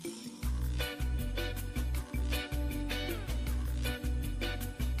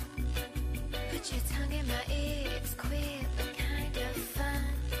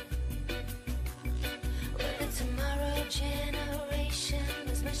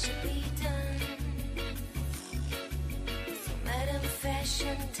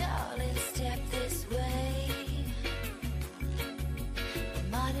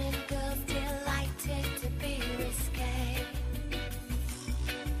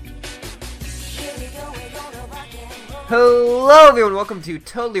Hello everyone, welcome to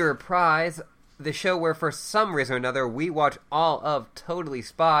Totally Reprise, the show where for some reason or another we watch all of Totally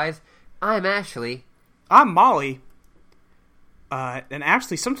Spies. I'm Ashley. I'm Molly. And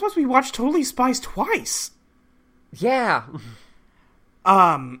Ashley, sometimes we watch Totally Spies twice. Yeah.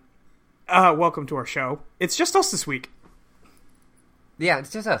 Welcome to our show. It's just us this week. Yeah,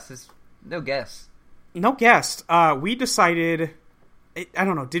 it's just us. There's no guests. No guest. We decided... I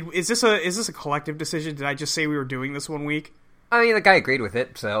don't know. Is this a collective decision? Did I just say we were doing this one week? I mean, the guy agreed with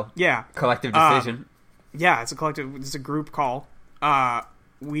it, so... Yeah. Collective decision. Yeah, it's a collective... It's a group call.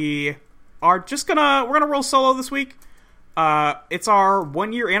 We are just gonna... We're gonna roll solo this week. It's our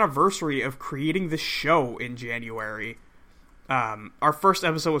 1-year anniversary of creating this show in January. Our first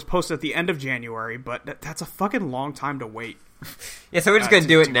episode was posted at the end of January, but that's a fucking long time to wait. Yeah, so we're just gonna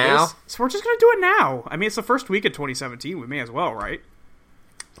do it now? So we're just gonna do it now. I mean, it's the first week of 2017. We may as well, right?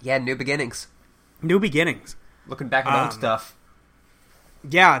 Yeah, new beginnings. New beginnings. Looking back at old stuff.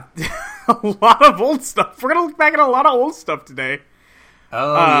 Yeah, a lot of old stuff. We're gonna look back at a lot of old stuff today.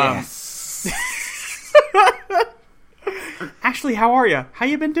 Oh, yes. Ashley, how are you? How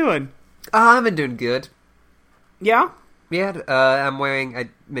you been doing? I've been doing good. Yeah? Yeah, I'm wearing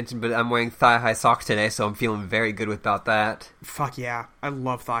thigh-high socks today, so I'm feeling very good about that. Fuck yeah. I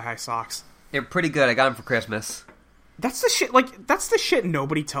love thigh-high socks. They're pretty good. I got them for Christmas. That's the shit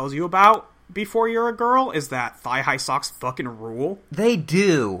nobody tells you about before you're a girl, is that thigh-high socks fucking rule. They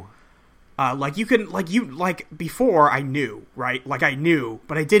do. Before I knew, right? Like, I knew,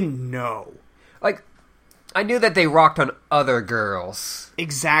 but I didn't know. Like, I knew that they rocked on other girls.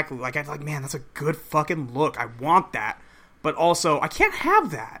 Exactly. Man, that's a good fucking look. I want that. But also, I can't have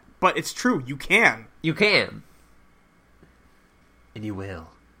that. But it's true, you can. You can. And you will.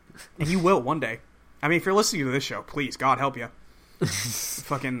 And you will one day. I mean, if you're listening to this show, please, God help you.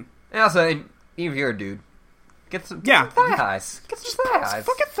 Fucking... And also, even if you're a dude, get some thigh highs. Get some thigh highs.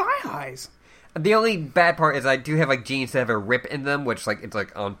 Fucking thigh highs. The only bad part is I do have, jeans that have a rip in them, which, it's,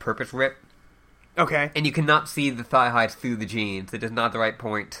 on purpose rip. Okay. And you cannot see the thigh highs through the jeans. It is not the right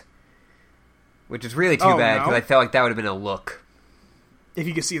point. Which is really too bad, because I felt like that would have been a look. If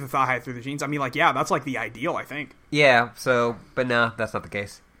you could see the thigh high through the jeans. I mean, that's, the ideal, I think. Yeah, but no, that's not the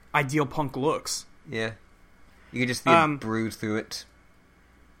case. Ideal punk looks. Yeah. You can just see a bruise through it.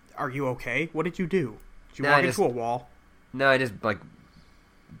 Are you okay? What did you do? Did you walk into a wall? No, I just,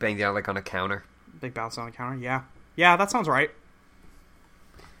 banged out, on a counter. Big bounce on a counter? Yeah. Yeah, that sounds right.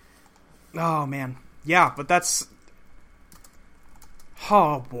 Oh, man. Yeah, but that's...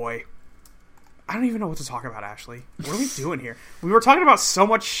 Oh, boy. I don't even know what to talk about, Ashley. What are we doing here? We were talking about so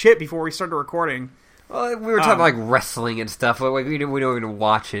much shit before we started recording. Well, we were talking about, wrestling and stuff, but we don't even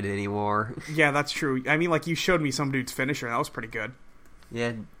watch it anymore. Yeah, that's true. I mean, you showed me some dude's finisher. That was pretty good.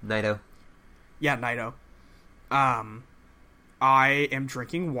 Yeah, Naito. Yeah, Naito. I am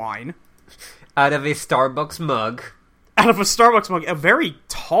drinking wine. Out of a Starbucks mug. Out of a Starbucks mug. A very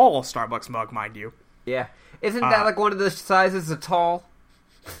tall Starbucks mug, mind you. Yeah. Isn't that, one of the sizes of tall?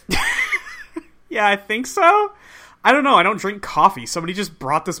 Yeah, I think so. I don't know. I don't drink coffee. Somebody just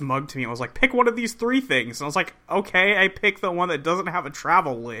brought this mug to me and was like, pick one of these 3 things. And I was like, okay, I picked the one that doesn't have a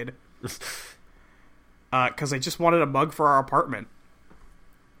travel lid. Because I just wanted a mug for our apartment.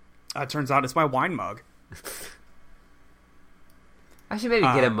 It turns out it's my wine mug. I should maybe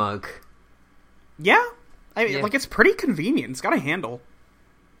get a mug. Yeah? I mean, it's pretty convenient. It's got a handle.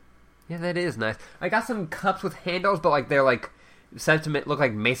 Yeah, that is nice. I got some cups with handles, but, they're, sentiment look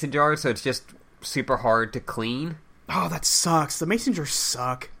like mason jars, so it's just super hard to clean. Oh, that sucks. The mason jars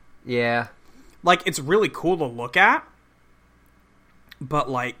suck. Yeah. It's really cool to look at, but,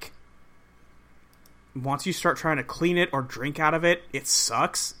 once you start trying to clean it or drink out of it, it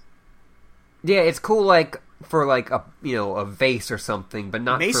sucks. Yeah, it's cool, for, a vase or something, but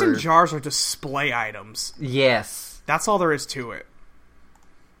not Mason jars are display items. Yes. That's all there is to it.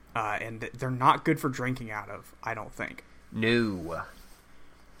 And they're not good for drinking out of, I don't think. No.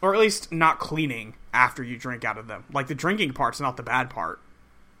 Or at least not cleaning after you drink out of them. The drinking part's not the bad part.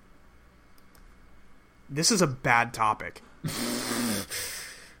 This is a bad topic.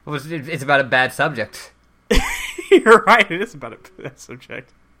 Well, it's about a bad subject. You're right, it is about a bad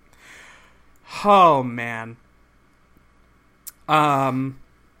subject. Oh, man.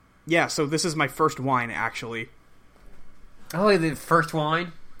 Yeah, so this is my first wine, actually. Oh, the first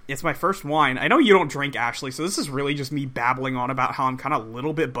wine? It's my first wine. I know you don't drink, Ashley, so this is really just me babbling on about how I'm kind of a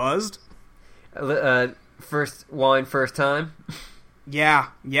little bit buzzed. First wine, first time? Yeah.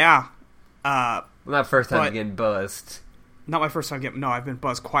 Well, not first time getting buzzed. Not my first time getting... No, I've been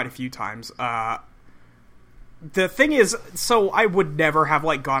buzzed quite a few times. The thing is, so I would never have,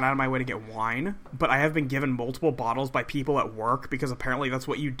 like, gone out of my way to get wine, but I have been given multiple bottles by people at work, because apparently that's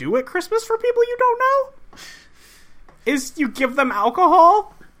what you do at Christmas for people you don't know? Is you give them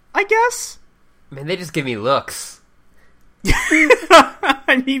alcohol, I guess? Man, they just give me looks.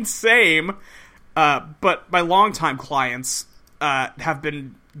 I mean, same. But my longtime clients have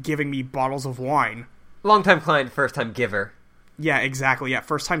been giving me bottles of wine. Long-time client, first-time giver. Yeah, exactly. Yeah,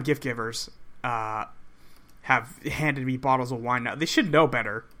 first-time gift givers have handed me bottles of wine now. They should know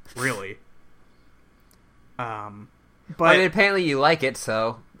better, really. But I mean, apparently you like it,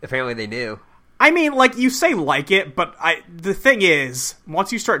 so apparently they knew. I mean, like, you say like it, but the thing is,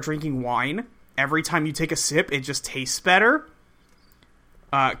 once you start drinking wine, every time you take a sip, it just tastes better.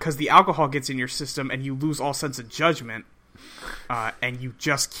 Because the alcohol gets in your system and you lose all sense of judgment. And you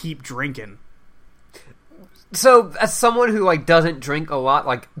just keep drinking. So, as someone who, like, doesn't drink a lot,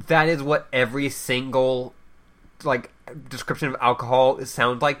 like, that is what every single, like, description of alcohol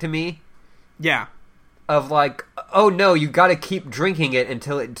sounds like to me. Yeah. Of, like, oh no, you gotta keep drinking it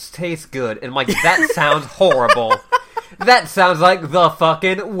until it tastes good. And, like, that sounds horrible. That sounds like the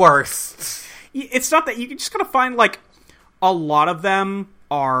fucking worst. It's not that. You just gotta find, like, a lot of them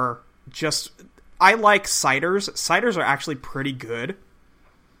are just... I like ciders. Ciders are actually pretty good.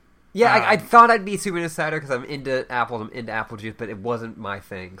 Yeah, I thought I'd be super into cider because I'm into apples, I'm into apple juice, but it wasn't my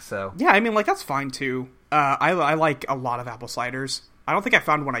thing, so... Yeah, I mean, like, that's fine, too. I like a lot of apple ciders. I don't think I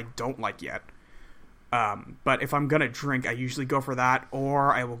found one I don't like yet. But if I'm gonna drink, I usually go for that,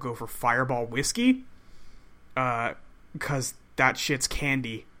 or I will go for Fireball whiskey. Because that shit's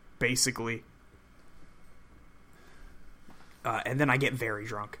candy, basically. And then I get very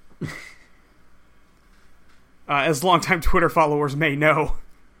drunk. As longtime Twitter followers may know...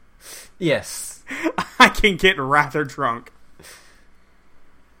 Yes. I can get rather drunk.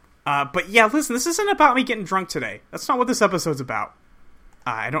 But yeah, listen, this isn't about me getting drunk today. That's not what this episode's about.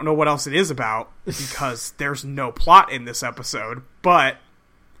 I don't know what else it is about, because there's no plot in this episode, but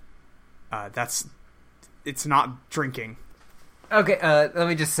it's not drinking. Okay, let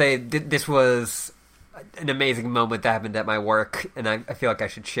me just say, this was an amazing moment that happened at my work, and I feel like I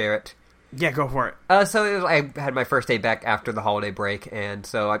should share it. Yeah, go for it. So I had my first day back after the holiday break, and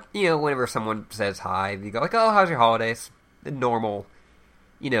so, whenever someone says hi, you go like, oh, how's your holidays? The normal,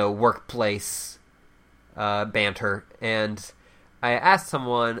 workplace banter. And I asked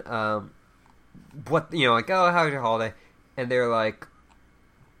someone, what, like, oh, how's your holiday? And they're like,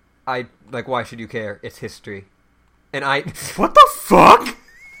 why should you care? It's history. And what the fuck?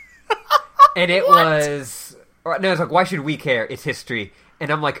 And it was, no, it's like, why should we care? It's history. And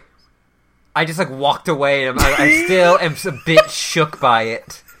I'm like, I just, walked away, and I still am a bit shook by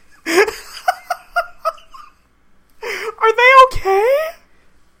it. Are they okay?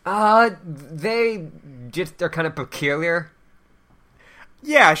 They're kind of peculiar.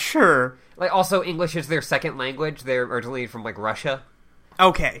 Yeah, sure. Like, also, English is their second language. They're originally from, Russia.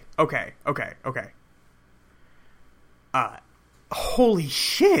 Okay. Holy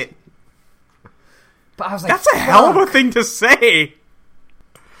shit. But I was like, that's a hell of a thing to say.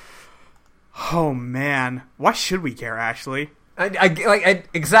 Oh, man. Why should we care, Ashley?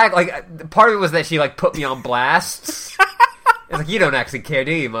 Exactly. Part of it was that she, put me on blast. It's like, you don't actually care,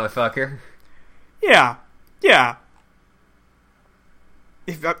 do you, motherfucker? Yeah.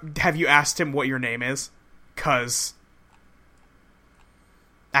 Have you asked him what your name is? 'Cause...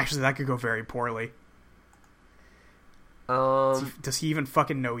 Actually, that could go very poorly. Does he even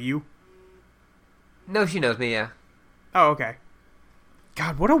fucking know you? No, she knows me, yeah. Oh, okay.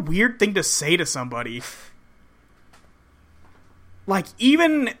 God, what a weird thing to say to somebody.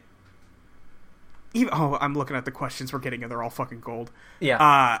 Even... Oh, I'm looking at the questions we're getting, and they're all fucking gold.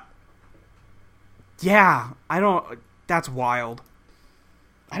 Yeah. Yeah, I don't... That's wild.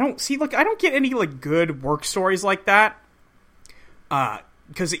 I don't get any, good work stories like that.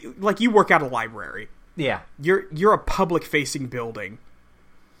 Because, you work at a library. Yeah. You're a public-facing building.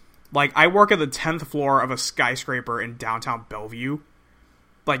 I work at the 10th floor of a skyscraper in downtown Bellevue.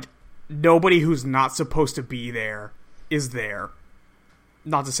 Nobody who's not supposed to be there is there.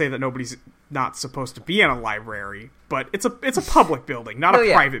 Not to say that nobody's not supposed to be in a library, but it's a public building, not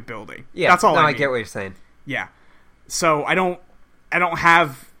a private building. Yeah, that's all. I get what you're saying. Yeah, so I don't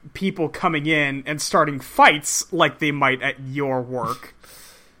have people coming in and starting fights like they might at your work,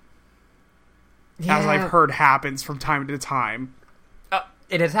 as I've heard happens from time to time.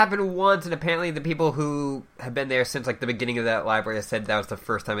 It has happened once, and apparently the people who have been there since, the beginning of that library said that was the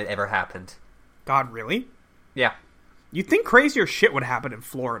first time it ever happened. God, really? Yeah. You'd think crazier shit would happen in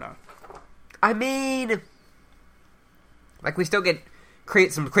Florida. I mean... we still get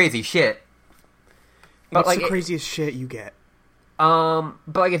some crazy shit. But What's like the craziest shit you get?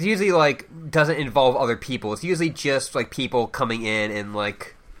 but like it's usually like doesn't involve other people. It's usually just like people coming in and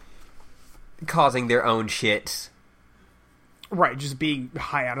like causing their own shit. Right, just being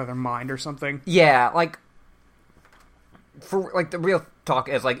high out of their mind or something. Yeah, like for like the real talk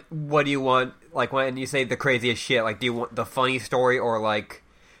is like, what do you want? Like when you say the craziest shit, like do you want the funny story or like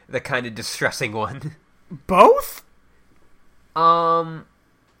the kind of distressing one? Both? I'm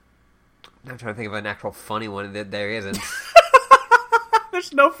trying to think of an actual funny one that there isn't.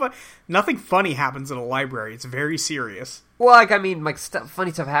 There's no fun. Nothing funny happens in a library. It's very serious. Well, like I mean, like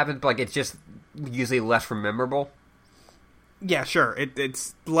funny stuff happens, but like it's just usually less memorable. Yeah, sure.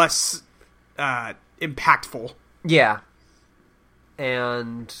 It's less impactful. Yeah,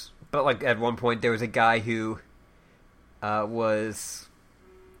 but like at one point there was a guy who was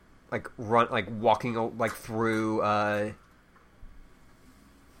like walking like through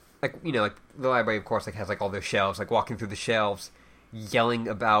like you know like the library of course like has like all their shelves, like walking through the shelves yelling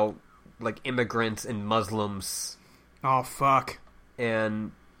about like immigrants and Muslims Oh, fuck.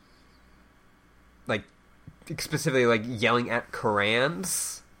 and like specifically like yelling at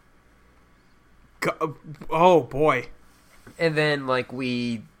Korans. Oh, boy. And then like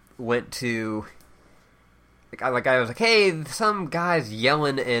we went to I was like, hey, some guy's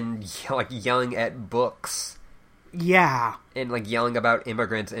yelling and yelling at books Yeah. and like yelling about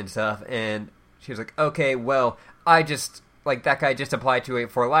immigrants and stuff, and she was like, okay, well, I just like that guy just applied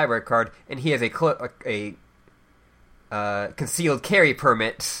for a library card and he has a concealed carry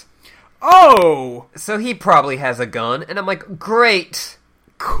permit, Oh! so he probably has a gun. And I'm like, great.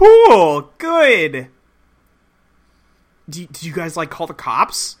 Cool! Good! Did you guys, like, call the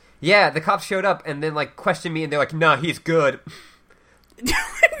cops? Yeah, the cops showed up and then like questioned me and they're like, nah, he's good.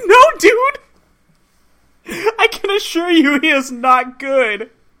 No, dude! I can assure you he is not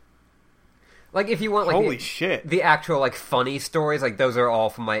good. Like if you want like Holy shit. the actual like funny stories, like those are all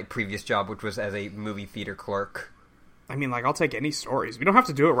from my previous job, which was as a movie theater clerk. I mean, like, I'll take any stories. We don't have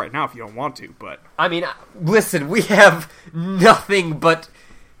to do it right now if you don't want to, but... I mean, listen, we have nothing but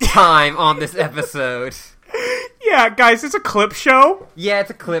time on this episode. Yeah, guys, it's a clip show. Yeah, it's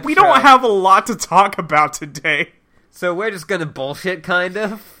a clip We show. don't have a lot to talk about today. So we're just gonna bullshit, kind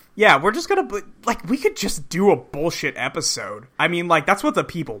of. Yeah, we're just gonna... Like, we could just do a bullshit episode. I mean, like, that's what the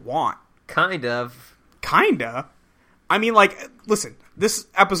people want. Kind of. Kinda. I mean, like, listen, this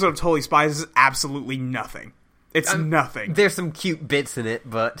episode of Totally Spies is absolutely nothing. It's nothing. There's some cute bits in it,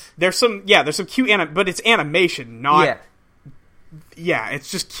 but... There's some cute but it's animation, not... Yeah. Yeah,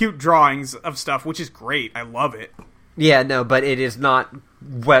 it's just cute drawings of stuff, which is great. I love it. Yeah, no, but it is not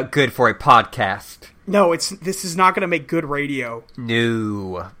good for a podcast. No, this is not going to make good radio.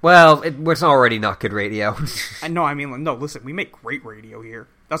 No. Well, it's already not good radio. No, I mean, no, listen, we make great radio here.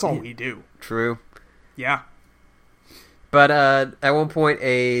 That's all we do. True. Yeah. But at one point,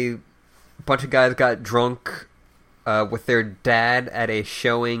 a bunch of guys got drunk with their dad at a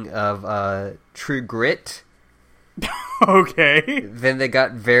showing of True Grit. Okay. Then they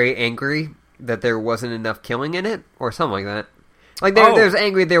got very angry that there wasn't enough killing in it, or something like that. Like, they was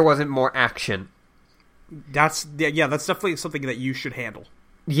angry there wasn't more action. That's definitely something that you should handle.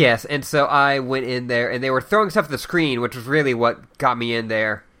 Yes, and so I went in there, and they were throwing stuff at the screen, which was really what got me in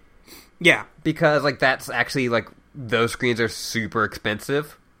there. Yeah. Because, like, that's actually, like, those screens are super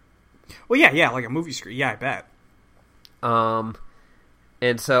expensive. Well, yeah, like a movie screen. Yeah, I bet.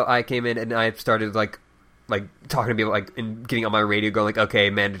 And so I came in, and I started, like talking to people, like, and getting on my radio, going, like, okay,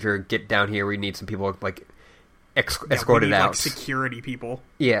 manager, get down here, we need some people, like, escorted out. Like, security people.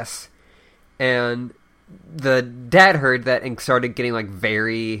 Yes. And the dad heard that and started getting, like,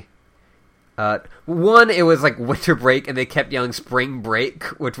 very... one, it was, like, winter break, and they kept yelling spring break,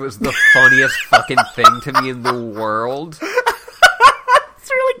 which was the funniest fucking thing to me in the world. It's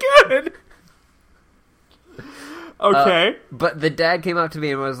really good! Okay. But the dad came up to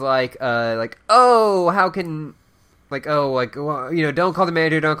me and was like, oh, how can... Like, oh, like, well, you know, don't call the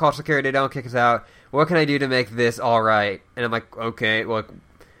manager, don't call security, don't kick us out. What can I do to make this all right? And I'm like, okay, well,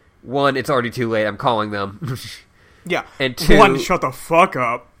 one, it's already too late, I'm calling them. Yeah. And two... One, shut the fuck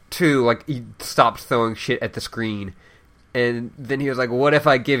up. Two, like, he stopped throwing shit at the screen. And then he was like, what if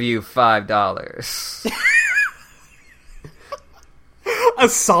I give you $5? A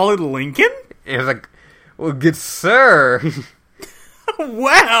solid Lincoln? And I was like, well, good sir.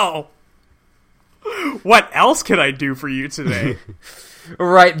 Well, what else can I do for you today?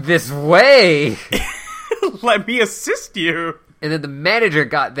 Right this way. Let me assist you. And then the manager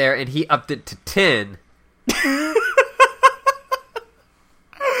got there and he upped it to 10.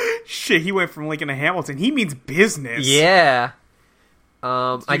 Shit, he went from Lincoln to Hamilton. He means business. Yeah.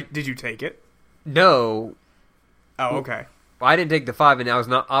 Did you take it? No, Oh, okay. I didn't take the 5, and I was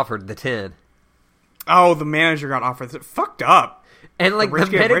not offered the 10. Oh, the manager got offered. Fucked up. And like the rich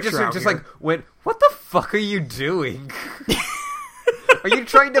get manager richer out just here. like went, "What the fuck are you doing? Are you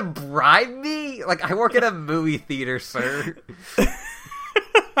trying to bribe me? Like I work at a movie theater, sir."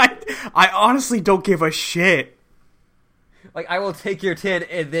 I honestly don't give a shit. Like I will take your 10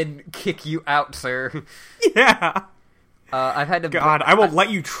 and then kick you out, sir. Yeah. I've had to. God, I will let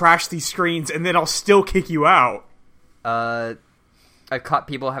you trash these screens and then I'll still kick you out. I've caught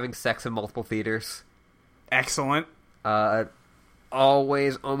people having sex in multiple theaters. Excellent.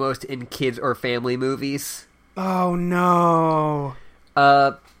 Always almost in kids or family movies. Oh no.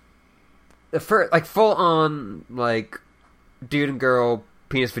 For like full on like dude and girl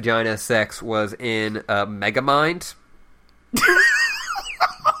penis vagina sex was in Megamind.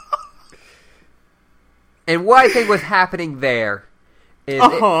 And what I think was happening there is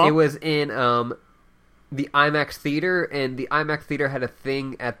it was in the IMAX theater, and the IMAX theater had a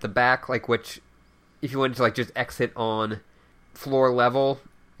thing at the back, like which if you wanted to like just exit on floor level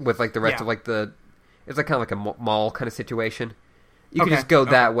with like the rest of like the, it's like kind of like a mall kind of situation. You could just go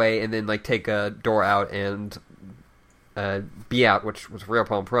that way and then like take a door out and be out, which was a real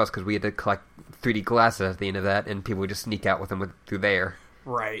problem for us because we had to collect 3D glasses at the end of that, and people would just sneak out with them through there.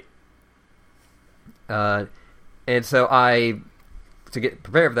 Right. And so to get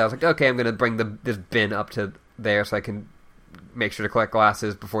prepared for that, I was like, okay, I'm going to bring this bin up to there so I can make sure to collect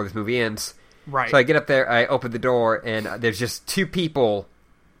glasses before this movie ends. Right. So I get up there, I open the door, and there's just 2 people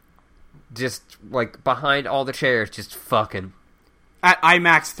just, like, behind all the chairs, just fucking. At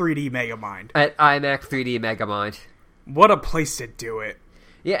IMAX 3D Megamind. At IMAX 3D Megamind. What a place to do it.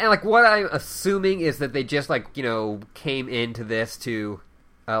 Yeah, and, like, what I'm assuming is that they just, like, you know, came into this to,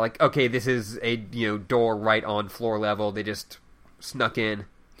 like, okay, this is a, you know, door right on floor level. They just snuck in.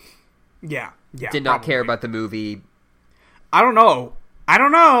 Yeah. Did not care about the movie. I don't know.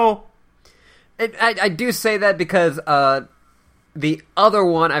 And I do say that because the other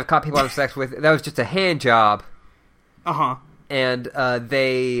one I've caught people having sex with, that was just a hand job. Uh-huh. And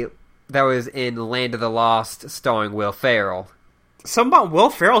that was in Land of the Lost, starring Will Ferrell. Something about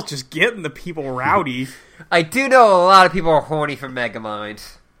Will Ferrell's just getting the people rowdy. I do know a lot of people are horny for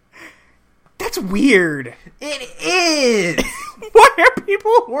Megamind. That's weird. It is! Why are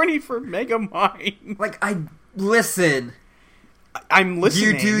people horny for Megamind? Like, listen. I'm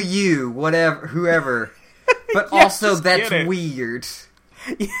listening. You do you, whatever, whoever. But Yeah, also, just that's get it. weird.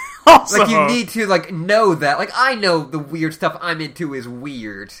 Also, Like, you need to, like, know that. Like, I know the weird stuff I'm into is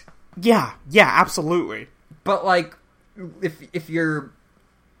weird. Yeah, absolutely. But, like, if you're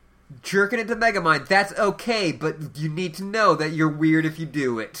jerking into Megamind, that's okay, but you need to know that you're weird if you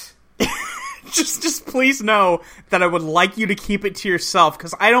do it. Just please know that I would like you to keep it to yourself,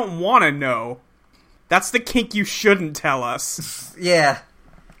 because I don't want to know. That's the kink you shouldn't tell us. Yeah.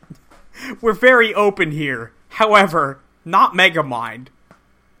 We're very open here. However, not Megamind.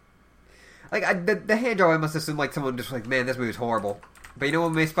 Like, the hand job, I must assume, like, someone just like, man, this movie's horrible. But you know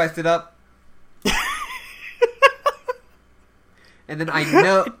what may spiced it up? And then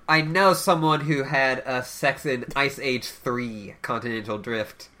I know someone who had sex in Ice Age 3, Continental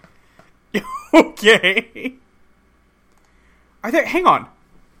Drift. Okay. Hang on.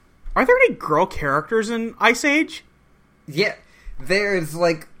 Are there any girl characters in Ice Age? Yeah. There's,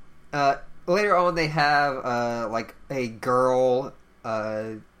 like, later on they have, like, a girl,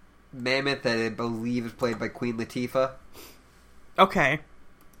 mammoth that I believe is played by Queen Latifah. Okay.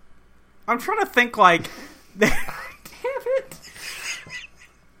 I'm trying to think, like... Damn it!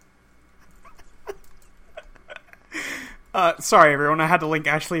 Sorry, everyone. I had to link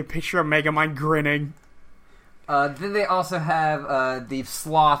Ashley a picture of Megamind grinning. Then they also have the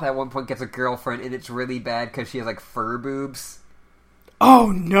sloth at one point gets a girlfriend, and it's really bad because she has, like, fur boobs.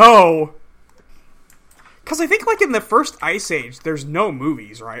 Oh, no! Because I think, like, in the first Ice Age, there's no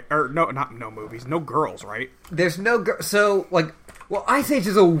movies, right? Or, not no movies. No girls, right? There's no so, like... Well, Ice Age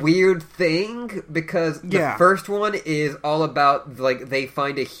is a weird thing, because the first one is all about, like, they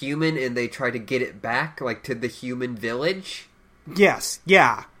find a human and they try to get it back, like, to the human village. Yes,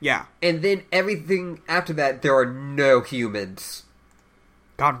 yeah. And then everything after that, there are no humans.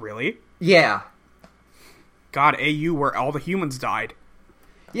 God, really? Yeah. God, AU, where all the humans died.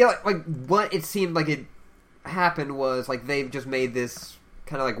 Yeah, like what it seemed like it happened was, like, they've just made this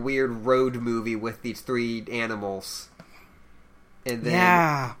kind of, like, weird road movie with these 3 animals. And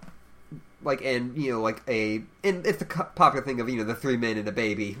then, like, and, you know, like, and it's the popular thing of, you know, the 3 men and a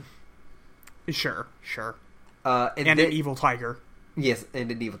baby. Sure. And then, an evil tiger. Yes,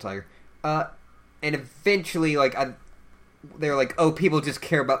 and an evil tiger. And eventually, like, they're like, oh, people just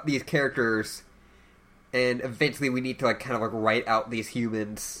care about these characters, and eventually we need to like kind of like write out these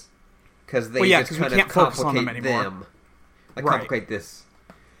humans because they Well, yeah, just 'cause we kind of can't focus on them complicate anymore. them. Like Right. complicate this.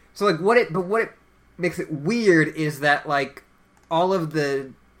 So like what it makes it weird is that like all of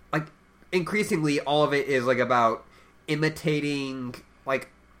the like increasingly all of it is like about imitating like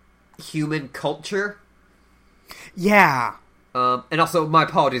human culture. Yeah. And also my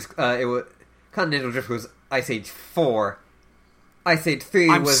apologies. It was Continental Drift was Ice Age 4. Ice Age 3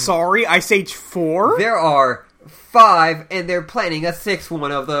 I'm was. sorry, Ice Age 4? There are 5, and they're planning a 6th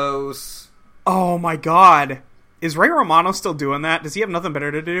one of those. Oh my god. Is Ray Romano still doing that? Does he have nothing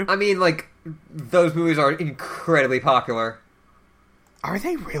better to do? I mean, like, those movies are incredibly popular. Are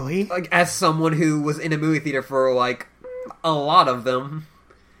they really? Like, as someone who was in a movie theater for, like, a lot of them.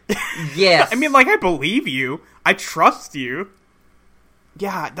 Yes. I mean, like, I believe you. I trust you.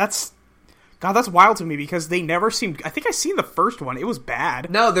 Yeah, that's wild to me because they never seemed... I think I seen the first one. It was bad.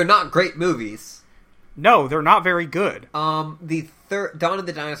 No, they're not great movies. No, they're not very good. The third Dawn of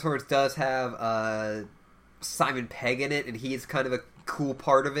the Dinosaurs does have, Simon Pegg in it, and he's kind of a cool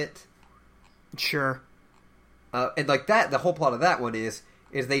part of it. Sure. And like that, the whole plot of that one is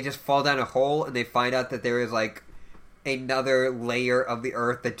they just fall down a hole and they find out that there is like another layer of the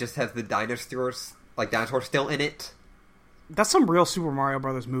earth that just has the dinosaurs still in it. That's some real Super Mario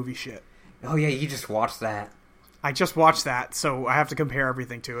Brothers movie shit. Oh yeah, you just watched that. I just watched that, so I have to compare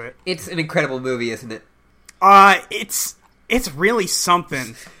everything to it. It's an incredible movie, isn't it? It's really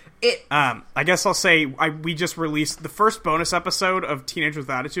something. I guess I'll say we just released the first bonus episode of Teenage with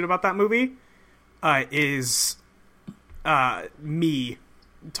Attitude about that movie. Is me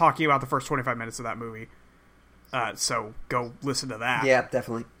talking about the first 25 minutes of that movie. So go listen to that. Yeah,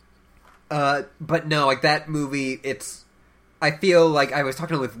 definitely. But no, like that movie, I feel like I was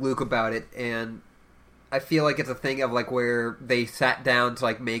talking with Luke about it, and I feel like it's a thing of like where they sat down to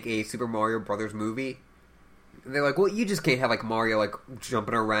like make a Super Mario Brothers movie. And they're like, well, you just can't have like Mario like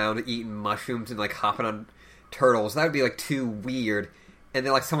jumping around, eating mushrooms, and like hopping on turtles. That would be like too weird. And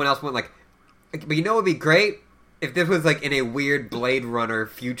then like someone else went like, but you know what would be great? If this was like in a weird Blade Runner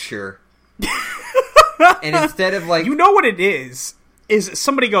future. And instead of like... You know what it is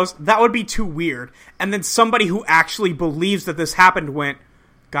somebody goes, that would be too weird. And then somebody who actually believes that this happened went,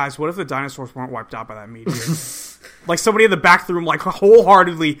 guys, what if the dinosaurs weren't wiped out by that meteor? Like somebody in the back of the room like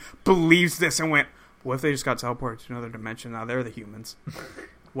wholeheartedly believes this and went, what if they just got teleported to another dimension? Now they're the humans.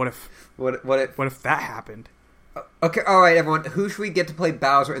 What if that happened? Okay, alright everyone, who should we get to play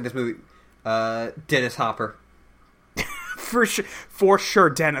Bowser in this movie? Dennis Hopper. For sure,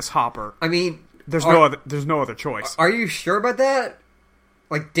 Dennis Hopper. I mean... There's no other choice. Are you sure about that?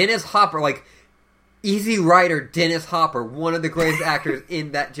 Like, Dennis Hopper, like, Easy Rider Dennis Hopper, one of the greatest actors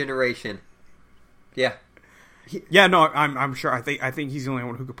in that generation. Yeah. Yeah, no, I'm sure. I think he's the only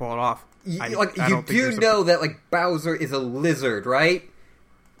one who could pull it off. You do know that, like, Bowser is a lizard, right?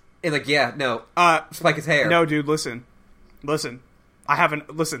 And, like, yeah, no. Spike his hair. No, dude, listen. They have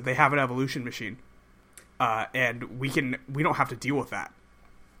an evolution machine. And we don't have to deal with that.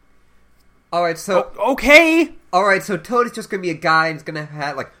 Alright, so... okay! Alright, so Toad is just gonna be a guy and he's gonna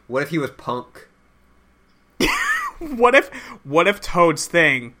have, like, what if he was punk? What if Toad's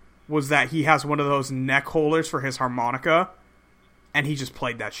thing was that he has one of those neck holders for his harmonica, and he just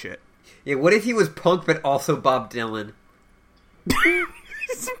played that shit? Yeah, what if he was punk but also Bob Dylan?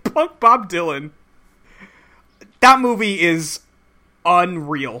 Punk Bob Dylan. That movie is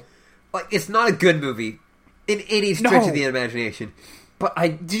unreal. Like, it's not a good movie in any stretch of the imagination. But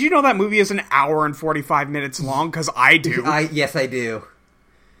did you know that movie is an hour and 45 minutes long? Because I do. Yes, I do.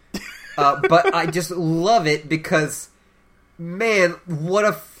 But I just love it because, man, what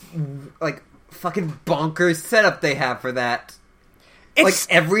a fucking bonkers setup they have for that. It's,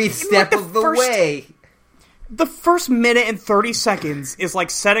 like, every step of the way. The first minute and 30 seconds is,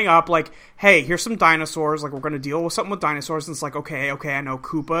 like, setting up, like, hey, here's some dinosaurs. Like, we're going to deal with something with dinosaurs. And it's like, okay, I know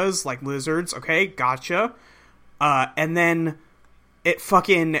Koopas, like lizards. Okay, gotcha. And then... it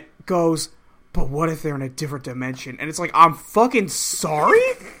fucking goes, but what if they're in a different dimension? And it's like, I'm fucking sorry?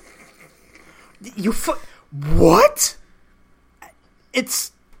 What?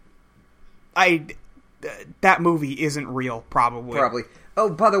 That movie isn't real, probably. Probably.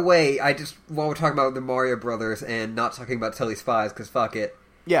 Oh, by the way, while we're talking about the Mario Brothers and not talking about Telly Spies, because fuck it.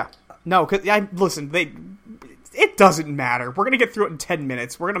 Yeah. No, because, listen, it doesn't matter. We're going to get through it in 10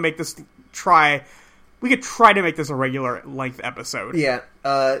 minutes. We're going to make this we could try to make this a regular length episode. Yeah,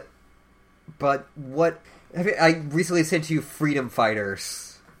 but what... I recently sent you Freedom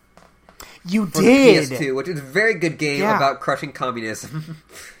Fighters. You did! The PS2, which is a very good game about crushing communism.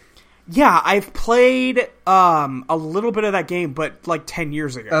 Yeah, I've played a little bit of that game, but like 10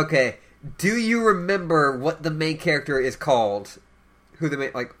 years ago. Okay, Do you remember what the main character is called? Who the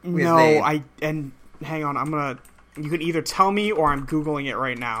main, like, his No, name? hang on, you can either tell me or I'm Googling it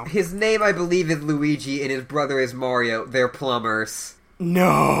right now. His name, I believe, is Luigi, and his brother is Mario. They're plumbers.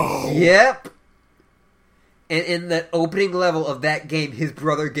 No! Yep! And in the opening level of that game, his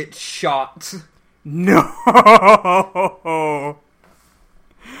brother gets shot. No!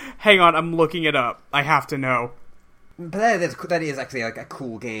 Hang on, I'm looking it up. I have to know. But that is actually, like, a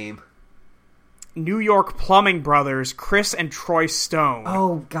cool game. New York Plumbing Brothers, Chris and Troy Stone.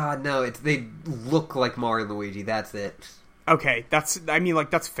 Oh, God, no. They look like Mario and Luigi. That's it. Okay, that's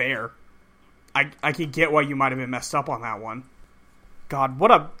fair. I can get why you might have been messed up on that one. God,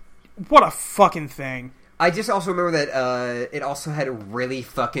 what a fucking thing. I just also remember that it also had a really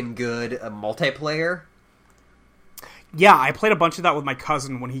fucking good multiplayer. Yeah, I played a bunch of that with my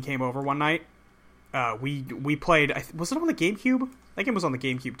cousin when he came over one night. We played... Was it on the GameCube? That game was on the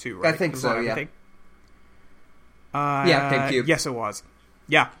GameCube too, right? I think so, yeah. Yeah, GameCube. Yes, it was.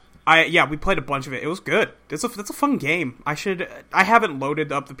 Yeah. We played a bunch of it. It was good. That's a fun game. I haven't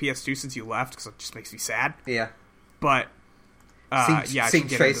loaded up the PS2 since you left, because it just makes me sad. Yeah. But, Sing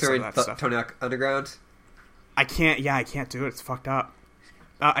Tracer and Tony Hawk Underground? I can't do it. It's fucked up.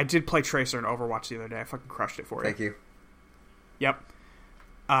 I did play Tracer in Overwatch the other day. I fucking crushed it for you. Thank you. Yep.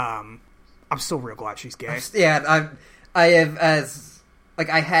 I'm still real glad she's gay. I have,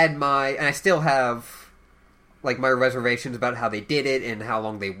 I had my, and I still have, like, my reservations about how they did it and how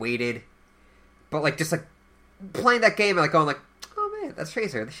long they waited. But, like, just, like, playing that game and, like, going, like, oh, man, that's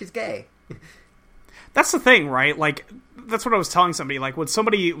Tracer. She's gay. That's the thing, right? Like, that's what I was telling somebody. Like, when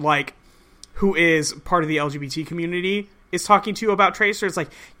somebody, like, who is part of the LGBT community is talking to you about Tracer, it's like,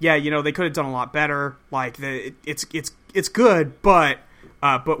 yeah, they could have done a lot better. Like, it's good, but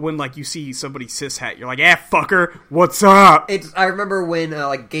when, like, you see somebody cishet, you're like, fucker, what's up? I remember when,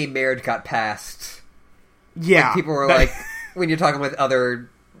 like, gay marriage got passed. Yeah. Like, people were like, when you're talking with other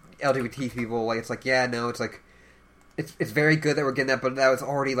LGBT people, like, it's like, yeah, no, it's like, it's very good that we're getting that, but that was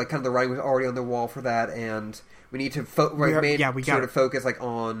already, like, kind of the writing was already on the wall for that, and we need to focus, like,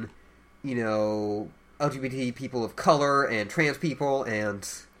 on, LGBT people of color and trans people, and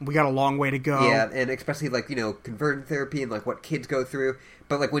we got a long way to go. Yeah, and especially, like, conversion therapy and, like, what kids go through.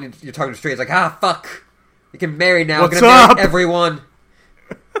 But, like, when you're talking to straight, it's like, fuck! You can marry now. What's I'm gonna up? marry everyone.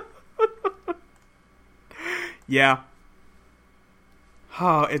 Yeah.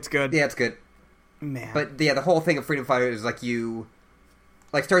 Oh, it's good. Yeah, it's good. Man. But, yeah, the whole thing of Freedom Fighter is, like, you,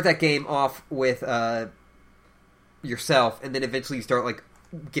 like, start that game off with, yourself, and then eventually you start, like,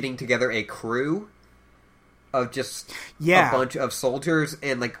 getting together a crew of just a bunch of soldiers,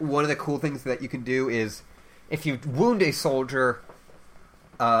 and, like, one of the cool things that you can do is, if you wound a soldier,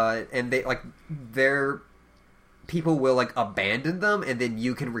 and they, like, their people will, like, abandon them, and then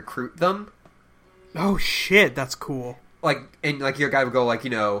you can recruit them. Oh, shit, that's cool. Like, and, like, your guy would go, like,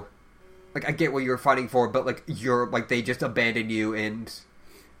 like, I get what you were fighting for, but, like, they just abandon you, and...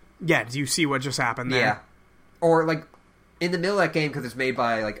 Yeah, do you see what just happened there? Yeah. Or, like, in the middle of that game, because it's made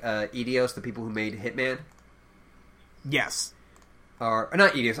by, like, Eidos, the people who made Hitman. Yes. Or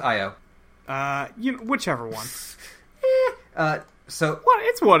not Eidos, IO. Whichever one. So... What?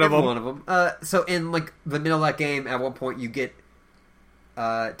 It's one of them. One of them. So in, like, the middle of that game, at one point, you get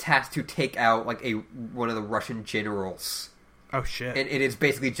tasked to take out, like, one of the Russian generals. Oh, shit. And it is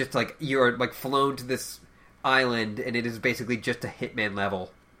basically just, like, you're, like, flown to this island, and it is basically just a Hitman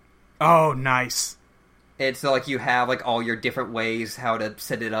level. Oh, nice. And so, like, you have, like, all your different ways how to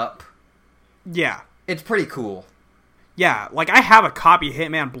set it up. Yeah. It's pretty cool. Yeah, like, I have a copy of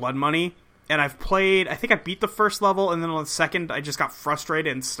Hitman Blood Money, and I've played... I think I beat the first level, and then on the second, I just got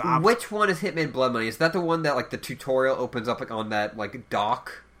frustrated and stopped. Which one is Hitman Blood Money? Is that the one that, like, the tutorial opens up, like, on that, like,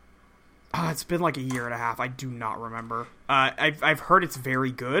 dock? It's been, like, a year and a half. I do not remember. I've heard it's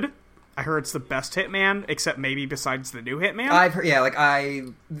very good. I heard it's the best Hitman, except maybe besides the new Hitman. I've heard... Yeah, like,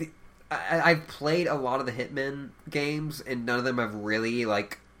 I've played a lot of the Hitman games, and none of them have really,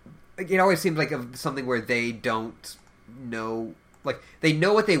 like... It always seems like something where they don't know... Like, they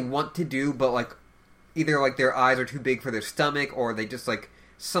know what they want to do, but, like, either, like, their eyes are too big for their stomach, or they just, like...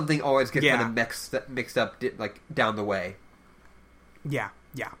 Something always gets kind of mixed up, like, down the way. Yeah.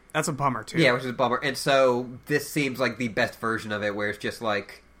 That's a bummer, too. Yeah, which is a bummer. And so, this seems like the best version of it, where it's just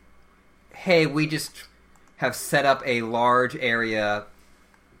like... Hey, we just have set up a large area...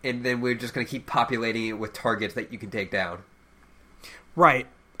 And then we're just going to keep populating it with targets that you can take down. Right.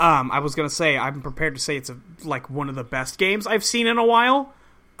 I was going to say, I'm prepared to say it's like one of the best games I've seen in a while.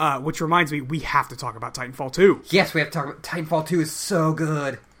 Which reminds me, we have to talk about Titanfall 2. Yes, we have to talk about... Titanfall 2 is so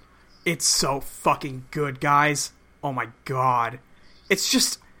good. It's so fucking good, guys. Oh my god. It's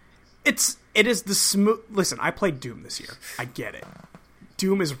just... It is the smooth... Listen, I played Doom this year. I get it.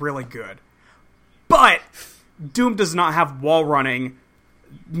 Doom is really good. But Doom does not have wall running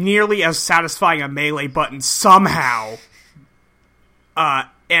nearly as satisfying a melee button somehow.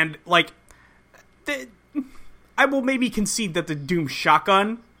 And, like... I will maybe concede that the Doom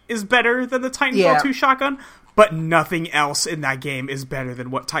shotgun is better than the Titanfall 2 shotgun, but nothing else in that game is better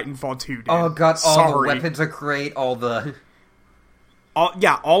than what Titanfall 2 did. Oh god, all the weapons are great, all of the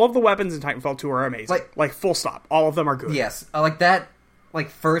weapons in Titanfall 2 are amazing. Like full stop. All of them are good. Yes. Like that, like,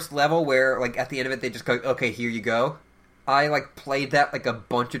 first level where, like, at the end of it they just go, okay, here you go. I, like, played that, like, a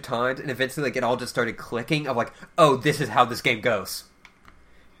bunch of times, and eventually, like, it all just started clicking of, like, oh, this is how this game goes.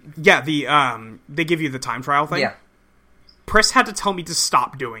 Yeah, they give you the time trial thing. Yeah. Chris had to tell me to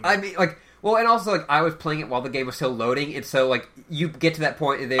stop doing it. I mean, like, well, and also, like, I was playing it while the game was still loading, and so, like, you get to that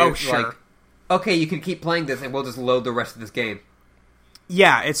point, and they're like, okay, you can keep playing this, and we'll just load the rest of this game.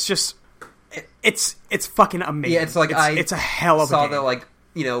 Yeah, it's just... It's fucking amazing. Yeah, it's like, it's a hell of a game. I saw the, like,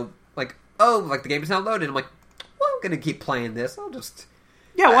 you know, like, oh, like, the game is now loaded, I'm like, well, I'm gonna keep playing this, I'll just...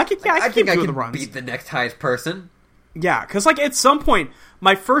 Yeah, well, I think I can beat the next highest person. Yeah, because, like, at some point,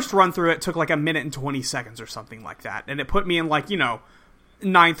 my first run through it took, like, 1 minute and 20 seconds or something like that, and it put me in, like, you know,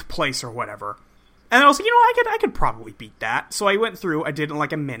 9th place or whatever. And I was like, you know, I could probably beat that. So I went through, I did it in,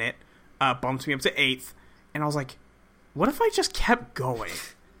 like, 1 minute, bumped me up to 8th, and I was like, what if I just kept going?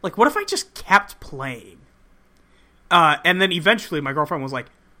 Like, what if I just kept playing? And then eventually my girlfriend was like,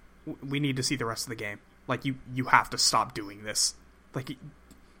 we need to see the rest of the game. Like, you have to stop doing this. Like,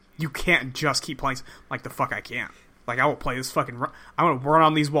 you can't just keep playing. Like, the fuck I can't. Like, I will play this fucking... I'm gonna run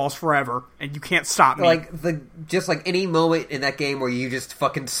on these walls forever, and you can't stop me. Like, just, like, any moment in that game where you just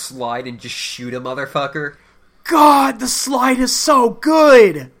fucking slide and just shoot a motherfucker. God, the slide is so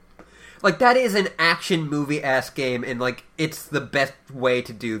good! Like, that is an action movie-ass game, and, like, it's the best way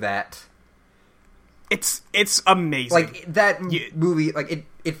to do that. It's amazing. Like, that movie, like,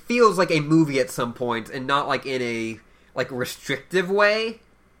 it feels like a movie at some points, and not, like, in a, like, restrictive way.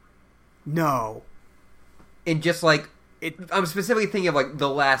 No. And just, like, I'm specifically thinking of, like, the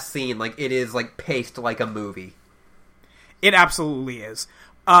last scene, like, it is, like, paced like a movie. It absolutely is.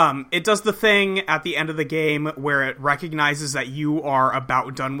 It does the thing at the end of the game where it recognizes that you are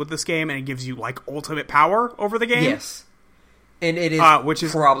about done with this game, and it gives you, like, ultimate power over the game. Yes. And it is which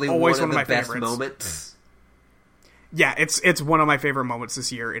is probably always one of my the best favorites. moments. Yeah, it's one of my favorite moments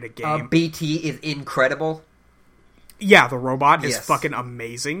this year in a game. BT is incredible. Yeah, the robot is fucking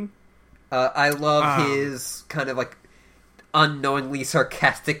amazing. I love his kind of, like, unknowingly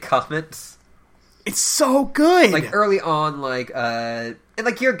sarcastic comments. It's so good! Like, early on, like, and,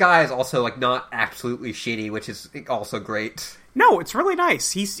 like, your guy is also, like, not absolutely shitty, which is also great. No, it's really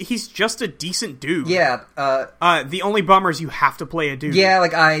nice. He's just a decent dude. Yeah, the only bummer is you have to play a dude. Yeah,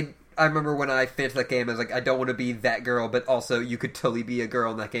 like, I remember when I finished that game, I was like, I don't want to be that girl, but also, you could totally be a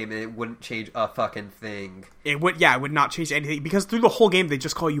girl in that game, and it wouldn't change a fucking thing. It would not change anything, because through the whole game, they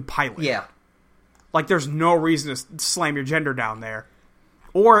just call you Pilot. Yeah. Like, there's no reason to slam your gender down there.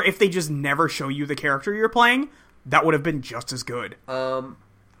 Or if they just never show you the character you're playing, that would have been just as good.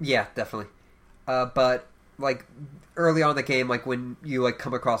 Yeah, definitely. But, like, early on in the game, like, when you, like,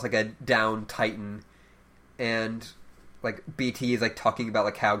 come across, like, a down Titan, and, like, BT is, like, talking about,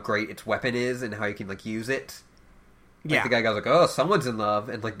 like, how great its weapon is, and how you can, like, use it. Like, yeah. the guy goes, like, oh, someone's in love,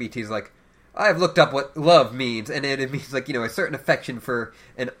 and, like, BT's like, I've looked up what love means, and it means, like, you know, a certain affection for,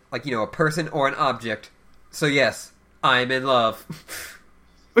 like, you know, a person or an object. So, yes, I'm in love.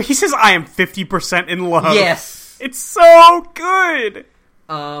 He says, I am 50% in love. Yes! It's so good!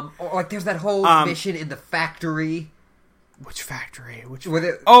 Or, like, there's that whole mission in the factory. Which factory?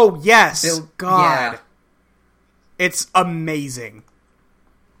 Oh, yes! God. Yeah. It's amazing.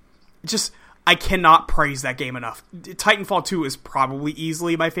 Just, I cannot praise that game enough. Titanfall 2 is probably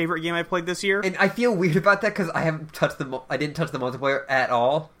easily my favorite game I've played this year. And I feel weird about that, because I didn't touch the multiplayer at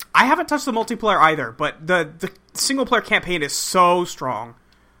all. I haven't touched the multiplayer either, but the single-player campaign is so strong.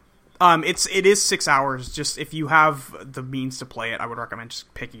 It is 6 hours. Just if you have the means to play it, I would recommend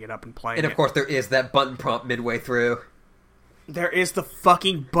just picking it up and playing it. And of course, there is that button prompt midway through. There is the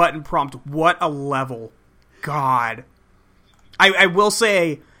fucking button prompt. What a level. God. I will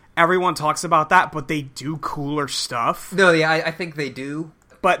say, everyone talks about that, but they do cooler stuff. No, yeah, I think they do.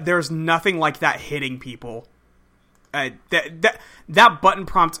 But there's nothing like that hitting people. That button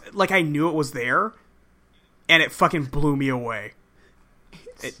prompt, like, I knew it was there, and it fucking blew me away.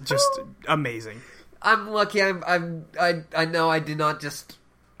 It's just amazing. I'm lucky. I know I did not just.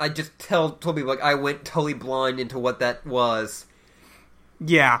 I just told people, like, I went totally blind into what that was.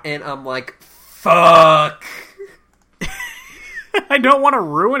 Yeah. And I'm like, fuck. I don't want to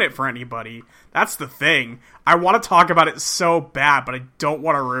ruin it for anybody. That's the thing. I want to talk about it so bad, but I don't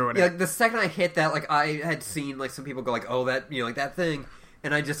want to ruin it. Like, the second I hit that, like, I had seen, like, some people go, like, oh, that, like, that thing.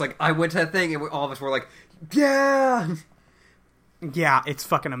 And I just, like, I went to that thing, and all of us were like, yeah! Yeah, it's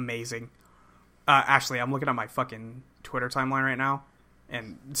fucking amazing. Actually, I'm looking at my fucking Twitter timeline right now,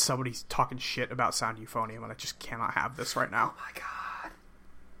 and somebody's talking shit about Sound Euphonium, and I just cannot have this right now. Oh my god.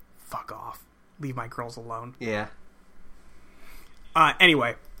 Fuck off. Leave my girls alone. Yeah.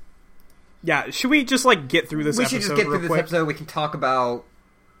 Anyway. Yeah, should we just, like, get through this episode? We should just get through this episode. We can talk about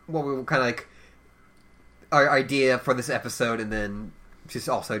what we were kind of, like, our idea for this episode, and then just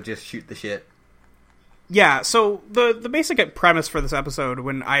shoot the shit. Yeah, so the basic premise for this episode,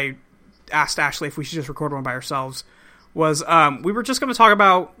 when I asked Ashley if we should just record one by ourselves, was we were just going to talk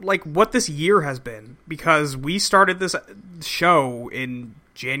about, like, what this year has been. Because we started this show in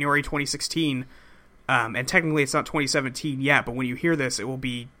January 2016, and technically it's not 2017 yet, but when you hear this, it will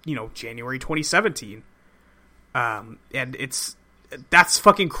be, January 2017. And that's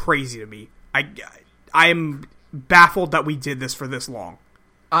fucking crazy to me. I am baffled that we did this for this long.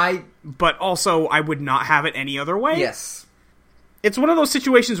 But also, I would not have it any other way. Yes. It's one of those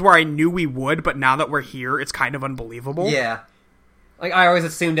situations where I knew we would, but now that we're here, it's kind of unbelievable. Yeah. Like, I always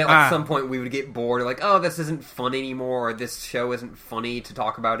assumed at some point we would get bored, like, oh, this isn't fun anymore, or this show isn't funny to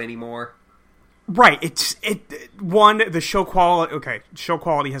talk about anymore. Right. The show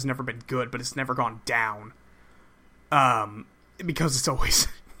quality has never been good, but it's never gone down. Because it's always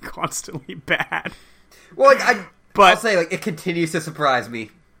constantly bad. Well, I'll say, like, it continues to surprise me.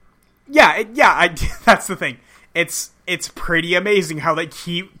 Yeah, that's the thing. It's pretty amazing how they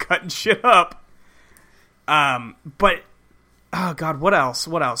keep cutting shit up. But oh god, what else?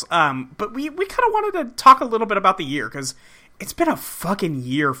 But we kind of wanted to talk a little bit about the year, because it's been a fucking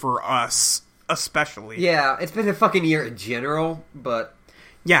year for us, especially. Yeah, it's been a fucking year in general, but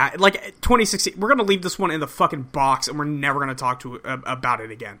yeah, like 2016. We're gonna leave this one in the fucking box, and we're never gonna talk about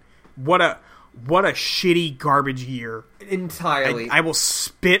it again. What a shitty garbage year. Entirely. I will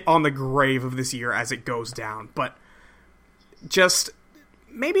spit on the grave of this year as it goes down. But just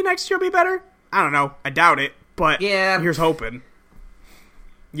maybe next year will be better? I don't know. I doubt it. But yeah. Here's hoping.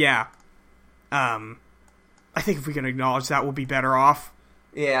 Yeah. I think if we can acknowledge that, we'll be better off.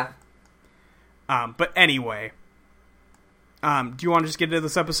 Yeah. But anyway. Do you want to just get into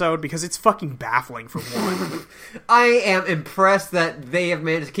this episode? Because it's fucking baffling, for one. I am impressed that they have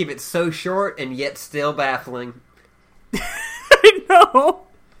managed to keep it so short and yet still baffling. I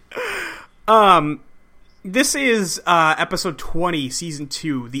know! This is episode 20, season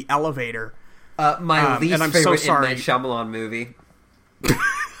 2, The Elevator. My least and I'm favorite so sorry. M. Night Shyamalan movie.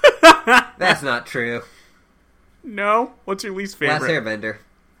 That's not true. No? What's your least favorite? Last Airbender.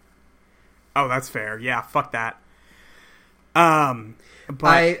 Oh, that's fair. Yeah, fuck that. But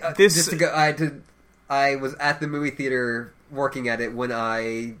I was at the movie theater working at it when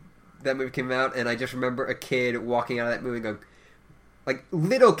that movie came out, and I just remember a kid walking out of that movie going, like,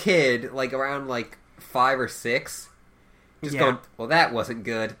 little kid, like, around, like, 5 or 6, just going, well, that wasn't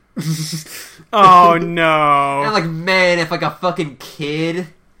good. Oh, no. And I'm like, man, if, like, a fucking kid,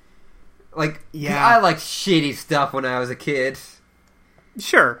 like, yeah. I liked shitty stuff when I was a kid.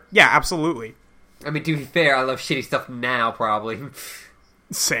 Sure. Yeah, absolutely. I mean, to be fair, I love shitty stuff now, probably.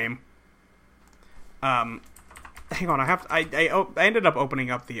 Same. Hang on, I ended up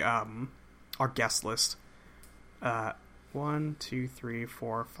opening up the, our guest list. 1, 2, 3,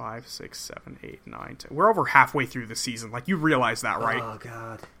 4, 5, 6, 7, 8, 9, 10. We're over halfway through the season. Like, you realize that, right? Oh,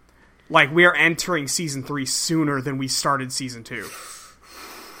 God. Like, we are entering season 3 sooner than we started season 2.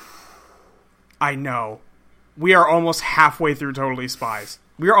 I know. We are almost halfway through Totally Spies.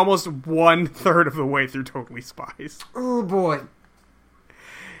 We are almost 1/3 of the way through Totally Spies. Oh, boy.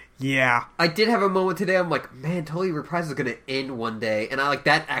 Yeah. I did have a moment today, I'm like, man, Totally Reprised is going to end one day. And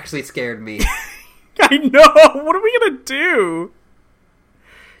that actually scared me. I know! What are we gonna do?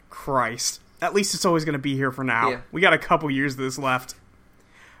 Christ. At least it's always gonna be here for now. Yeah. We got a couple years of this left.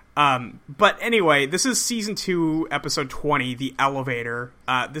 But anyway, this is season 2, episode 20, The Elevator.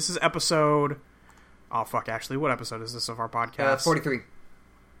 This is episode... Oh, fuck, actually, what episode is this of our podcast? 43.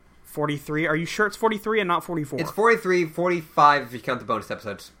 43? Are you sure it's 43 and not 44? It's 43, 45 if you count the bonus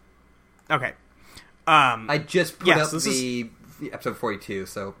episodes. Okay. I just put up the episode 42,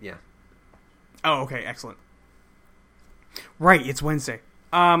 so, yeah. Oh, okay, excellent. Right, it's Wednesday.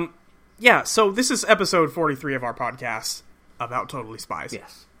 Yeah, so this is episode 43 of our podcast about Totally Spies.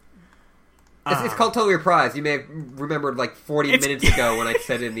 Yes. It's called Totally Reprised. You may have remembered 40 minutes ago when I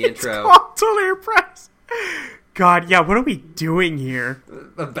said it in the intro. It's called Totally Reprised. God, yeah, what are we doing here?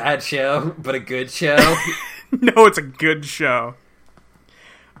 A bad show, but a good show. No, it's a good show.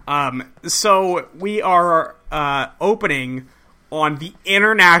 So we are opening on the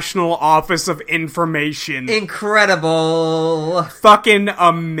International Office of Information. Incredible. Fucking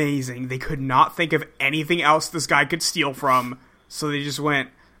amazing. They could not think of anything else this guy could steal from, so they just went,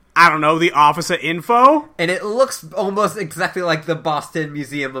 I don't know, the Office of Info? And it looks almost exactly like the Boston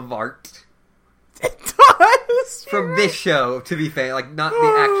Museum of Art. It does! From this show, to be fair. Like, not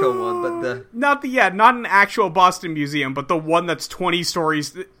the actual one, but the... Not an actual Boston Museum, but the one that's 20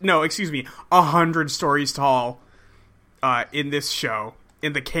 stories... No, excuse me, 100 stories tall in this show,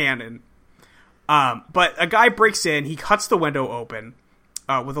 in the canon. But a guy breaks in, he cuts the window open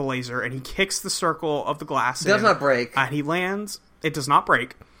with a laser, and he kicks the circle of the glass in. Does not break. And he lands... It does not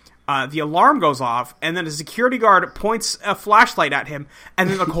break. The alarm goes off, and then a security guard points a flashlight at him, and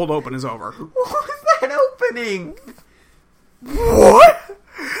then the cold open is over. What was that opening? What?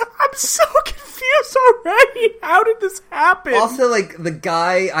 I'm so confused already. How did this happen? Also, like, the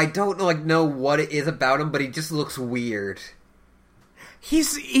guy, I don't know what it is about him, but he just looks weird.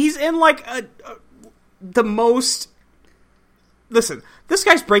 He's in, like, the most... Listen, this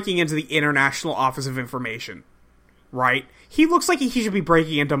guy's breaking into the International Office of Information, right? He looks like he should be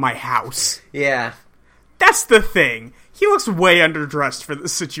breaking into my house. Yeah. That's the thing. He looks way underdressed for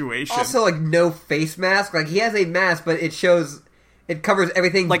this situation. Also, like, no face mask. Like, he has a mask, but it covers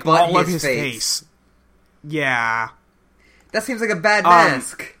everything like but all of his his face. Yeah. That seems like a bad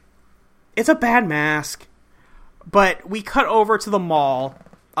mask. It's a bad mask. But we cut over to the mall,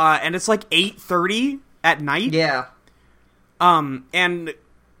 and it's like 8:30 at night. Yeah. And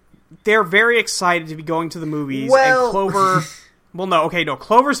they're very excited to be going to the movies. Well... And Clover...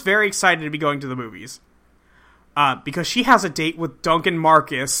 Clover's very excited to be going to the movies. Because she has a date with Duncan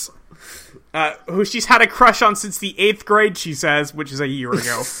Marcus, who she's had a crush on since the 8th grade, she says, which is a year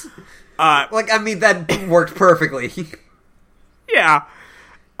ago. That worked perfectly. Yeah.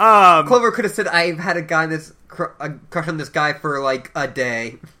 Clover could have said, I've had a crush on this guy for, like, a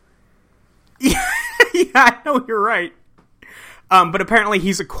day. Yeah, I know, you're right. But apparently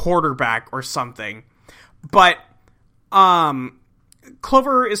he's a quarterback or something. But,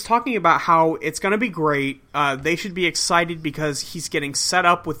 Clover is talking about how it's gonna be great. They should be excited because he's getting set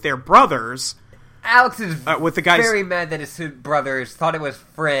up with their brothers. Alex is with the guys very mad that his brothers thought it was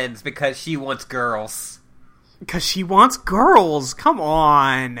friends because she wants girls. Because she wants girls. Come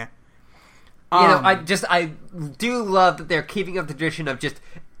on. I do love that they're keeping up the tradition of just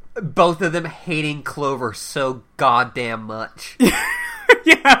both of them hating Clover so goddamn much.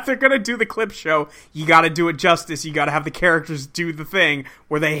 Yeah, if they're gonna do the clip show, you gotta do it justice. You gotta have the characters do the thing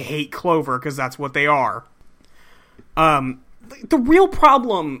where they hate Clover, because that's what they are. The real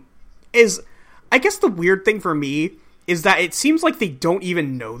problem is, I guess the weird thing for me is that it seems like they don't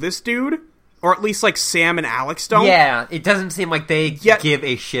even know this dude. Or at least, like, Sam and Alex don't. Yeah, it doesn't seem like they give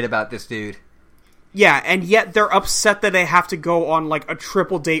a shit about this dude. Yeah, and yet they're upset that they have to go on, like, a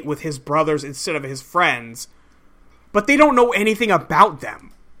triple date with his brothers instead of his friends. But they don't know anything about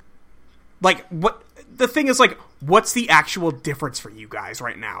them. Like, what... The thing is, like, what's the actual difference for you guys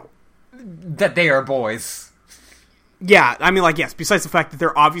right now? That they are boys. Yeah, I mean, like, yes, besides the fact that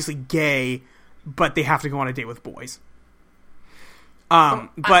they're obviously gay, but they have to go on a date with boys. But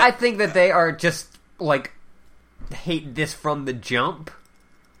I think that they are just, like, hate this from the jump.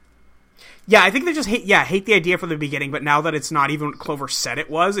 Yeah, I think they just hate the idea from the beginning, but now that it's not even what Clover said it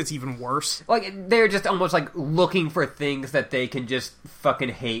was, it's even worse. Like, they're just almost, like, looking for things that they can just fucking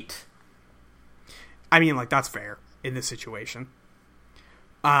hate. I mean, like, that's fair in this situation.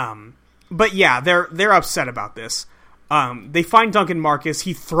 But yeah, they're upset about this. They find Duncan Marcus.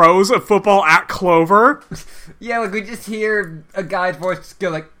 He throws a football at Clover. Yeah, like, we just hear a guy's voice just go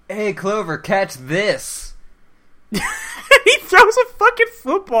like, hey, Clover, catch this. He throws a fucking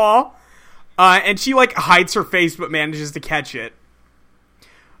football. And she, like, hides her face but manages to catch it.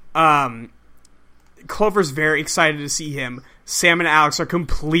 Clover's very excited to see him. Sam and Alex are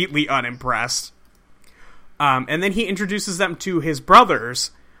completely unimpressed. And then he introduces them to his brothers,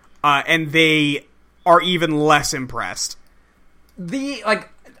 and they are even less impressed.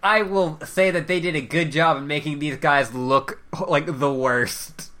 I will say that they did a good job of making these guys look like the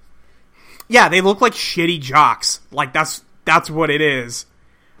worst. Yeah, they look like shitty jocks. Like, that's what it is.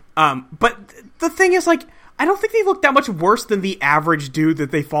 But the thing is, like, I don't think they look that much worse than the average dude that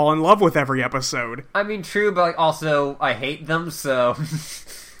they fall in love with every episode. I mean, true, but, like, also, I hate them, so...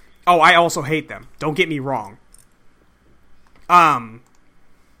 Oh, I also hate them. Don't get me wrong.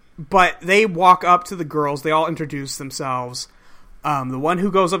 But they walk up to the girls. They all introduce themselves. The one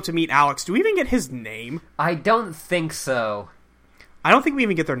who goes up to meet Alex, do we even get his name? I don't think so. I don't think we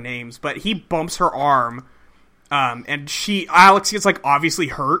even get their names, but he bumps her arm. And Alex gets, like, obviously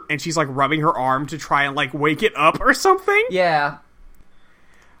hurt, and she's, like, rubbing her arm to try and, like, wake it up or something. Yeah.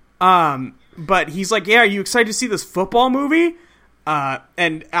 But he's like, yeah, are you excited to see this football movie?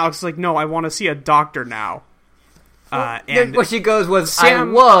 And Alex is like, no, I want to see a doctor now. And what she goes was,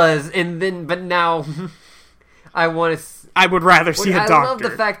 but now I want to... I would rather see a doctor. I love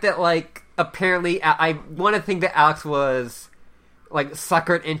the fact that, like, apparently, I want to think that Alex was, like,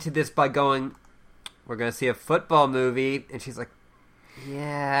 suckered into this by going... We're going to see a football movie. And she's like,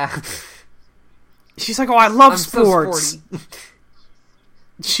 yeah. She's like, oh, I love sports. So sporty.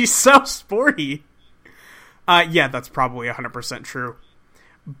 She's so sporty. Yeah, that's probably 100% true.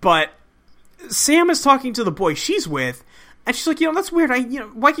 But Sam is talking to the boy she's with, and she's like, that's weird.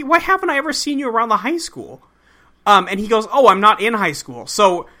 Why haven't I ever seen you around the high school? And he goes, oh, I'm not in high school.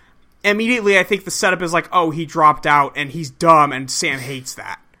 So immediately I think the setup is like, oh, he dropped out and he's dumb and Sam hates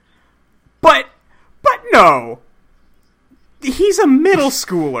that. But no. He's a middle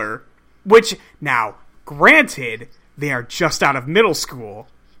schooler. Which, now, granted, they are just out of middle school.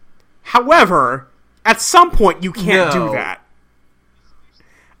 However, at some point you can't do that.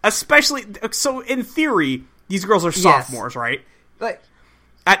 Especially, so in theory, these girls are sophomores, right? Like,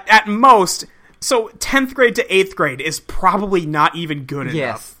 at most, so 10th grade to 8th grade is probably not even good enough.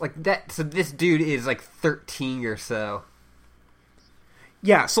 Yes, like that, so this dude is like 13 or so.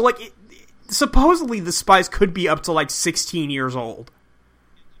 Yeah, so like, supposedly the spies could be up to like 16 years old.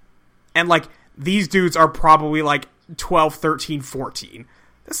 And like, these dudes are probably like 12, 13, 14.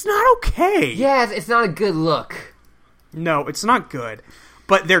 That's not okay. Yeah, it's not a good look. No, it's not good.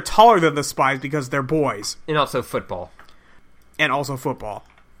 But they're taller than the spies because they're boys. And also football.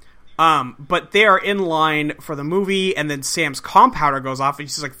 But they are in line for the movie, and then Sam's compounder goes off, and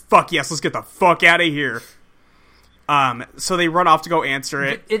she's like, fuck yes, let's get the fuck out of here. So they run off to go answer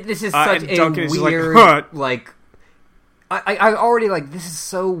it. This is such a weird, like I already, like, this is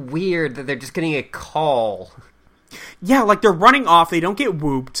so weird that they're just getting a call. Yeah, like, they're running off, they don't get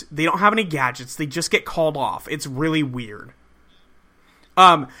whooped, they don't have any gadgets, they just get called off. It's really weird.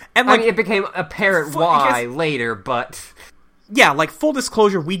 And like, I mean, it became apparent why later, but... Yeah, like, full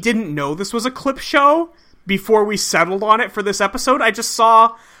disclosure, we didn't know this was a clip show before we settled on it for this episode.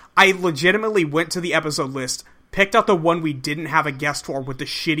 I legitimately went to the episode list, picked out the one we didn't have a guest for with the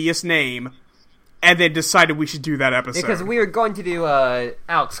shittiest name, and then decided we should do that episode. Because we were going to do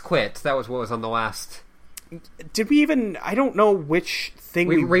Alex Quits. That was what was on the last... Did we even... I don't know which thing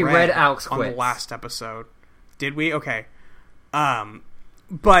we read Alex on Quits the last episode. Did we? Okay.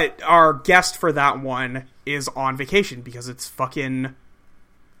 But our guest for that one is on vacation because it's fucking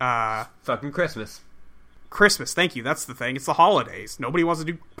Christmas. Christmas, thank you. That's the thing. It's the holidays. Nobody wants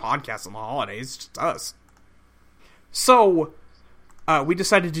to do podcasts on the holidays. It's just us. So, we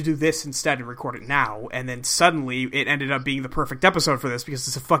decided to do this instead and record it now, and then suddenly it ended up being the perfect episode for this because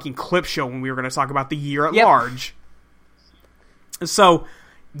it's a fucking clip show when we were going to talk about the year at large. So,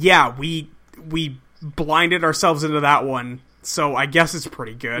 yeah, we blinded ourselves into that one, so I guess it's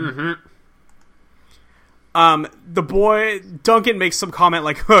pretty good. Mm-hmm. The boy, Duncan, makes some comment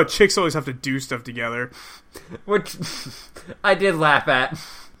like, huh, chicks always have to do stuff together. Which I did laugh at.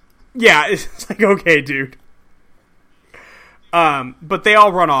 Yeah, it's like, okay, dude. But they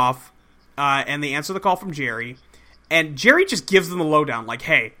all run off, and they answer the call from Jerry, and Jerry just gives them the lowdown, like,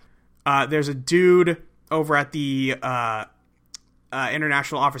 hey, there's a dude over at the,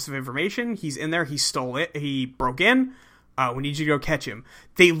 International Office of Information. He's in there, he stole it, he broke in, we need you to go catch him.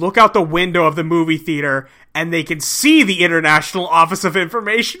 They look out the window of the movie theater, and they can see the International Office of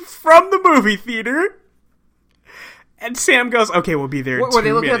Information from the movie theater. And Sam goes, okay, we'll be there in 2 minutes. Were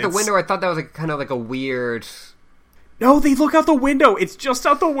they looking out the window? I thought that was like, kind of like a weird... No, they look out the window. It's just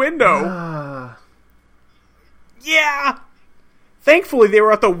out the window. Yeah. Thankfully, they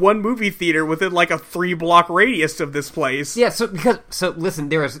were at the one movie theater within like a 3-block radius of this place. Yeah, so listen,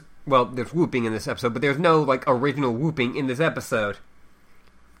 there's whooping in this episode, but there's no like original whooping in this episode.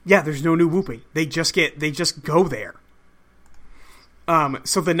 Yeah, there's no new whooping. They just go there.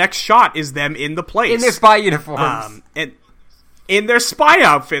 So the next shot is them in the place. In their spy uniforms. And in their spy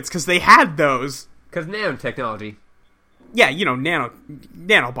outfits, because they had those. Because nanotechnology. Yeah,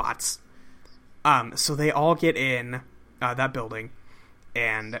 nanobots. So they all get in that building,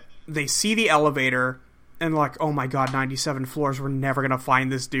 and they see the elevator, and like, oh my god, 97 floors, we're never gonna find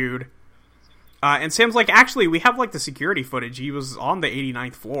this dude. And Sam's like, actually, we have like the security footage. He was on the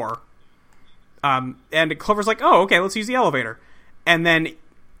 89th floor. And Clover's like, oh, okay, let's use the elevator. And then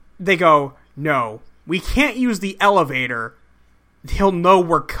they go, no, we can't use the elevator. He'll know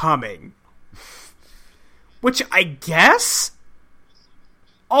we're coming. Which I guess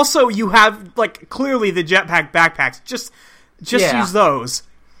Also, you have, like, clearly the jetpack backpacks. Just use those.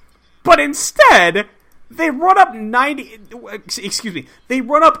 But instead, they run up they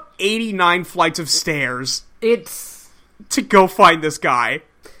run up 89 flights of stairs. To go find this guy.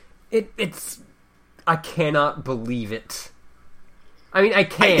 I cannot believe it. I mean, I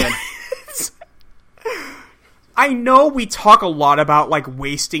can. I know we talk a lot about, like,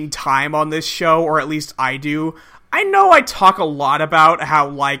 wasting time on this show, or at least I do. I know I talk a lot about how,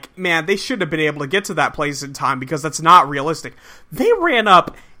 like, man, they should have been able to get to that place in time because that's not realistic. They ran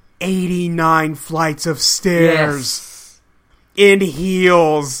up 89 flights of stairs in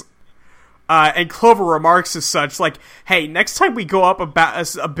heels. And Clover remarks as such, like, hey, next time we go up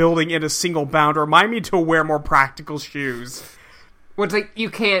a building in a single bound, remind me to wear more practical shoes. Well, it's like, you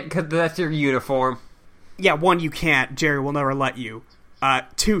can't because that's your uniform. Yeah, 1, you can't. Jerry will never let you.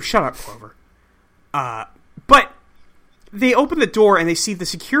 2, shut up, Clover. But they open the door and they see the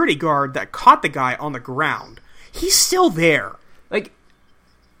security guard that caught the guy on the ground. He's still there. Like,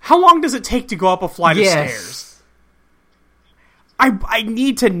 how long does it take to go up a flight of stairs? I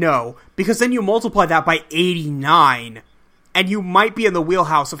need to know, because then you multiply that by 89, and you might be in the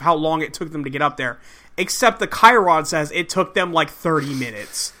wheelhouse of how long it took them to get up there. Except the Chiron says it took them like 30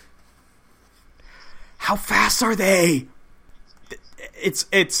 minutes. How fast are they?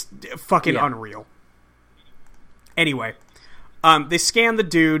 It's fucking unreal. Anyway, they scan the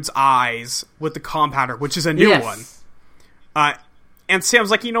dude's eyes with the compounder, which is a new one. And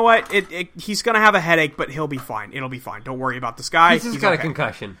Sam's like, you know what? He's going to have a headache, but he'll be fine. It'll be fine. Don't worry about this guy. He's got a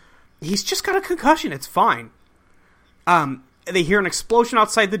concussion. He's just got a concussion. It's fine. They hear an explosion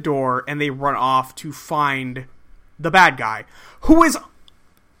outside the door, and they run off to find the bad guy, who is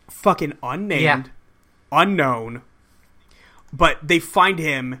fucking unnamed, unknown. But they find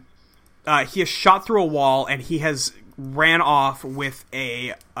him. He is shot through a wall, and he has ran off with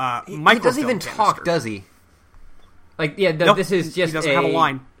a microfilm He doesn't even talk, does he? Like, nope, this is just he doesn't have a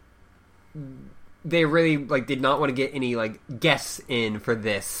line. They really, like, did not want to get any, like, guests in for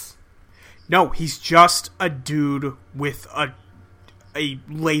this. No, he's just a dude with a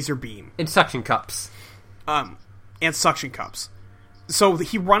laser beam. And suction cups. And suction cups. So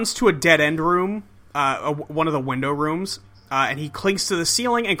he runs to a dead-end room, one of the window rooms, and he clings to the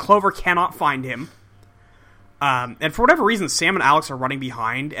ceiling, and Clover cannot find him. And for whatever reason, Sam and Alex are running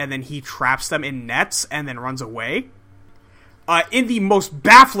behind, and then he traps them in nets and then runs away. In the most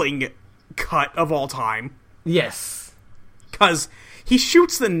baffling cut of all time. Yes. Because he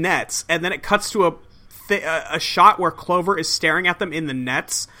shoots the nets, and then it cuts to a shot where Clover is staring at them in the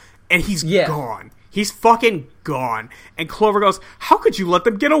nets, and he's gone. He's fucking gone. And Clover goes, how could you let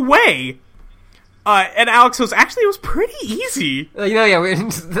them get away? And Alex goes, actually, it was pretty easy.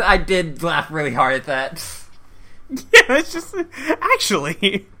 I did laugh really hard at that. Yeah, it's just...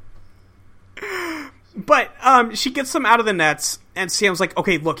 Actually... But, she gets them out of the nets, and Sam's like,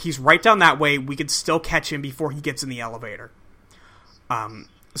 okay, look, he's right down that way, we could still catch him before he gets in the elevator.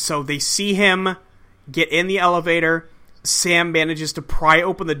 So they see him get in the elevator, Sam manages to pry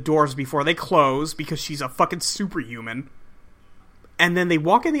open the doors before they close, because she's a fucking superhuman. And then they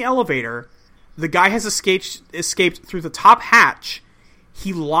walk in the elevator, the guy has escaped through the top hatch,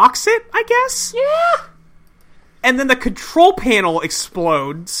 he locks it, I guess? Yeah! And then the control panel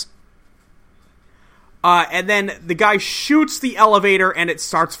explodes. And then the guy shoots the elevator and it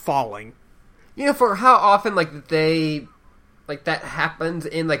starts falling. You know, for how often, like, that happens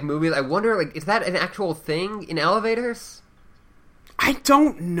in, like, movies, I wonder, like, is that an actual thing in elevators? I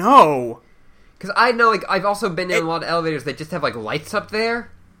don't know. Because I know, like, I've also been in a lot of elevators that just have, like, lights up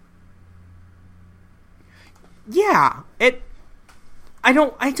there. Yeah. I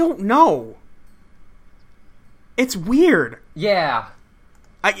don't know. It's weird. Yeah.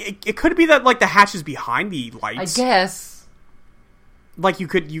 It could be that, like, the hatch is behind the lights. I guess. Like, you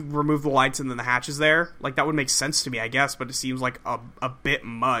remove the lights and then the hatch is there. Like, that would make sense to me, I guess, but it seems like a bit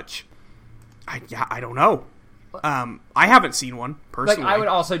much. I don't know. I haven't seen one, personally. Like, I would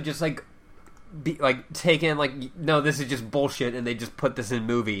also just, like, be, like, take in, like, no, this is just bullshit, and they just put this in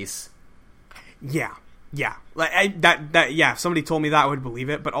movies. Yeah. Yeah, like if somebody told me that, I would believe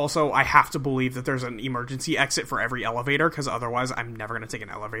it, but also I have to believe that there's an emergency exit for every elevator, because otherwise I'm never going to take an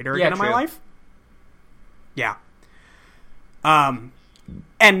elevator again in my life. Yeah.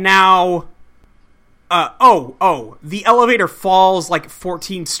 And now, the elevator falls like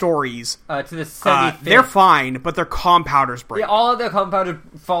 14 stories. To the 75th. They're fine, but their compounders break. Yeah, all of their compounders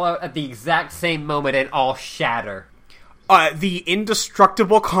fall out at the exact same moment and all shatter. The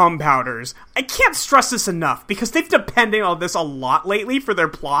indestructible compounders. I can't stress this enough, because they've depended on this a lot lately for their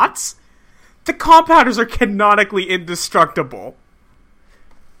plots. The compounders are canonically indestructible.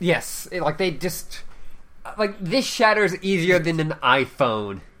 Yes, they just this shatters easier than an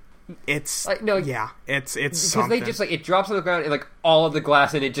iPhone. It's no, yeah, it's because something. they just it drops on the ground and all of the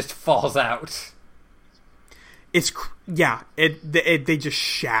glass and it just falls out. It's they just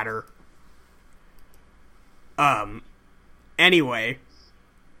shatter. Anyway,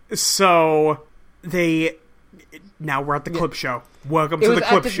 so now we're at the clip show. Welcome to the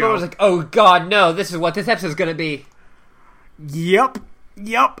clip show. I was like, oh god, no! This is what this episode's gonna be. Yep.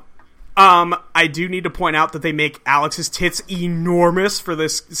 I do need to point out that they make Alex's tits enormous for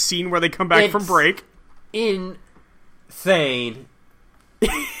this scene where they come back from break. Insane.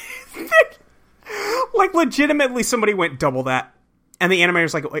 Legitimately, somebody went double that, and the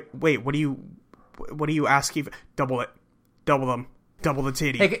animator's like, "Wait, what do you asking? Double it, double them, double the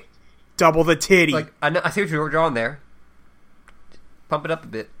titty, double the titty." I see what you're drawing there. Pump it up a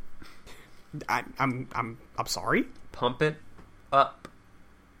bit. I'm sorry. Pump it up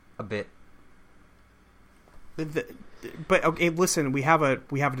a bit. But okay, listen. We have a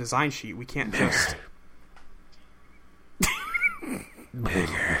design sheet. We can't just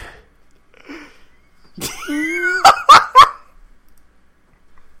bigger.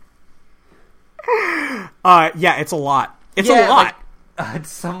 Yeah, it's a lot. It's a lot.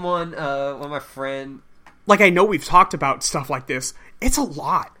 Someone, one of my friend. I know we've talked about stuff like this. It's a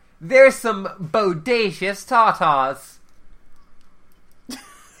lot. There's some bodacious tatas.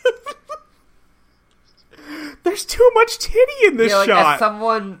 There's too much titty in this shot. As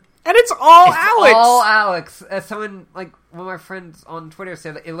someone, and it's all Alex. All Alex. As someone, one of my friends on Twitter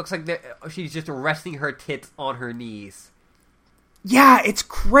said, it looks like she's just resting her tits on her knees. Yeah, it's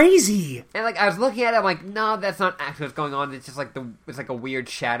crazy. And I was looking at it, I'm like, no, that's not actually what's going on. It's just it's a weird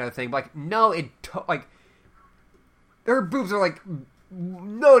shadow thing. But no, her boobs are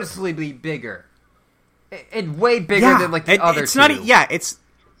noticeably bigger, and way bigger than the other it's two. It's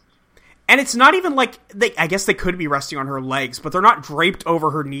not even I guess they could be resting on her legs, but they're not draped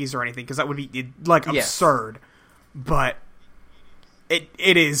over her knees or anything, because that would be absurd. But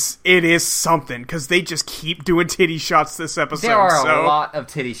it is something, because they just keep doing titty shots this episode. There are a lot of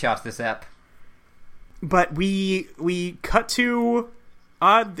titty shots this ep. But we cut to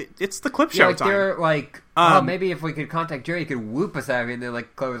it's the clip show time. They're maybe if we could contact Jerry, he could whoop us out. And then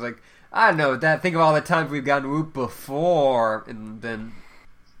Chloe's like, I don't know, think of all the times we've gotten whooped before, and then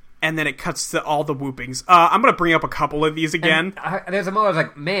it cuts to all the whoopings. I'm going to bring up a couple of these again. There's a moment I was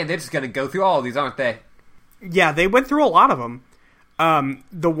like, man, they're just going to go through all of these, aren't they? Yeah, they went through a lot of them.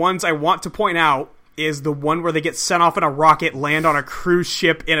 The ones I want to point out is the one where they get sent off in a rocket, land on a cruise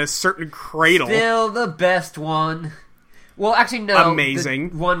ship in a certain cradle. Still the best one. Well, actually, no.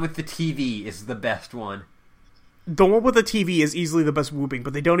 Amazing. The one with the TV is the best one. The one with the TV is easily the best whooping,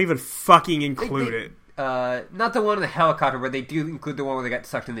 but they don't even fucking include it. Not the one in the helicopter, where they do include the one where they got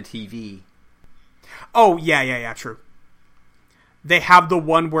sucked in the TV. Oh, yeah, true. They have the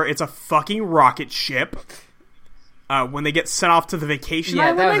one where it's a fucking rocket ship. When they get sent off to the vacation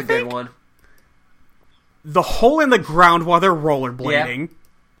island, that was a good one. The hole in the ground while they're rollerblading.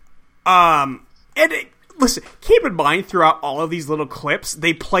 Yeah. Listen, keep in mind, throughout all of these little clips,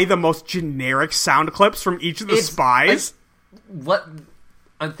 they play the most generic sound clips from each of the spies.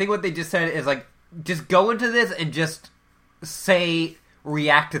 I think what they just said is just go into this and just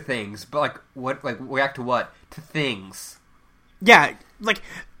react to things, but react to what? To things. Yeah,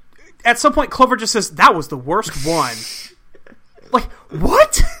 at some point, Clover just says, that was the worst one. What?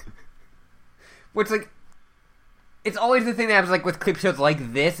 Which, it's always the thing that happens, with clip shows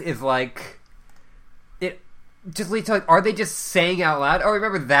like this, is, it just leads to, are they just saying out loud, oh,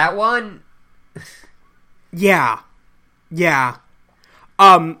 remember that one? Yeah.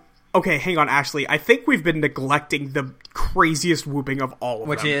 Okay, hang on, Ashley. I think we've been neglecting the craziest whooping of all of them.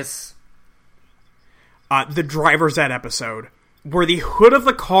 Which is? The driver's ed episode, where the hood of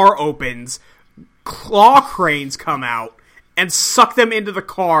the car opens, claw cranes come out, and suck them into the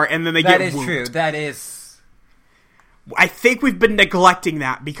car, and then they get whooped. That is true. That is... I think we've been neglecting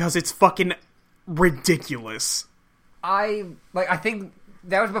that, because it's fucking ridiculous. I think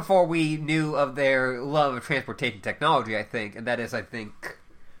that was before we knew of their love of transportation technology, I think, and that is, I think,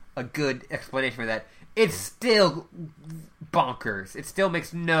 a good explanation for that. It's still bonkers. It still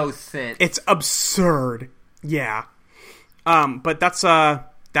makes no sense. It's absurd. Yeah. But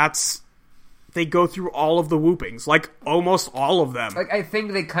that's they go through all of the whoopings, almost all of them. I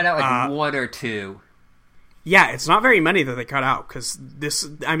think they cut out one or two. Yeah, it's not very many that they cut out, because this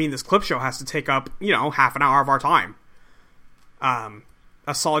clip show has to take up, half an hour of our time.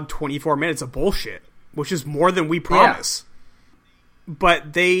 A solid 24 minutes of bullshit, which is more than we promise. Yeah.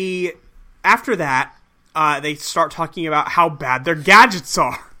 But after that, they start talking about how bad their gadgets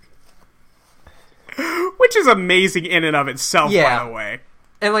are. which is amazing in and of itself, by the way.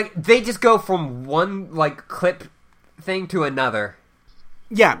 And, like, they just go from one, like, clip thing to another.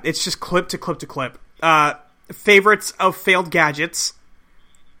 Yeah, it's just clip to clip to clip. Favorites of failed gadgets,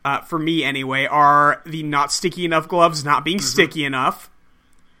 for me anyway, are the not sticky enough gloves not being sticky enough.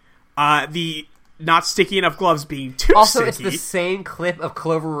 The not sticky enough gloves being too also, sticky. Also, it's the same clip of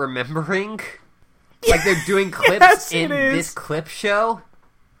Clover remembering. Like, they're doing clips in this clip show.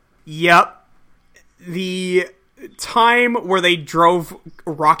 Yep. The time where they drove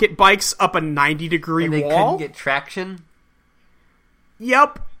rocket bikes up a 90-degree wall. And they couldn't get traction.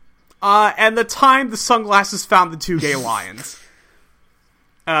 Yep. And the time the sunglasses found the two gay lions.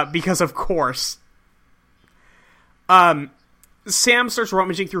 Because of course. Sam starts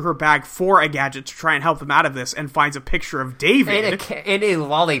rummaging through her bag for a gadget to try and help them out of this and finds a picture of David. And a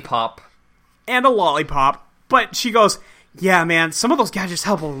lollipop. And a lollipop. But she goes, yeah, man, some of those gadgets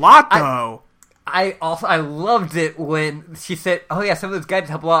help a lot, though. I loved it when she said, oh yeah, some of those gadgets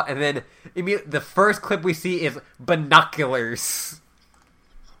help a lot, and then the first clip we see is binoculars.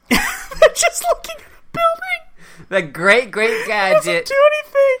 Just looking at a building. The great gadget. Doesn't do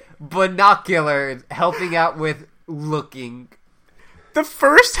anything. Binoculars, helping out with looking. The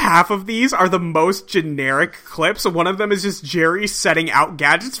first half of these are the most generic clips. One of them is just Jerry setting out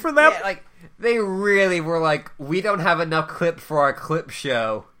gadgets for them. Yeah, like, they really were like, we don't have enough clips for our clip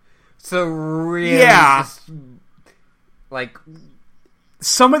show. So really, just, like,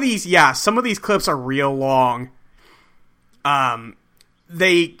 some of these clips are real long.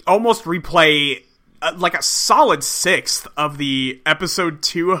 They almost replay like a solid sixth of the episode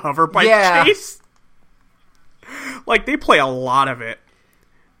 2 hoverbike chase. Like, they play a lot of it.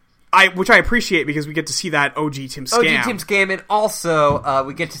 Which I appreciate because we get to see that OG Tim Scam. OG Tim Scam, and also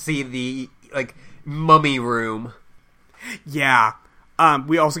we get to see the, like, mummy room. Yeah.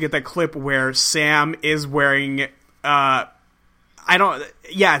 We also get that clip where Sam is wearing, it's a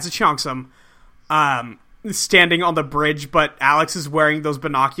Cheongsam, standing on the bridge, but Alex is wearing those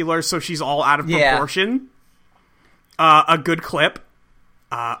binoculars, so she's all out of proportion. A good clip.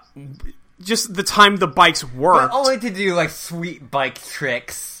 Just the time the bikes worked. But only to do, like, sweet bike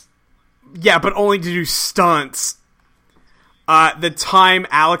tricks. Yeah, but only to do stunts. The time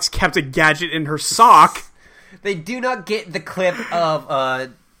Alex kept a gadget in her sock. They do not get the clip of, I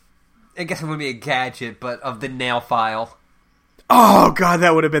guess it wouldn't be a gadget, but of the nail file. Oh, God,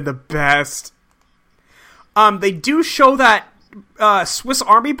 that would have been the best. They do show that Swiss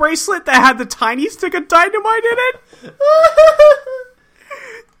Army bracelet that had the tiny stick of dynamite in it.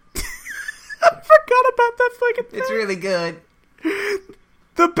 I forgot about that fucking thing. It's really good.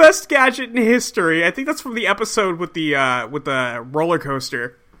 The best gadget in history. I think that's from the episode with the roller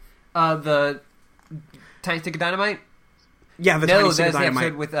coaster. The tiny stick of dynamite? Yeah, the tiny stick of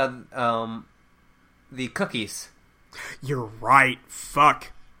dynamite. No, that's the episode with the cookies. You're right.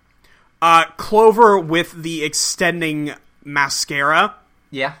 Fuck. Clover with the extending mascara.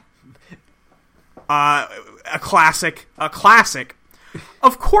 Yeah. A classic.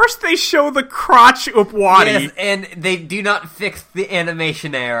 Of course they show the crotch upwadi. Yes, and they do not fix the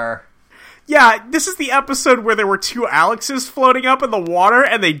animation error. Yeah, this is the episode where there were two Alexes floating up in the water,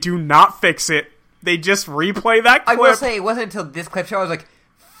 and they do not fix it. They just replay that clip. I will say, it wasn't until this clip show I was like,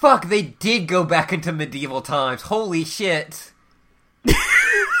 fuck, they did go back into medieval times. Holy shit. They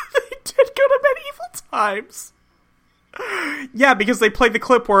did go to medieval times. Yeah, because they played the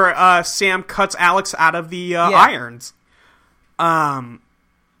clip where Sam cuts Alex out of the irons.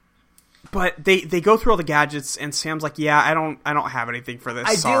 But they go through all the gadgets, and Sam's like, "Yeah, I don't have anything for this."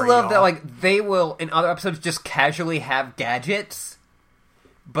 I Sorry, do love y'all. that, like, they will in other episodes just casually have gadgets,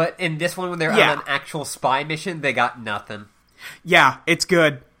 but in this one, when they're on an actual spy mission, they got nothing. Yeah, it's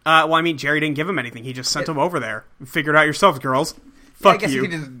good. Well, I mean, Jerry didn't give him anything; he just sent him over there. Figure it out yourselves, girls. Fuck I guess you. you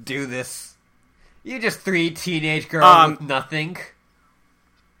can just do this. You just 3 teenage girls with nothing.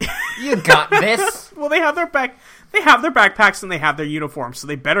 You got this. Well, they have their backpacks and they have their uniforms, so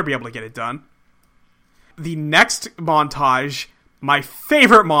they better be able to get it done. The next montage, my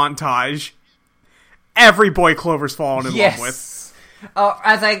favorite montage, every boy Clover's fallen in love with.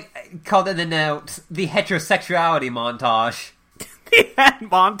 As I called in the notes, the heterosexuality montage. The head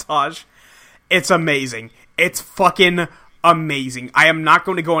montage. It's amazing. It's fucking amazing. I am not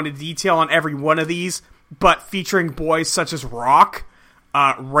going to go into detail on every one of these, but featuring boys such as Rock,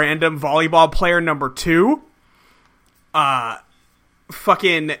 random volleyball player number 2,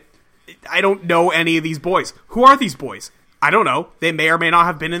 fucking, I don't know any of these boys. Who are these boys? I don't know. They may or may not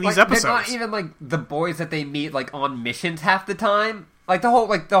have been in these episodes. They're not even, like, the boys that they meet, like, on missions half the time. Like, the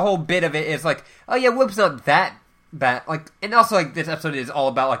whole bit of it is like, oh yeah, Whoop's not that bad. Like, and also, like, this episode is all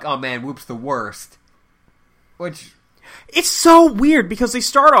about, like, oh man, Whoop's the worst. Which... It's so weird, because they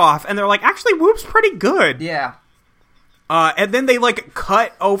start off, and they're like, actually, Whoop's pretty good. Yeah. And then they, like,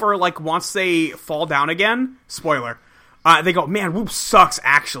 cut over, like, once they fall down again. Spoiler. They go, man, Whoop sucks,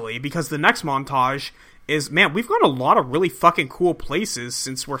 actually, because the next montage is, man, we've gone a lot of really fucking cool places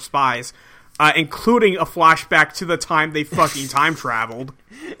since we're spies, including a flashback to the time they fucking time traveled.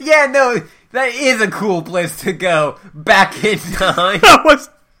 Yeah, no, that is a cool place to go. Back in time. It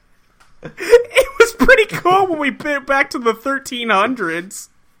was pretty cool when we bit back to the 1300s.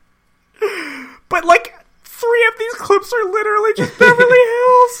 But, like, 3 of these clips are literally just Beverly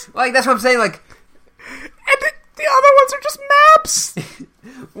Hills. Like, that's what I'm saying, like... And the other ones are just maps.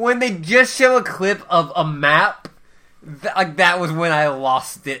 When they just show a clip of a map, that was when I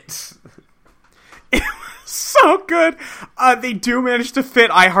lost it. It was so good. They do manage to fit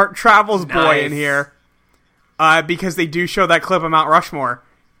I Heart Travel's boy in here. Because they do show that clip of Mount Rushmore.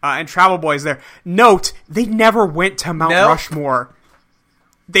 And Travel Boy's there. Note, they never went to Mount Rushmore.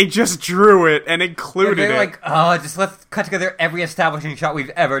 They just drew it and included it. They're like, oh, just let's cut together every establishing shot we've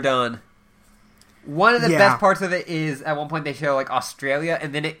ever done. One of the best parts of it is, at one point they show, like, Australia,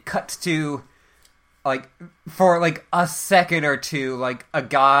 and then it cuts to, like, for, like, a second or two, like, a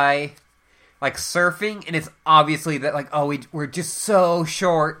guy, like, surfing, and it's obviously that, like, oh, we're just so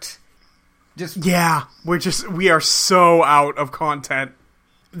short. Yeah, we are so out of content.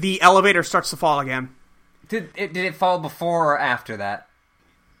 The elevator starts to fall again. Did it fall before or after that?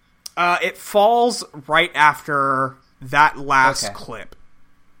 It falls right after that last clip.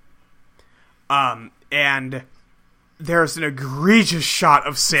 And there's an egregious shot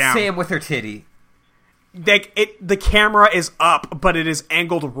of Sam. Sam with her titty. The camera is up, but it is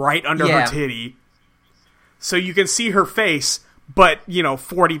angled right under her titty. So you can see her face, but,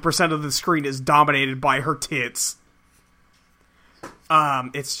 40% of the screen is dominated by her tits.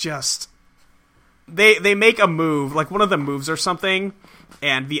 It's just... They make a move, like one of the moves or something,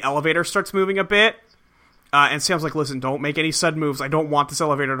 and the elevator starts moving a bit. And Sam's like, listen, don't make any sudden moves. I don't want this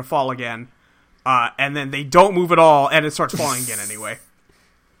elevator to fall again. And then they don't move at all, and it starts falling again anyway.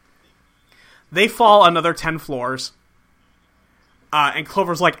 They fall another 10 floors. And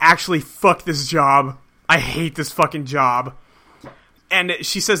Clover's like, actually, fuck this job. I hate this fucking job. And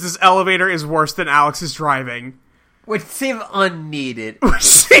she says this elevator is worse than Alex's driving. Which seemed unneeded. Which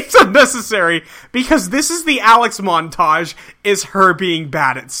seems unnecessary, because this is the Alex montage, is her being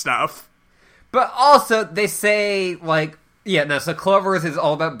bad at stuff. But also, they say, like, so Clover's is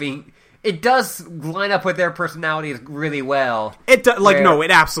all about being... It does line up with their personalities really well. No, it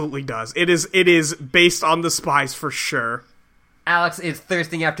absolutely does. It is based on the spies for sure. Alex is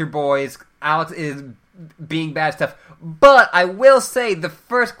thirsting after boys. Alex is being bad stuff. But I will say the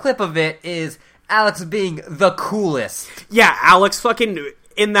first clip of it is Alex being the coolest. Yeah, Alex fucking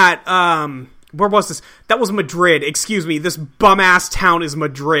in that, where was this? That was Madrid. Excuse me. This bum-ass town is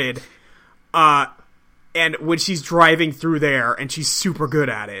Madrid. And when she's driving through there, and she's super good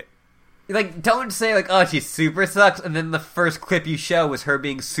at it. Like, don't say, like, oh, she super sucks, and then the first clip you show was her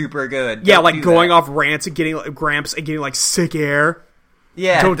being super good. Yeah, like, going off rants and getting, like, gramps and getting, like, sick air.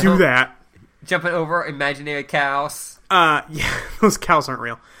 Yeah. Don't do that. Jumping over imaginary cows. Yeah, those cows aren't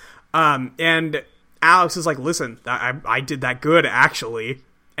real. And Alex is like, listen, I did that good, actually,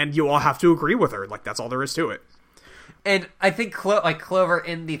 and you all have to agree with her. Like, that's all there is to it. And I think, Clover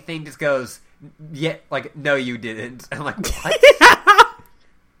in the thing just goes, yeah, like, no, you didn't. I'm like, what?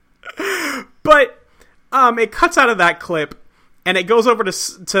 But it cuts out of that clip, and it goes over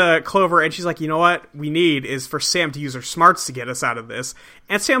to Clover, and she's like, you know what we need is for Sam to use her smarts to get us out of this.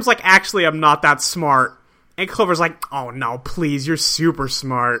 And Sam's like, actually, I'm not that smart. And Clover's like, oh no, please, you're super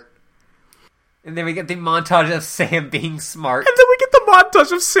smart. And then we get the montage of Sam being smart. And then we get the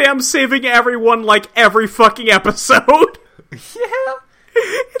montage of Sam saving everyone, like, every fucking episode. Yeah.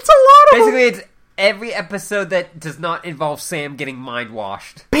 It's a lot of Basically, it's every episode that does not involve Sam getting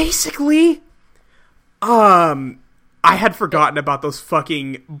mind-washed. Basically. I had forgotten about those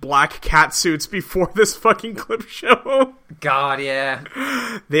fucking black cat suits before this fucking clip show. God,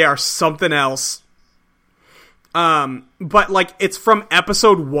 yeah. They are something else. But, like, it's from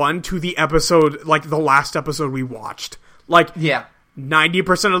episode 1 to the episode, like, the last episode we watched. Like, yeah.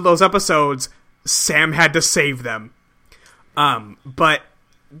 90% of those episodes, Sam had to save them. But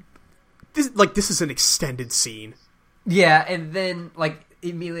this is an extended scene. Yeah, and then, like,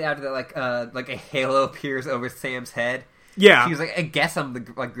 immediately after that, like a halo appears over Sam's head. Yeah. She was like, I guess I'm,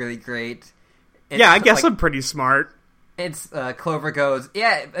 really great. And yeah, I guess I'm pretty smart. It's, Clover goes,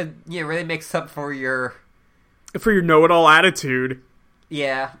 yeah, it really makes up for your know-it-all attitude.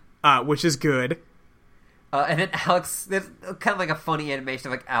 Yeah. Which is good. And then Alex, there's kind of like a funny animation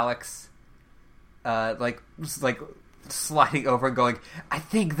of, like, Alex like sliding over and going, I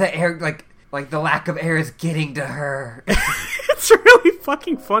think the air, like the lack of air is getting to her. It's really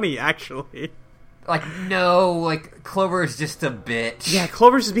fucking funny, actually. Like, no, like, Clover is just a bitch. Yeah,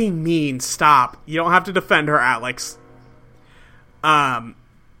 Clover's just being mean. Stop. You don't have to defend her, Alex. The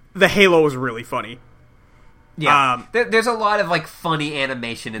Halo was really funny. Yeah. There's a lot of, like, funny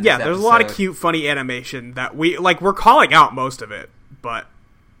animation in this episode. Yeah, there's a lot of cute, funny animation that we're calling out most of it, but...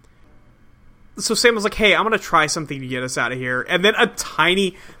 So Sam was like, hey, I'm gonna try something to get us out of here. And then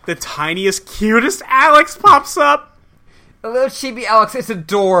the tiniest, cutest Alex pops up. A little chibi Alex, it's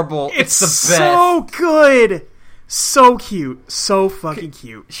adorable. It's the best. So good. So cute. So fucking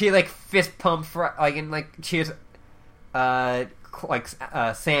cute. She, like, fist pumps, and, like, cheers, Sam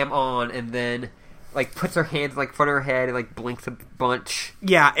on, and then, like, puts her hands, like, in front of her head and, like, blinks a bunch.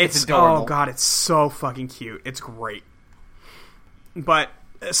 Yeah, it's adorable. Oh, God, it's so fucking cute. It's great. But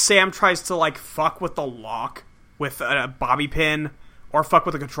Sam tries to, like, fuck with the lock with a bobby pin, or fuck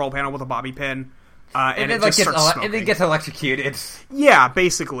with the control panel with a bobby pin. And it just starts smoking. And then gets electrocuted. Yeah,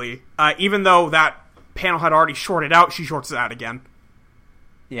 basically. Even though that panel had already shorted out, she shorts it out again.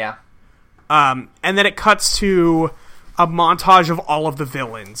 Yeah. And then it cuts to a montage of all of the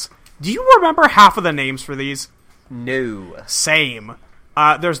villains. Do you remember half of the names for these? No. Same.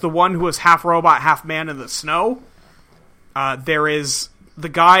 There's the one who is half robot, half man in the snow. There is the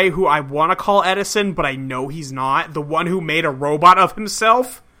guy who I want to call Edison, but I know he's not. The one who made a robot of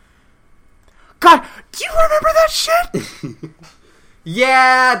himself. God, do you remember that shit?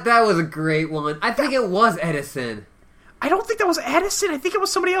 Yeah, that was a great one. I think it was Edison. I don't think that was Edison. I think it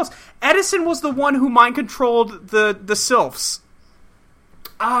was somebody else. Edison was the one who mind-controlled the sylphs.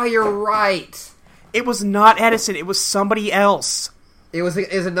 Oh, you're right. It was not Edison. It was somebody else. It was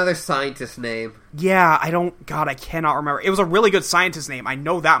another scientist name. Yeah, I cannot remember. It was a really good scientist name. I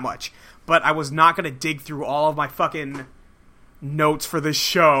know that much. But I was not going to dig through all of my fucking notes for this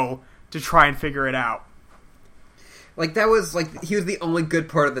show to try and figure it out. Like, that was, like, he was the only good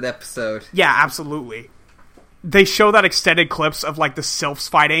part of that episode. Yeah, absolutely. They show that extended clips of, like, the sylphs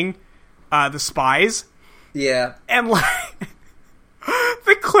fighting the spies. Yeah. And, like,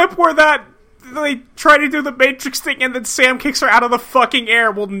 the clip where they try to do the Matrix thing and then Sam kicks her out of the fucking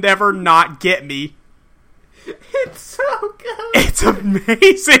air will never not get me. It's so good. It's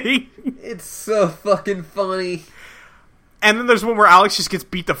amazing. It's so fucking funny. And then there's one where Alex just gets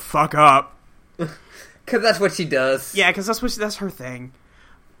beat the fuck up. Because that's what she does. Yeah, because that's her thing.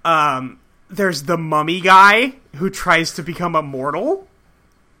 There's the mummy guy who tries to become immortal.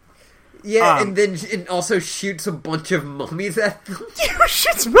 Yeah, and then it also shoots a bunch of mummies at them.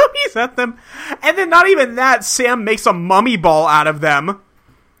 Shoots mummies at them. And then not even that, Sam makes a mummy ball out of them.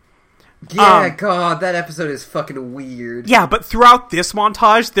 Yeah, God, that episode is fucking weird. Yeah, but throughout this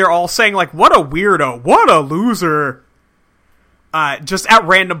montage, they're all saying, like, what a weirdo, what a loser. Just at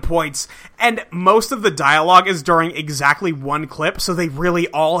random points. And most of the dialogue is during exactly one clip, so they really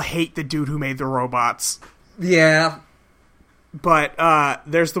all hate the dude who made the robots. Yeah. But,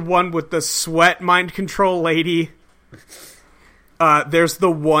 there's the one with the sweat mind control lady. There's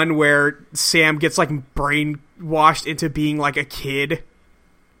the one where Sam gets, like, brainwashed into being, like, a kid.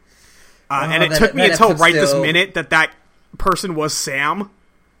 And it took me until right this minute that person was Sam.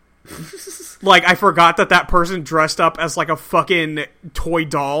 Like, I forgot that person dressed up as, like, a fucking toy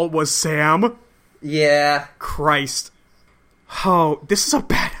doll was Sam. Yeah. Christ. Oh, this is a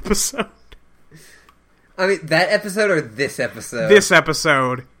bad episode. I mean, that episode or this episode? This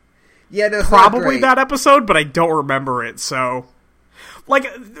episode. Yeah, no, it's probably that episode, but I don't remember it, so... Like,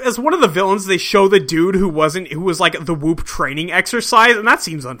 as one of the villains, they show the dude who was, like, the Whoop training exercise, and that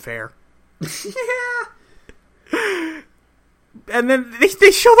seems unfair. Yeah. And then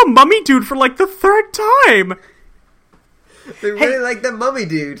they show the mummy dude for, like, the third time. They really like the mummy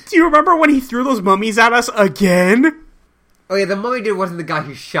dude. Do you remember when he threw those mummies at us again? Oh yeah, the mummy dude wasn't the guy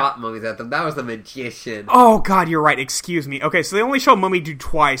who shot mummies at them. That was the magician. Oh god, you're right. Excuse me. Okay, so they only show mummy dude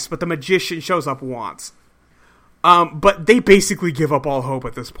twice, but the magician shows up once. But they basically give up all hope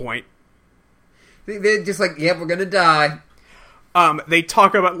at this point. They're just like, yep, we're gonna die. They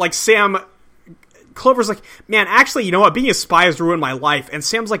talk about, like, Sam... Clover's like, man, actually, you know what? Being a spy has ruined my life. And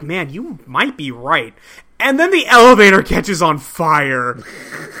Sam's like, man, you might be right. And then the elevator catches on fire.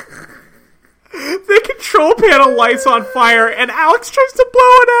 The control panel lights on fire, and Alex tries to blow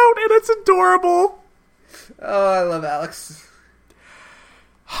it out, and it's adorable. Oh, I love Alex.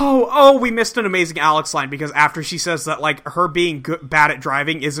 Oh, we missed an amazing Alex line, because after she says that, like, her being bad at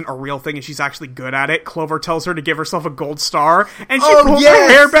driving isn't a real thing and she's actually good at it, Clover tells her to give herself a gold star, and she pulls her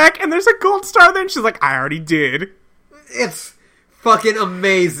hair back, and there's a gold star there, and she's like, I already did. It's fucking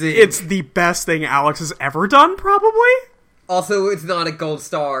amazing. It's the best thing Alex has ever done, probably? Also, it's not a gold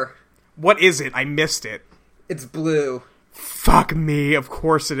star. What is it? I missed it. It's blue. Fuck me, of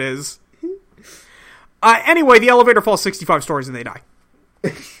course it is. Anyway, the elevator falls 65 stories and they die.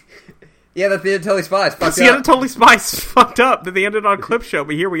 Yeah, that's the end of Totally Spies. That's the end of Totally Spies. Fucked up that they ended on a clip show,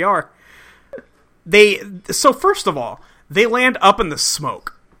 but here we are. So first of all, they land up in the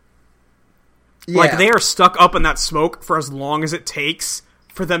smoke. Yeah. Like, they are stuck up in that smoke for as long as it takes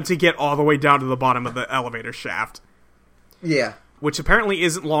for them to get all the way down to the bottom of the elevator shaft. Yeah. Which apparently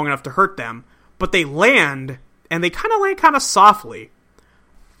isn't long enough to hurt them. But they land, and they kind of land kind of softly.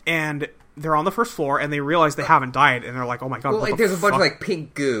 And they're on the first floor, and they realize they haven't died, and they're like, oh my god, well, what like, the there's a bunch fuck? of, like,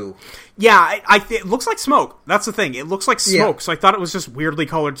 pink goo. Yeah, it looks like smoke. That's the thing. It looks like smoke, Yeah. so I thought it was just weirdly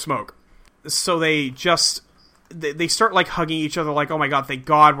colored smoke. So they start, like, hugging each other, like, oh my god, thank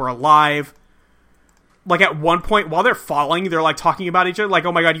god, we're alive. Like, at one point, while they're falling, they're, like, talking about each other, like,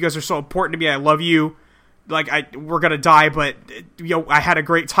 oh my god, you guys are so important to me, I love you. Like, we're gonna die, but, you know, I had a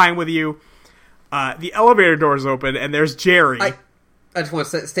great time with you. The elevator doors open, and there's Jerry. I just want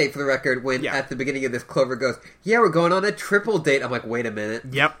to state for the record, when at the beginning of this, Clover goes, yeah, we're going on a triple date. I'm like, wait a minute.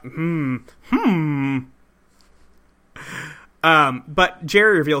 Yep. But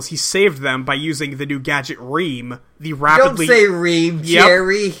Jerry reveals he saved them by using the new gadget Reem, the rapidly... Don't say Reem,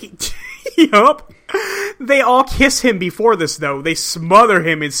 Jerry. Yup. They all kiss him before this, though. They smother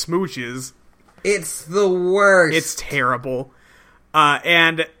him in smooches. It's the worst. It's terrible.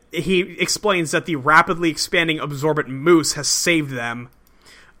 And he explains that the rapidly expanding absorbent moose has saved them.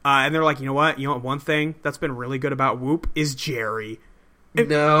 And they're like, you know what? One thing that's been really good about Whoop is Jerry.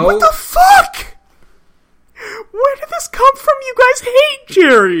 No. What the fuck? Where did this come from? You guys hate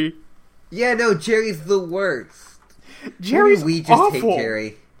Jerry. Yeah, no, Jerry's the worst. Jerry's we just awful. hate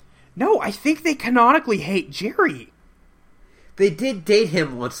Jerry. No, I think they canonically hate Jerry. They did date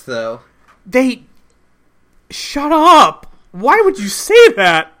him once, though. Shut up. Why would you say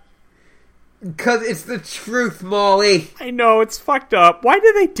that? Because it's the truth, Molly. I know, it's fucked up. Why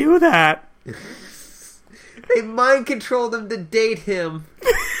did they do that? They mind controlled him to date him.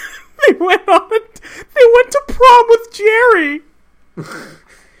 They went to prom with Jerry.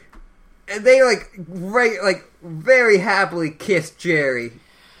 And they, very happily kissed Jerry.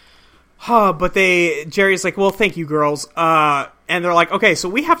 But Jerry's like, well, thank you, girls. And they're like, okay, so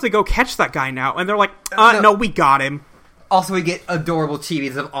we have to go catch that guy now. And they're like, no, we got him. Also, we get adorable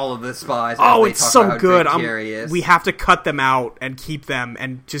chibis of all of the spies. Oh, it's so good. Jerry is. We have to cut them out and keep them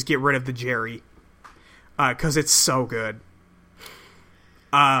and just get rid of the Jerry. Because it's so good.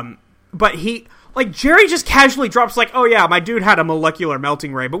 But Jerry just casually drops like, oh yeah, my dude had a molecular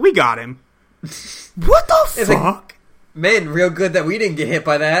melting ray, but we got him. What the fuck? Like, man, real good that we didn't get hit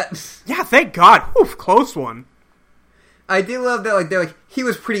by that. Yeah, thank God. Oof, close one. I do love that, they're like, he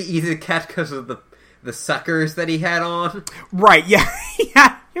was pretty easy to catch because of the suckers that he had on. Right, yeah. He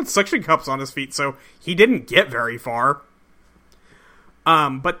had suction cups on his feet, so he didn't get very far.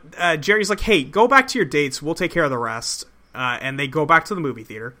 But Jerry's like, hey, go back to your dates, we'll take care of the rest. And they go back to the movie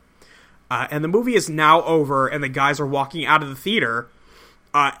theater. And the movie is now over, and the guys are walking out of the theater.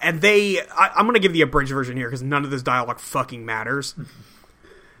 And I'm going to give the abridged version here, because none of this dialogue fucking matters.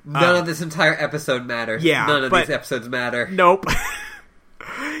 None of this entire episode matters. Yeah, none of these episodes matter. Nope.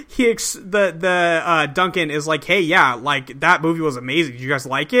 Duncan is like, hey, yeah, that movie was amazing. Did you guys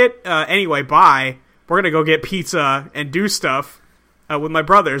like it? Anyway, bye. We're going to go get pizza and do stuff with my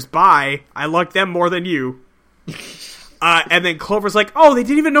brothers. Bye. I like them more than you. And then Clover's like, oh, they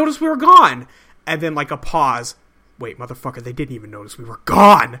didn't even notice we were gone. And then, a pause. Wait, motherfucker, they didn't even notice we were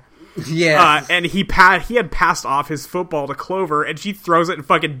gone. Yeah. And he had passed off his football to Clover, and she throws it and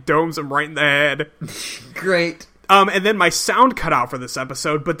fucking domes him right in the head. Great. And then my sound cut out for this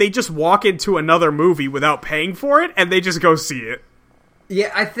episode, but they just walk into another movie without paying for it, and they just go see it.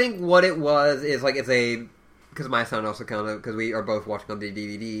 Yeah, I think what it was is, it's a... Because my sound also counted, because we are both watching on the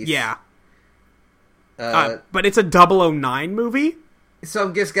DVDs. Yeah. But it's a 009 movie? So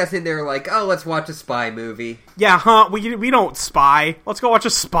I'm just guessing they're like, oh, let's watch a spy movie. Yeah, huh? We don't spy. Let's go watch a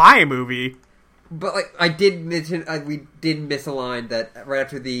spy movie. But, I did mention, we did misalign that right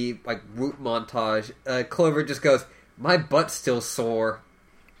after the, Whoop montage, Clover just goes, my butt's still sore.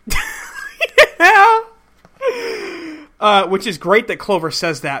 Yeah. Which is great that Clover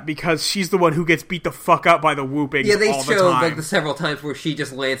says that, because she's the one who gets beat the fuck up by the Whoopings all the time. Yeah, they showed, the several times where she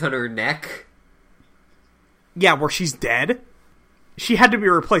just lands on her neck. Yeah, where she's dead. She had to be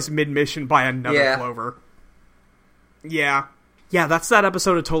replaced mid-mission by another Clover. Yeah. Yeah, that's that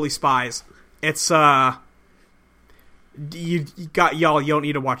episode of Totally Spies. It's, you don't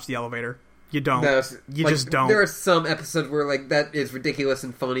need to watch The Elevator. You don't. No, You like, just don't. There are some episodes where like that is ridiculous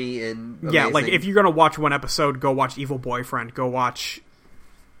and funny and amazing. Yeah, like if you're gonna watch one episode, go watch Evil Boyfriend. Go watch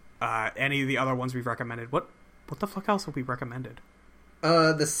any of the other ones we've recommended. What the fuck else have we recommended?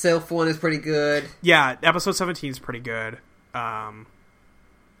 The Sylph one is pretty good. Yeah, episode 17 is pretty good. I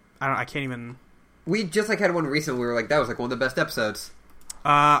can't even. We just like had one recently. We were like, that was like one of the best episodes.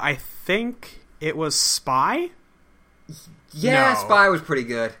 I think it was Spy. Yeah, No. Spy was pretty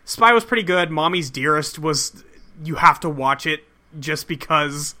good. Spy was pretty good. Mommy's Dearest was. You have to watch it just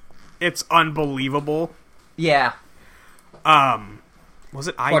because it's unbelievable. Yeah. Was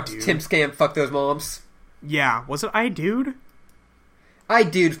it I Watch Dude? Tim Scam fuck those moms. Yeah, was it I Dude? I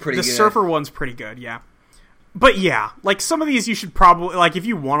Dude's pretty The good. Surfer one's pretty good, yeah. But yeah, like some of these you should probably, like if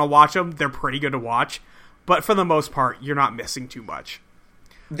you want to watch them, they're pretty good to watch. But for the most part, you're not missing too much.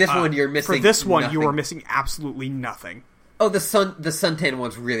 This one you're missing. For this one, nothing. you are missing absolutely nothing. Oh, the Suntan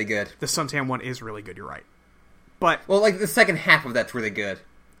one's really good. The Suntan one is really good, you're right. But, Well, like the second half of that's really good.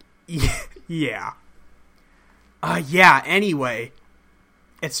 yeah. Yeah, anyway.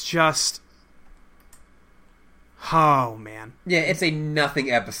 It's just... Oh, man. Yeah, it's a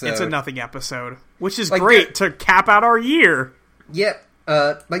nothing episode. It's a nothing episode. Which is Like, great to cap out our year. Yep.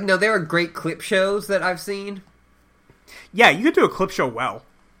 Like, no, there are great clip shows that I've seen. Yeah, you could do a clip show well.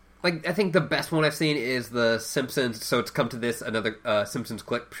 Like, I think the best one I've seen is The Simpsons, So It's Come to This, another Simpsons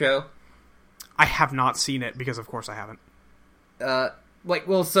clip show. I have not seen it, because of course I haven't. Like,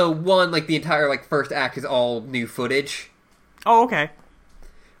 well, so one, like, the entire, like, first act is all new footage. Oh, okay.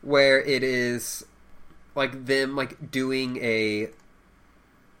 Where it is, like, them, like, doing a...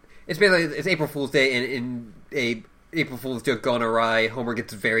 It's basically, it's April Fool's Day, and in a April Fool's joke gone awry, Homer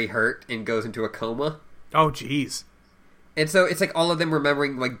gets very hurt and goes into a coma. Oh, jeez. And so it's like all of them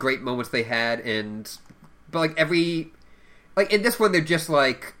remembering like great moments they had, but like every, like in this one they're just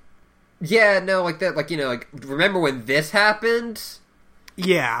like, yeah, no, like that, like, you know, like remember when this happened?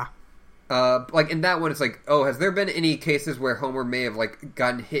 Yeah. Like in that one it's like, oh, has there been any cases where Homer may have like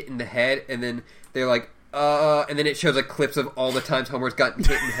gotten hit in the head, and then they're like, and then it shows like clips of all the times Homer's gotten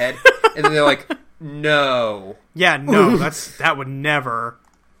hit in the head, and then they're like, no. Yeah, no, that would never...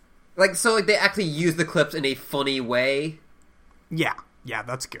 Like, so like they actually use the clips in a funny way. Yeah,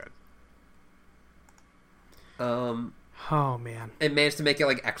 that's good. Oh, man. And managed to make it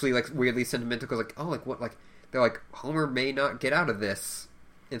like actually like weirdly sentimental, because like, oh, like what, like they're like, Homer may not get out of this.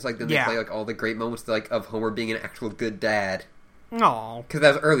 And it's like then they play like all the great moments like of Homer being an actual good dad. Oh, Because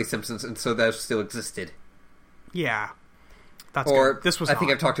that was early Simpsons, and so that still existed. yeah. That's Or good. This was I think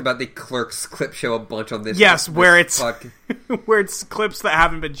not. I've talked about the Clerks clip show a bunch on this. Yes, where this it's where it's clips that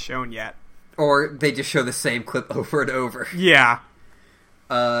haven't been shown yet. or they just show the same clip over and over. Yeah.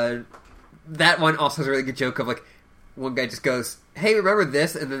 That one also has a really good joke of like one guy just goes, "Hey, remember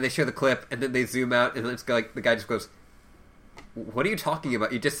this?" and then they show the clip, and then they zoom out, and it's like the guy just goes, "What are you talking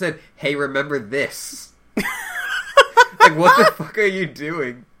about? You just said, hey, remember this." Like, what the fuck are you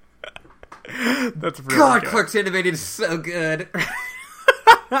doing? That's really God, good. Clerks Animated is so good.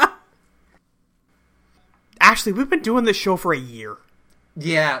 Ashley, we've been doing this show for a year.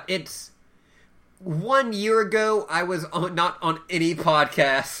 Yeah, it's 1 year ago. I was not on any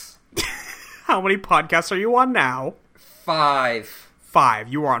podcasts. How many podcasts are you on now? 5. 5.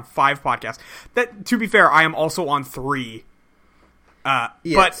 You are on 5 podcasts. That, to be fair, I am also on 3.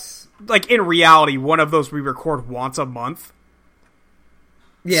 Yes. But, like, in reality, one of those we record once a month.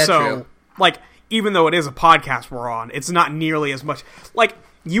 Yeah, so, true. like, even though it is a podcast we're on, it's not nearly as much. Like,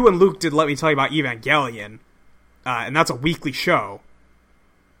 you and Luke did let me tell you about Evangelion, and that's a weekly show.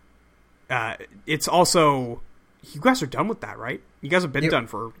 It's also... You guys are done with that, right? You guys have been done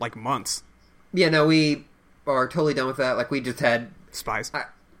for, like, months. Yeah, no, we are totally done with that. Like, we just had... Spies. I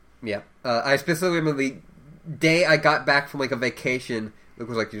specifically remember the day I got back from, like, a vacation. Luke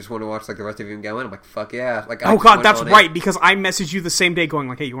was like, you just want to watch, like, the rest of Evangelion? I'm like, fuck yeah. Like, Oh god, that's right, because I messaged you the same day going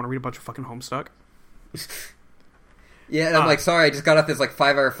like, hey, you want to read a bunch of fucking Homestuck? Yeah, and I'm like, sorry, I just got off this, like,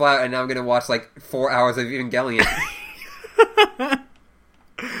 5-hour flight, and now I'm going to watch, like, 4 hours of Evangelion.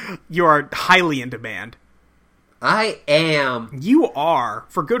 You are highly in demand. I am. You are,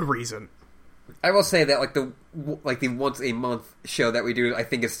 for good reason. I will say that, like, the once a month show that we do, I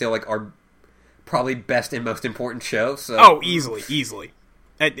think is still, like, our probably best and most important show, so... Oh, easily.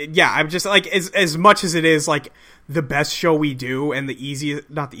 Yeah, I'm just, like, as much as it is, like, the best show we do, and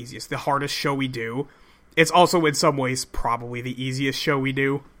the hardest show we do, it's also, in some ways, probably the easiest show we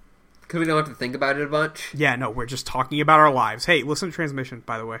do. Because we don't have to think about it a bunch. Yeah, no, we're just talking about our lives. Hey, listen to Transmission,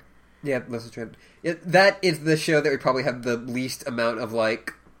 by the way. Yeah, listen to it. That is the show that we probably have the least amount of,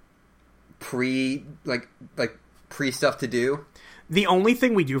 like, pre stuff to do. The only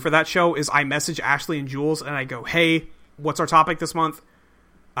thing we do for that show is I message Ashley and Jules and I go, hey, what's our topic this month?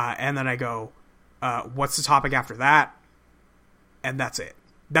 And then I go, what's the topic after that? And that's it.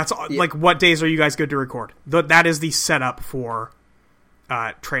 That's like, what days are you guys good to record? That is the setup for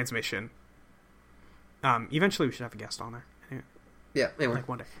transmission. Eventually we should have a guest on there. Anyway. Yeah, anyway. Like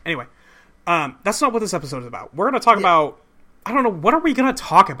one day. Anyway, that's not what this episode is about. We're going to talk about, I don't know, what are we going to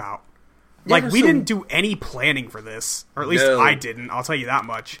talk about? Like, we didn't do any planning for this. Or at least I didn't, I'll tell you that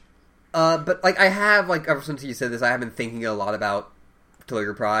much. But, like, I have, like, ever since you said this, I have been thinking a lot about Totally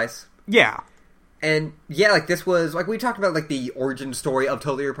Reprise. Yeah. And, yeah, like, this was, like, we talked about, like, the origin story of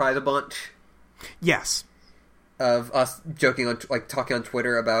Totally Reprise a bunch. Yes. Of us joking on, like, talking on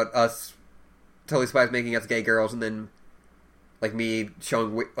Twitter about us Totally Spies making us gay girls, and then, like, me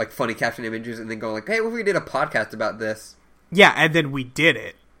showing, like, funny caption images, and then going, like, hey, what if we did a podcast about this? Yeah, and then we did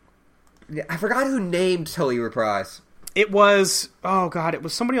it. I forgot who named Totally Reprise. It was, oh god, it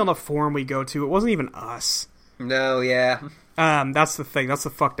was somebody on the forum we go to. It wasn't even us. No, yeah. That's the thing. That's the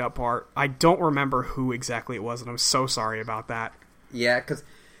fucked up part. I don't remember who exactly it was, and I'm so sorry about that. Yeah, because,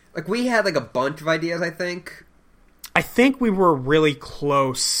 like, we had, like, a bunch of ideas, I think. I think we were really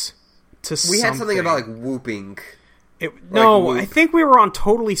close to something. We had something about, like, whooping. No, I think we were on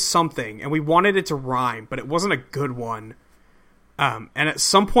Totally Something, and we wanted it to rhyme, but it wasn't a good one. And at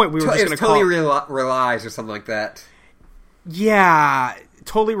some point we were just going to call it... Totally Relies or something like that. Yeah,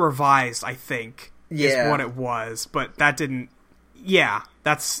 Totally Revised, I think, is Yeah. what it was. But that didn't... Yeah,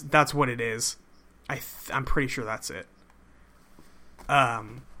 that's what it is. I'm pretty sure that's it.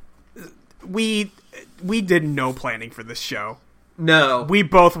 We did no planning for this show. No. We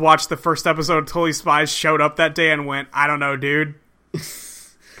both watched the first episode of Totally Spies, showed up that day, and went, I don't know, dude.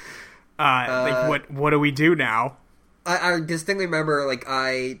 Like, what do we do now? I distinctly remember, like,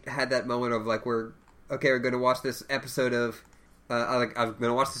 I had that moment of, like, we're going to watch this episode of, I'm going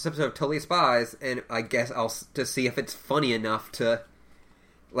to watch this episode of Totally Spies, and I guess I'll just see if it's funny enough to,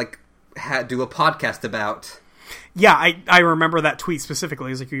 like, do a podcast about. Yeah, I remember that tweet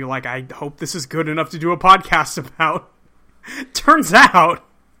specifically. It's like, you're like, I hope this is good enough to do a podcast about. Turns out.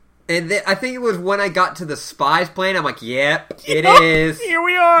 And I think it was when I got to the Spies plan, I'm like, yep, it is. Here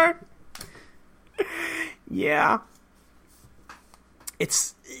we are. Yeah.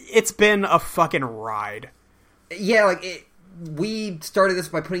 It's been a fucking ride. Yeah, like, we started this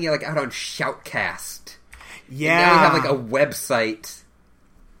by putting it, like, out on Shoutcast. Yeah. And now we have, like, a website.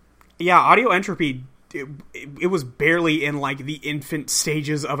 Yeah, Audio Entropy, it was barely in, like, the infant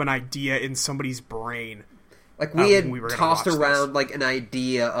stages of an idea in somebody's brain. Like, we had tossed around, like, an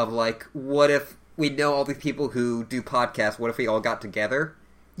idea of, like, what if we know all these people who do podcasts, what if we all got together?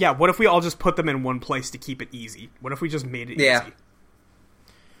 Yeah, what if we all just put them in one place to keep it easy? What if we just made it easy?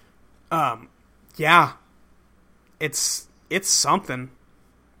 Yeah. It's something.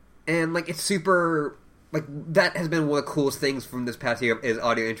 And, like, it's super... Like, that has been one of the coolest things from this past year, is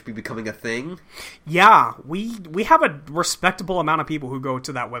Audio Entropy becoming a thing. Yeah, we have a respectable amount of people who go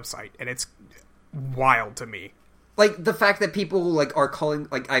to that website, and it's wild to me. Like, the fact that people, like, are calling...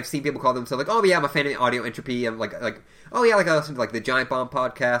 Like, I've seen people call themselves, like, oh, yeah, I'm a fan of Audio Entropy. I'm like, oh, yeah, like, I listen to, like, the Giant Bomb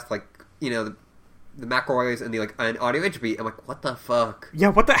podcast, like, you know, the McElroys and the, like, and Audio Entropy. I'm like, what the fuck?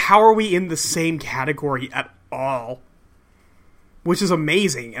 Yeah, how are we in the same category at all? Which is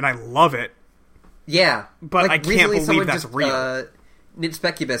amazing, and I love it. Yeah. But like, I can't believe that's real. Nit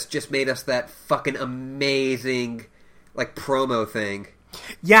Specubus just made us that fucking amazing, like, promo thing.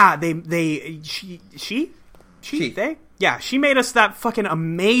 Yeah, she? Yeah, she made us that fucking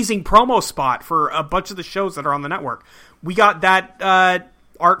amazing promo spot for a bunch of the shows that are on the network. We got that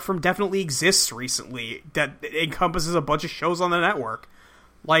art from Definitely Exists recently that encompasses a bunch of shows on the network.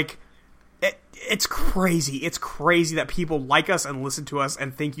 Like, it's crazy. It's crazy that people like us and listen to us,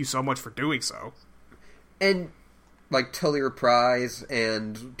 and thank you so much for doing so. And, like, Totally Reprise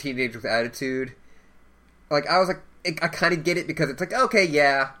and Teenage with Attitude, like, I was like, I kind of get it because it's like, okay,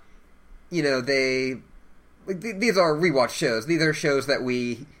 yeah, you know, these are rewatch shows. These are shows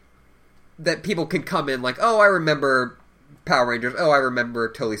that people can come in like, oh, I remember Power Rangers. Oh, I remember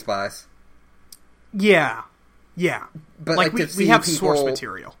Totally Spies. Yeah. But like we have people, source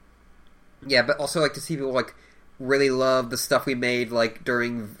material. Yeah, but also like to see people like really love the stuff we made like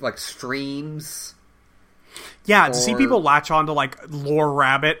during like streams. Yeah, to see people latch on to like Lore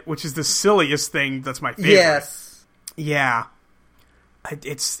Rabbit, which is the silliest thing. That's my favorite. Yes. Yeah.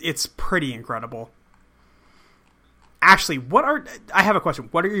 It's pretty incredible. Ashley, I have a question.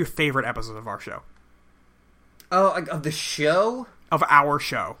 What are your favorite episodes of our show? Oh, of the show? Of our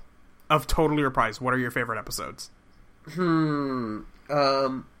show. Of Totally Reprised. What are your favorite episodes?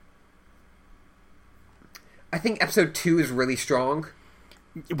 I think episode 2 is really strong.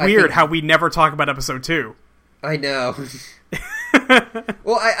 Weird how we never talk about episode 2. I know.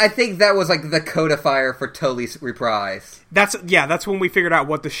 Well, I think that was like the codifier for Tully's reprise. That's when we figured out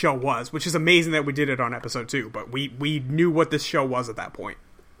what the show was, which is amazing that we did it on episode 2, but we knew what this show was at that point.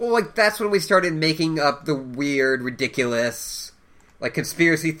 Well, like, that's when we started making up the weird, ridiculous, like,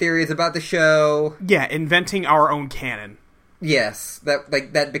 conspiracy theories about the show. Yeah, inventing our own canon. Yes,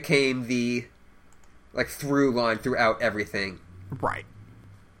 that became the, like, through line throughout everything. Right.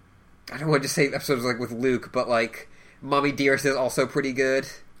 I don't want to just say episodes, like, with Luke, but, like, Mommy Dearest is also pretty good.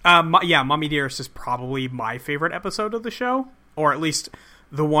 Mommy Dearest is probably my favorite episode of the show, or at least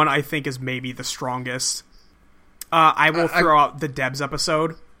the one I think is maybe the strongest. I will throw out the Debs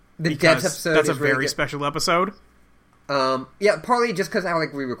episode. The Debs episode that's is a very really special episode. Yeah, partly just because how,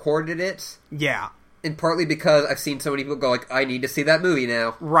 like, we recorded it. Yeah. And partly because I've seen so many people go, like, I need to see that movie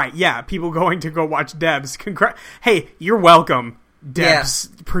now. Right, yeah. People going to go watch Debs. Hey, you're welcome, Debs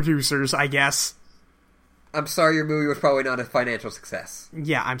producers, I guess. I'm sorry your movie was probably not a financial success.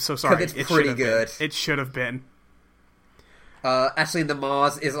 Yeah, I'm so sorry. Because it's pretty good. It should have been. Ashley and the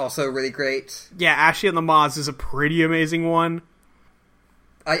Moz is also really great. Yeah, Ashley and the Moz is a pretty amazing one.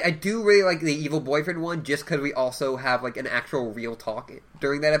 I do really like the Evil Boyfriend one, just because we also have, like, an actual real talk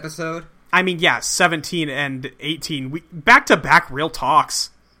during that episode. I mean, yeah, 17 and 18, back-to-back real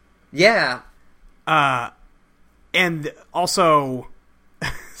talks. Yeah. And also,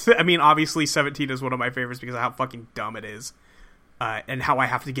 I mean, obviously 17 is one of my favorites because of how fucking dumb it is. And how I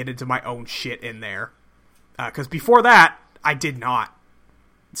have to get into my own shit in there. Because before that, I did not.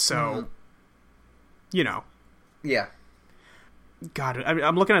 So, you know. Yeah. God,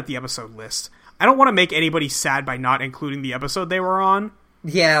 I'm looking at the episode list. I don't want to make anybody sad by not including the episode they were on.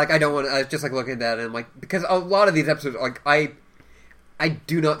 Yeah, like, I don't want to... I was just, like, looking at that and, like... Because a lot of these episodes, like, I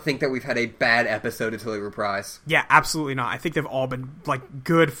do not think that we've had a bad episode until a reprise. Yeah, absolutely not. I think they've all been, like,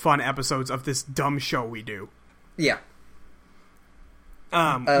 good, fun episodes of this dumb show we do. Yeah.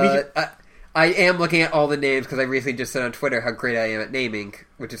 I am looking at all the names because I recently just said on Twitter how great I am at naming,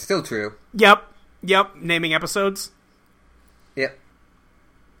 which is still true. Yep. Naming episodes. Yep.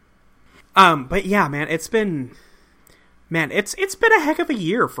 But yeah, man, it's been a heck of a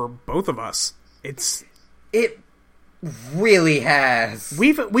year for both of us. It really has.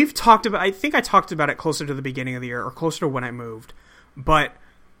 We've talked about, I think I talked about it closer to the beginning of the year or closer to when I moved, but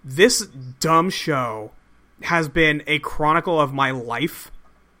this dumb show has been a chronicle of my life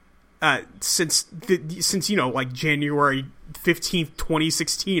since you know, like January 15th,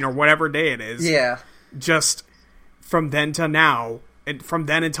 2016 or whatever day it is. Yeah. Just from then to now, and from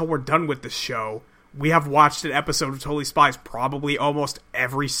then until we're done with this show, we have watched an episode of Totally Spies probably almost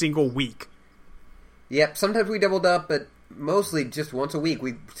every single week. Yep, sometimes we doubled up, but mostly just once a week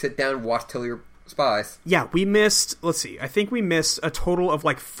we sit down and watch Totally Spies. Yeah, we missed, let's see, I think we missed a total of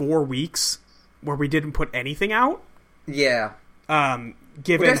like 4 weeks where we didn't put anything out. Yeah. Given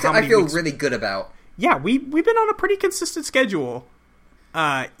which how many I feel weeks... really good about. Yeah, we've been on a pretty consistent schedule.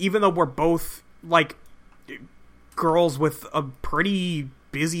 Even though we're both, like, girls with a pretty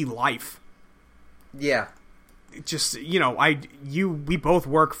busy life. Yeah. Just, you know, we both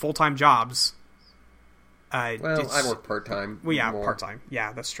work full-time jobs. I work part-time. Well, yeah, more. part-time.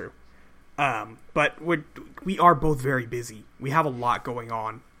 Yeah, that's true. But we are both very busy. We have a lot going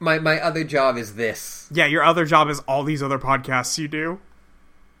on. My other job is this. Yeah, your other job is all these other podcasts you do.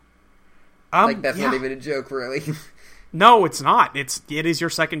 Like, that's not even a joke, really. No, it's not. It is your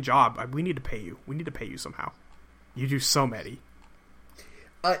second job. We need to pay you. We need to pay you somehow. You do so many.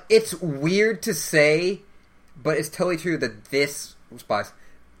 It's weird to say, but it's totally true that this... Spies.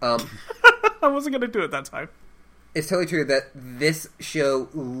 I wasn't going to do it that time. It's totally true that this show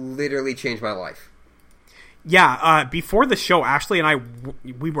literally changed my life. Yeah, before the show, Ashley and I,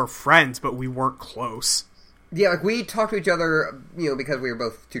 we were friends, but we weren't close. Yeah, like, we talked to each other, you know, because we were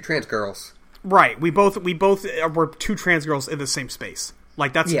both 2 trans girls. Right, we both were 2 trans girls in the same space.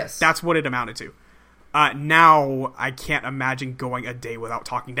 Like, that's what it amounted to. Now, I can't imagine going a day without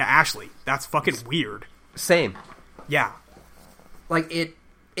talking to Ashley. That's fucking weird. Same. Yeah. Like,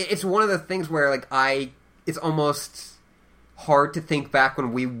 it's one of the things where, like, it's almost hard to think back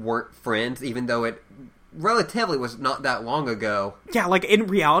when we weren't friends, even though it relatively was not that long ago. Yeah, like, in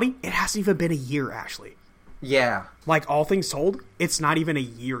reality, it hasn't even been a year, Ashley. Yeah. Like, all things told, it's not even a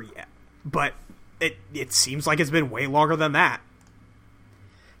year yet. But it seems like it's been way longer than that.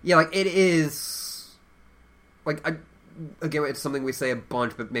 Yeah, like, it is... Like, again, it's something we say a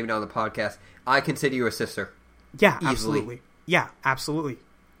bunch, but maybe not on the podcast. I consider you a sister. Yeah, easily. Absolutely. Yeah, absolutely.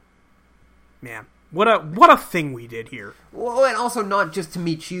 Man. What a thing we did here. Well, and also not just to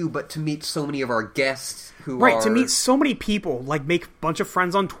meet you, but to meet so many of our guests who Right, are... to meet so many people, like make a bunch of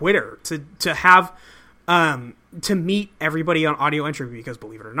friends on Twitter, to have, to meet everybody on Audio Entropy, because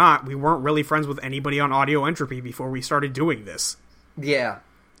believe it or not, we weren't really friends with anybody on Audio Entropy before we started doing this. Yeah.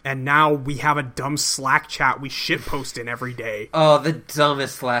 And now we have a dumb Slack chat we shitpost in every day. Oh, the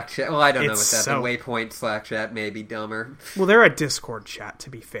dumbest Slack chat. Well, I don't know It's about that. so- The Waypoint Slack chat may be dumber. Well, they're a Discord chat, to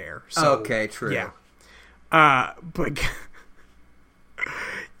be fair. So, Okay, true. Yeah. But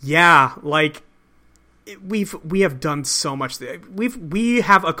yeah, like we have done so much. We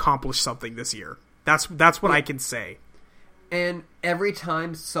have accomplished something this year. That's what I can say. And every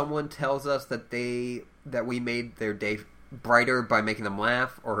time someone tells us that we made their day brighter by making them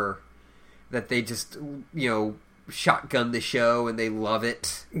laugh, or that they just, shotgun the show and they love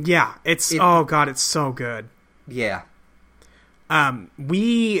it. Yeah, oh god, it's so good. Yeah.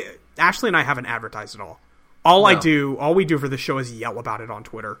 Ashley and I haven't advertised at all. All we do for the show is yell about it on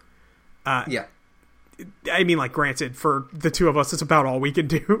Twitter. Yeah. I mean, like, granted, for the two of us, it's about all we can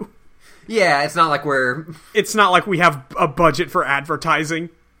do. Yeah, it's not like It's not like we have a budget for advertising.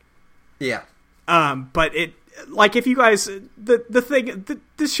 Yeah. But if you guys,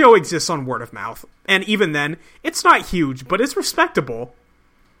 the show exists on word of mouth. And even then, it's not huge, but it's respectable.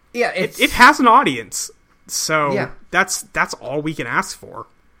 Yeah, it has an audience. So, yeah. that's all we can ask for.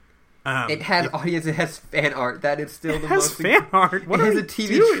 It has audience, it has fan art. That is still the most... It has fan art? What it has are a you TV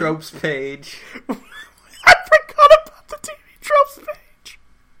doing? tropes page. I forgot about the TV tropes page.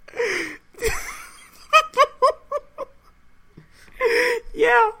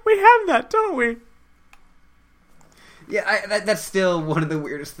 Yeah, we have that, don't we? Yeah, that's still one of the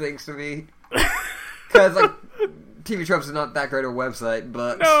weirdest things to me. Because, like, TV Tropes is not that great a website,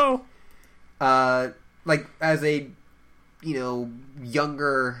 but... No. As a,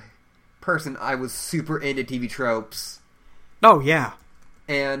 younger person, I was super into TV Tropes. Oh, yeah.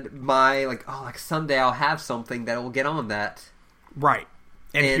 And my, someday I'll have something that will get on that. Right.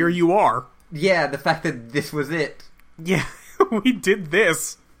 And here you are. Yeah, the fact that this was it. Yeah, we did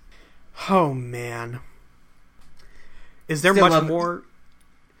this. Oh, man. Is there much more?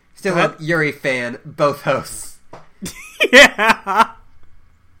 Still a Yuri fan, both hosts. Yeah.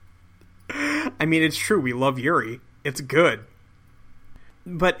 I mean, it's true. We love Yuri. It's good.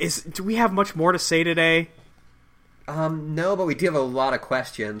 But do we have much more to say today? No, but we do have a lot of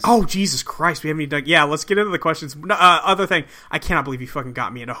questions. Oh, Jesus Christ. We haven't even done... Yeah, let's get into the questions. Other thing, I cannot believe you fucking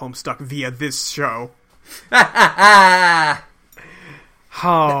got me into Homestuck via this show.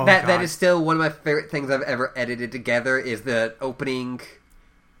 Oh, that is still one of my favorite things I've ever edited together, is the opening.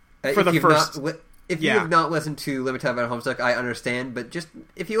 For the first... If you have not listened to Limited Time about Homestuck, I understand, but just,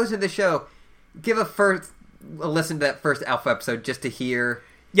 if you listen to the show, give a listen to that first Alpha episode just to hear...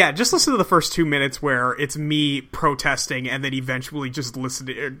 Yeah, just listen to the first 2 minutes where it's me protesting and then eventually just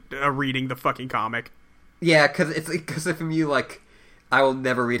reading the fucking comic. Yeah, because from you, I will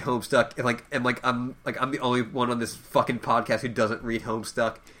never read Homestuck, and I'm the only one on this fucking podcast who doesn't read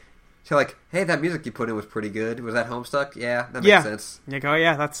Homestuck. So hey, that music you put in was pretty good. Was that Homestuck? Yeah, that makes sense. You go,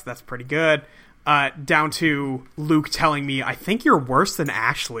 yeah, that's pretty good. Down to Luke telling me, I think you're worse than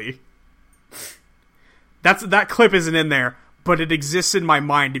Ashley. That clip isn't in there, but it exists in my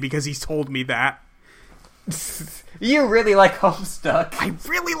mind because he's told me that. You really like Homestuck. I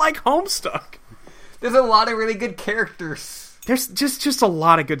really like Homestuck. There's a lot of really good characters. There's just a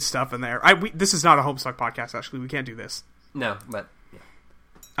lot of good stuff in there. This is not a Homestuck podcast, actually. We can't do this. No, but...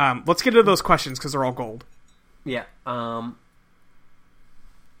 let's get into those questions, because they're all gold. Yeah,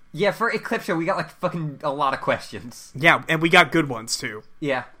 Yeah, for Eclipse Show, we got, fucking a lot of questions. Yeah, and we got good ones, too.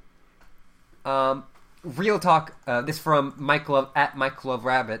 Yeah. Real talk, this from Mike Love, at Mike Love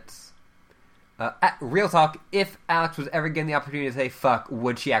Rabbits. Real talk, if Alex was ever given the opportunity to say fuck,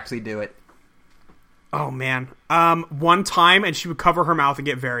 would she actually do it? Oh, man. One time, and she would cover her mouth and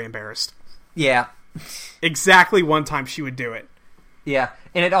get very embarrassed. Yeah. Exactly one time she would do it. Yeah,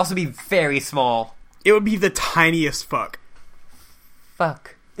 and it'd also be very small. It would be the tiniest fuck.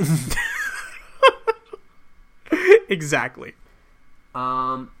 Fuck. Exactly.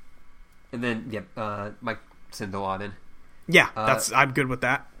 And then, Mike Sindeladin. Yeah, I'm good with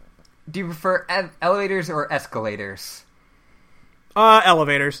that. Do you prefer elevators or escalators?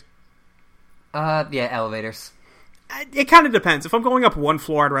 Elevators. Yeah, elevators. It kind of depends. If I'm going up one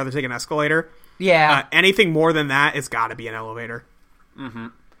floor, I'd rather take an escalator. Yeah. Anything more than that, it's got to be an elevator. Mm-hmm.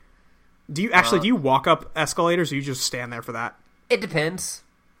 Do you walk up escalators, or you just stand there for that? It depends.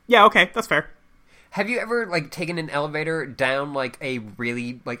 Yeah, okay, that's fair. Have you ever taken an elevator down a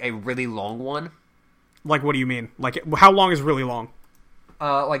really long one? What do you mean? How long is really long?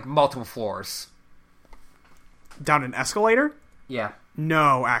 Multiple floors. Down an escalator? Yeah.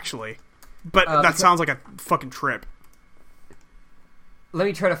 No, actually. But that sounds like a fucking trip. Let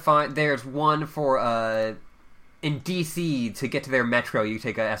me try to find... There's one for, in DC, to get to their metro, you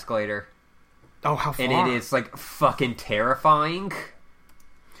take an escalator. Oh, how far? And it is, like, fucking terrifying.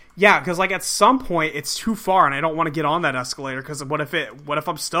 Yeah, because, like, at some point, it's too far, and I don't want to get on that escalator, because what if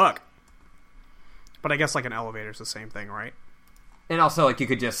I'm stuck? But I guess, like, an elevator's the same thing, right? And also, like, you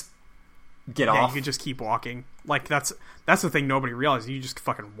could just get off. Yeah, you could just keep walking. Like, that's the thing nobody realizes. You just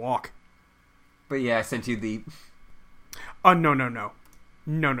fucking walk. But yeah, I sent you the... Oh, no.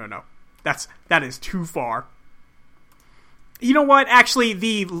 No. That is too far. You know what? Actually,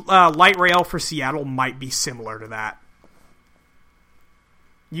 the light rail for Seattle might be similar to that.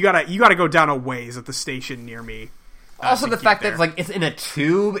 You gotta go down a ways at the station near me. Also, the fact that it's in a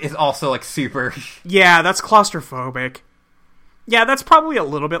tube is also, like, super... Yeah, that's claustrophobic. Yeah, that's probably a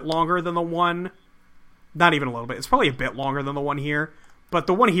little bit longer than the one... Not even a little bit. It's probably a bit longer than the one here. But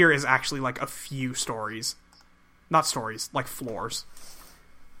the one here is actually, like, a few stories. Not stories, like floors.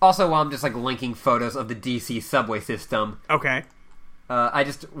 Also, while I'm just, like, linking photos of the DC subway system... Okay. I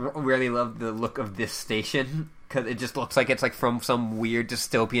just really love the look of this station, because it just looks like it's, like, from some weird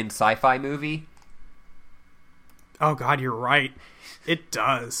dystopian sci-fi movie. Oh, God, you're right. It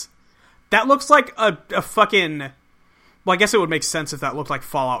does. That looks like a fucking... Well, I guess it would make sense if that looked like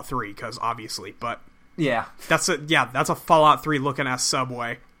Fallout 3, because obviously, but... Yeah. That's a Fallout 3 looking ass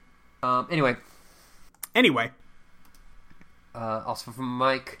subway. Anyway. Also from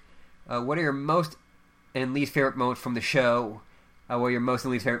Mike, what are your most and least favorite moments from the show? What are your most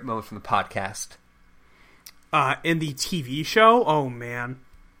and least favorite moments from the podcast? In the TV show? Oh, man.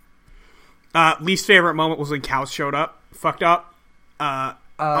 Least favorite moment was when cows showed up. Fucked up.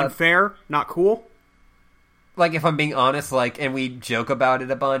 Unfair. Not cool. Like, if I'm being honest, like, and we joke about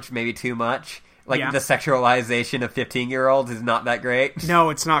it a bunch, maybe too much. Like, yeah. The sexualization of 15-year-olds is not that great. No,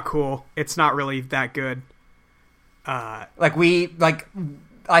 it's not cool. It's not really that good. I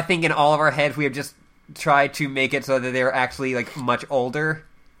think in all of our heads we have just tried to make it so that they're actually, like, much older.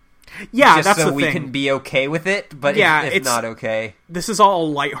 Yeah, just that's so the we thing. Can be okay with it, but yeah, it's not okay. This is all a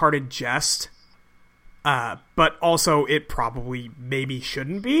lighthearted jest. But also it probably maybe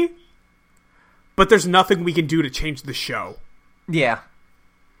shouldn't be. But there's nothing we can do to change the show. Yeah.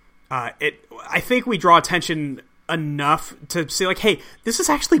 I think we draw attention enough to say, like, hey, this is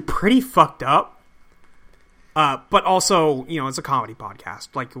actually pretty fucked up. But also, you know, it's a comedy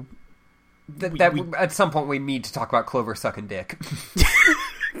podcast. Like, at some point we need to talk about Clover sucking dick.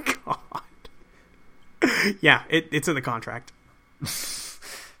 God. Yeah, it's in the contract.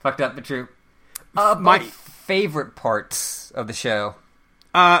 Fucked up, but true. My favorite parts of the show.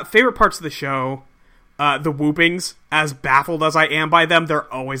 Favorite parts of the show, the whoopings. As baffled as I am by them,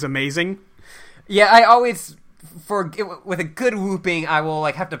 they're always amazing. Yeah, I always, with a good whooping, I will,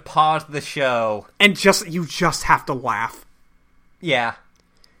 like, have to pause the show. And you just have to laugh. Yeah.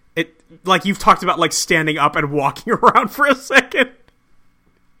 Like, you've talked about, like, standing up and walking around for a second.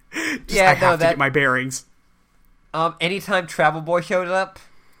 I have to get my bearings. Anytime Travel Boy showed up.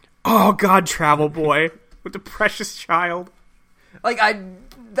 Oh, God, Travel Boy. With the precious child. Like,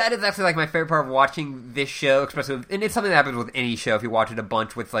 that is actually, like, my favorite part of watching this show, especially, and it's something that happens with any show if you watch it a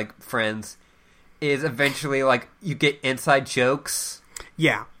bunch with, like, friends, is eventually, like, you get inside jokes.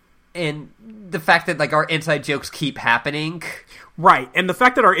 Yeah. And the fact that, like, our inside jokes keep happening. Right, and the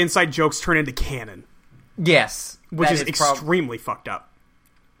fact that our inside jokes turn into canon. Yes. Which is extremely fucked up.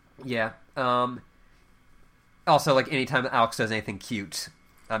 Yeah. Also, like, anytime Alex does anything cute,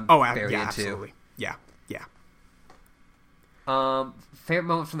 I'm very into. Absolutely. Yeah. Favorite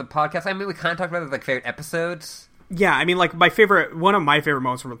moments from the podcast? I mean, we kind of talked about it, like, favorite episodes. Yeah, I mean, like, one of my favorite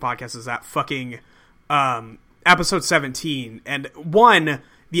moments from the podcast is that fucking episode 17. And one,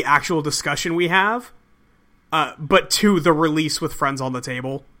 the actual discussion we have, but two, the release with friends on the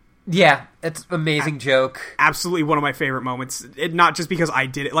table. Yeah, it's an amazing joke. Absolutely one of my favorite moments. Not just because I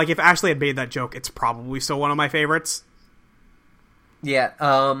did it. Like, if Ashley had made that joke, it's probably still one of my favorites. Yeah,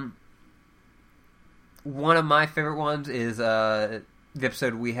 one of my favorite ones is the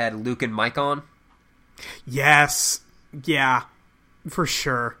episode we had Luke and Mike on. Yes. Yeah. For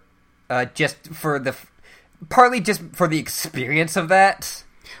sure. Partly just for the experience of that.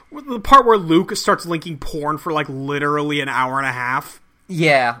 The part where Luke starts linking porn for, like, literally an hour and a half.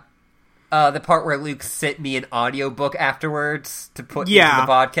 Yeah. The part where Luke sent me an audiobook afterwards to put into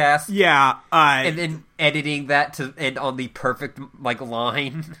the podcast. Yeah. And then editing that to end on the perfect, like,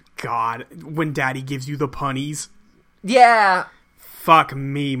 line. God. When Daddy gives you the punnies. Yeah. Fuck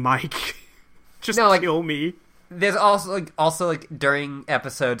me, Mike. Just kill me. there's also like during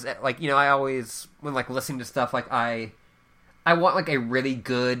episodes, like, you know, I always, when like listening to stuff, like I want like a really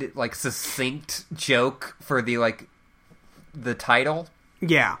good, like, succinct joke for the title.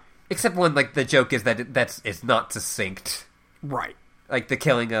 Yeah. Except when like the joke is that it's not succinct. Right. Like the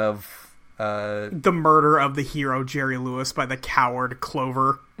killing of the murder of the hero Jerry Lewis by the coward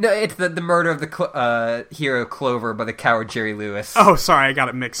Clover. No, it's the murder of the hero Clover by the coward Jerry Lewis. Oh, sorry, I got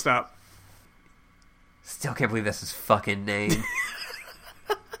it mixed up. Still can't believe that's his fucking name.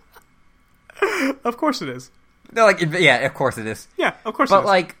 Of course it is. No, like, yeah, of course it is. Yeah, of course it is. But,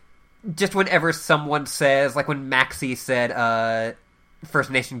 like, just whenever someone says, like when Maxie said,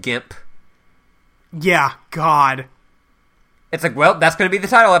 First Nation Gimp. Yeah, God. It's like, well, that's going to be the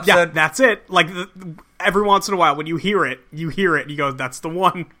title episode. Yeah, that's it. Like, every once in a while, when you hear it, you go, that's the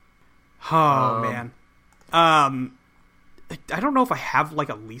one. Oh, man. I don't know if I have, like,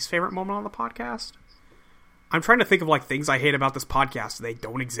 a least favorite moment on the podcast. I'm trying to think of, like, things I hate about this podcast. They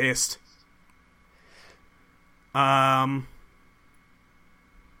don't exist. Yeah,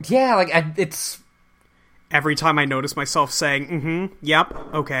 like, it's... Every time I notice myself saying, yep,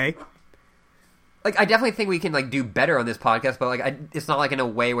 okay. Like, I definitely think we can, like, do better on this podcast, but, like, it's not, like, in a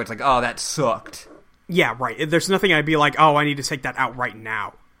way where it's like, oh, that sucked. Yeah, right. There's nothing I'd be like, oh, I need to take that out right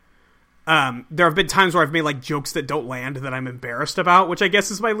now. There have been times where I've made, like, jokes that don't land that I'm embarrassed about, which I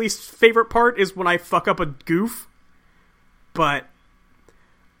guess is my least favorite part, is when I fuck up a goof. But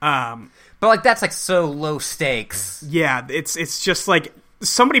like, that's, like, so low stakes. Yeah, it's just, like,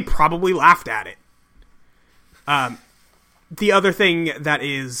 somebody probably laughed at it. The other thing that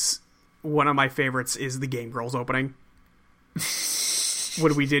is one of my favorites is the Game Girls opening.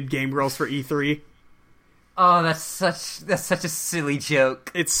 When we did Game Girls for E3. Oh, that's such a silly joke.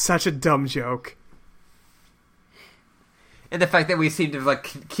 It's such a dumb joke. And the fact that we seem to,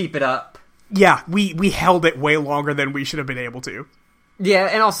 like, keep it up. Yeah, we held it way longer than we should have been able to. Yeah,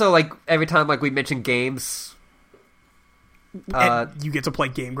 and also, like, every time, like, we mention games... and you get to play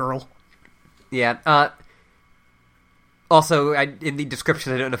Game Girl. Yeah, also, in the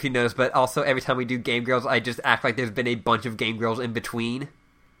description, I don't know if you noticed, but also every time we do Game Girls, I just act like there's been a bunch of Game Girls in between.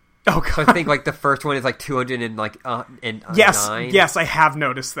 Oh, God. So I think, like, the first one is, like, 200 and, like, and yes, I have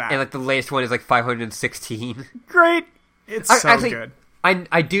noticed that. And, like, the latest one is, like, 516. Great. It's so actually, good.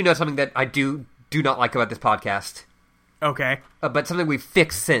 I do know something that I do not like about this podcast. Okay. But something we've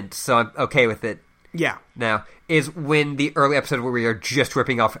fixed since, so I'm okay with it. Yeah. Now, is when the early episode where we are just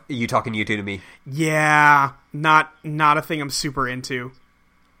ripping off You Talking YouTube to Me. Yeah. Not a thing I'm super into.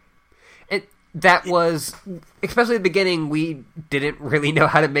 That was, especially at the beginning, we didn't really know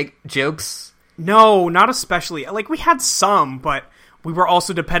how to make jokes. No, not especially. Like, we had some, but we were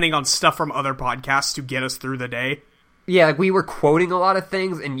also depending on stuff from other podcasts to get us through the day. Yeah, like, we were quoting a lot of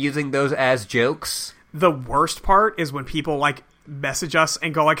things and using those as jokes. The worst part is when people, like, message us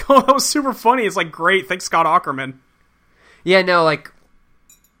and go, like, oh, that was super funny. It's like, great, thanks, Scott Aukerman. Yeah, no, like,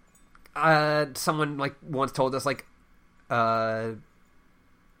 someone, like, once told us, like,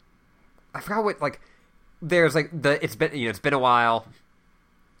 I forgot what, like, there's, like, it's been a while.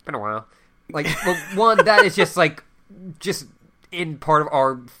 It's been a while. Like, well, one, that is just, like, just in part of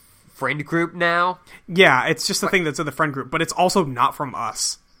our friend group now. Yeah, it's just the thing that's in the friend group, but it's also not from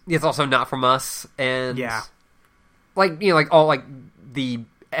us. It's also not from us, and... Yeah. Like, you know, like, all, like, the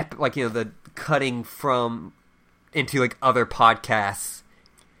cutting from into, like, other podcasts.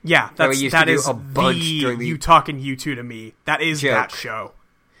 Yeah, that is a bunch during the You Talking YouTube to Me. That is joke. That show.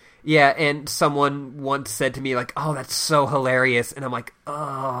 Yeah, and someone once said to me, like, oh, that's so hilarious. And I'm like,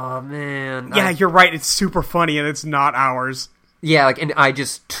 oh, man. Yeah, you're right. It's super funny, and it's not ours. Yeah, like, and I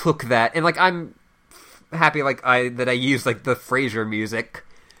just took that. And, like, I'm happy, like, that I used, like, the Frasier music.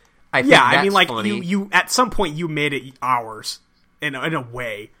 I think that's mean, like, funny. you at some point, you made it ours, in a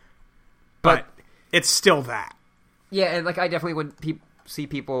way. But it's still that. Yeah, and, like, I definitely, when see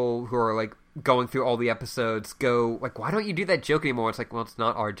people who are, like, going through all the episodes go, like, why don't you do that joke anymore? It's like, well, it's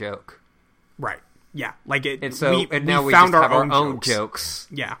not our joke. Right. Yeah. Like, and so, we now we found just have our own jokes.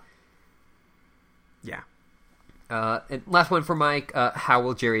 Yeah. Yeah. And last one for Mike, how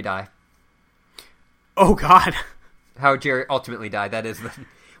will Jerry die? Oh, God. How Jerry ultimately died, that is the...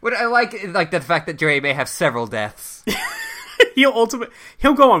 What I like the fact that Jerry may have several deaths. He'll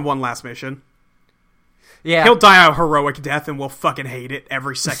go on one last mission. Yeah. He'll die a heroic death, and we'll fucking hate it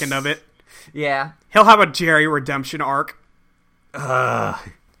every second of it. Yeah. He'll have a Jerry redemption arc. I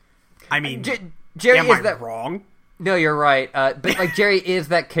mean, Jerry am is I that wrong? No, you're right. But, like, Jerry is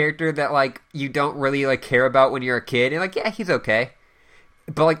that character that, like, you don't really, like, care about when you're a kid. And, like, yeah, he's okay.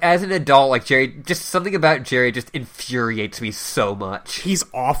 But, like, as an adult, like, Jerry, just something about Jerry just infuriates me so much. He's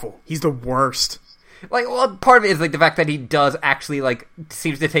awful. He's the worst. Like, well, part of it is, like, the fact that he does actually, like,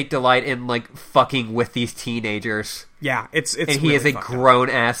 seems to take delight in, like, fucking with these teenagers. Yeah, it's and he really is a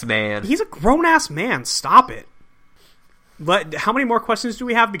grown-ass man. He's a grown-ass man. Stop it. How many more questions do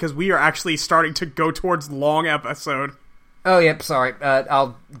we have? Because we are actually starting to go towards long episode. Oh, yep, sorry.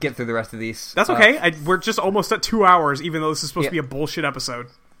 I'll get through the rest of these. That's okay. We're just almost at 2 hours, even though this is supposed to be a bullshit episode.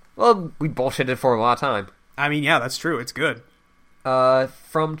 Well, we bullshitted for a lot of time. I mean, yeah, that's true. It's good.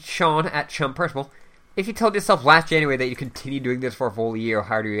 From Sean at Chum Personal. If you told yourself last January that you continue doing this for a full year,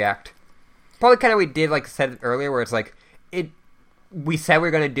 how do you react? Probably kind of what we did, like I said earlier, where it's like, we said we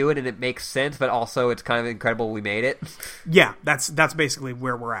were going to do it and it makes sense, but also it's kind of incredible we made it. Yeah, that's basically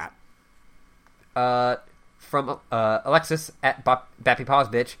where we're at. From Alexis at Bappy Paws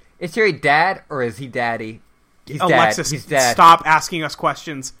Bitch. Is Jerry dad or is he daddy? He's Alexis, dad. He's dad. Stop asking us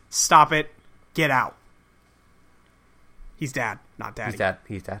questions. Stop it. Get out. He's dad, not daddy.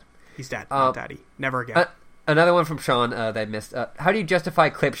 He's dad. He's dad, not daddy. Never again. Another one from Sean that I missed. How do you justify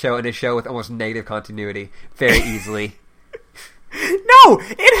Clip Show in a show with almost negative continuity? Very easily. No!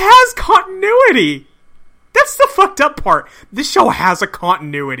 It has continuity! That's the fucked up part. This show has a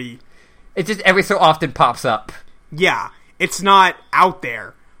continuity. It just every so often pops up. Yeah, it's not out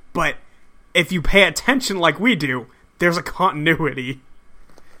there. But if you pay attention like we do, there's a continuity.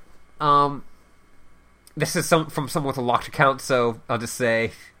 This is from someone with a locked account, so I'll just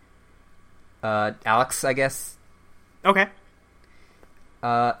say Alex, I guess. Okay.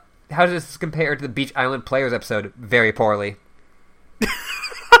 How does this compare to the Beach Island Players episode? Very poorly.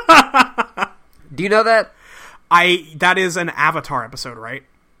 Do you know that? That is an Avatar episode, right?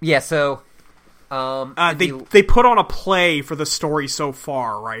 Yeah, so they put on a play for the story so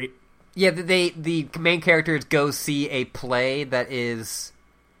far, right? Yeah, the main characters go see a play that is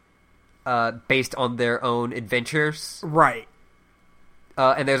based on their own adventures. Right.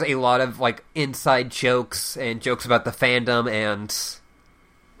 And there's a lot of, like, inside jokes and jokes about the fandom, and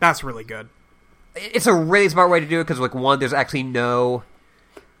that's really good. It's a really smart way to do it, because, like, one, there's actually no,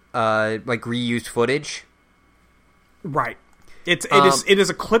 like, reused footage. Right. It is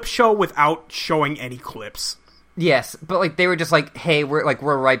a clip show without showing any clips. Yes, but, like, they were just like, hey, we're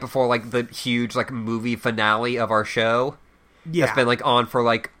right before, like, the huge, like, movie finale of our show. Yeah. That's been, like, on for,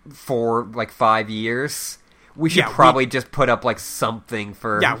 like, 5 years. We should probably just put up, like, something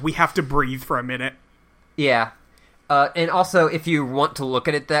for... Yeah, we have to breathe for a minute. Yeah. And also, if you want to look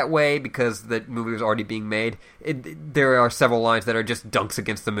at it that way, because the movie was already being made, there are several lines that are just dunks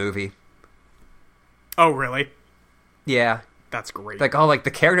against the movie. Oh, really? Yeah. That's great. Like, oh, like,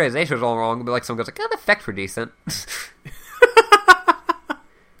 the characterization was all wrong, but, like, someone goes like, oh, the effects were decent.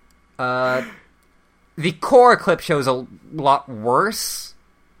 The Korra clip show is a lot worse.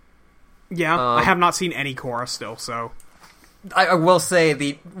 Yeah, I have not seen any Korra still, so... I will say,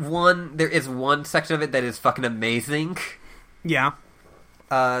 there is one section of it that is fucking amazing. Yeah.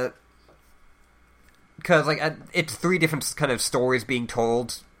 Because, like, it's 3 different kind of stories being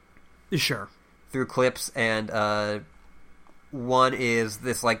told. Sure. Through clips, and, one is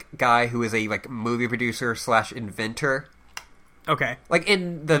this, like, guy who is a, like, movie producer / inventor. Okay. Like,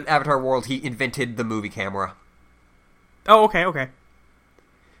 in the Avatar world, he invented the movie camera. Oh, okay.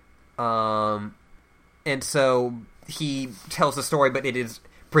 And so he tells the story, but it is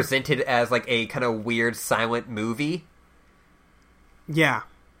presented as, like, a kind of weird silent movie. Yeah.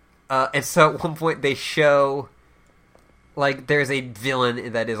 And so at one point they show, like, there's a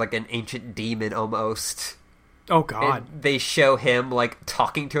villain that is, like, an ancient demon almost. Oh, God. And they show him, like,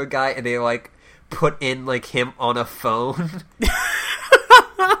 talking to a guy, and they, like, put in, like, him on a phone.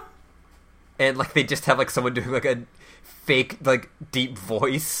 And, like, they just have, like, someone doing, like, a fake, like, deep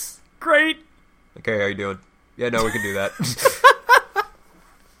voice. Great. Like, hey, how you doing? Yeah, no, we can do that.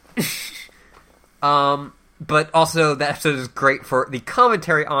 But also, that episode is great for the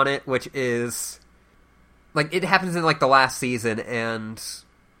commentary on it, which is... Like, it happens in, like, the last season, and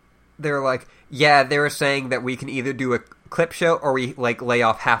they're like, yeah, they were saying that we can either do a clip show or we, like, lay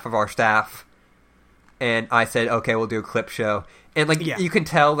off half of our staff. And I said, okay, we'll do a clip show. And, like, you can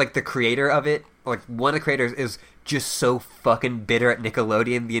tell, like, the creator of it, like, one of the creators is just so fucking bitter at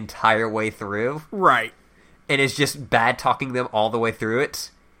Nickelodeon the entire way through. Right. And is just bad-talking them all the way through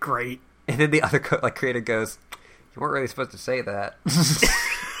it. Great. And then the other, creator goes, you weren't really supposed to say that.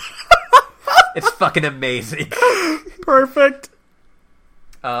 It's fucking amazing. Perfect.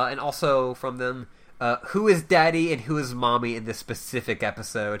 And also from them, who is daddy and who is mommy in this specific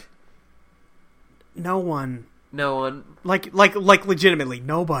episode? No one. No one. Like legitimately,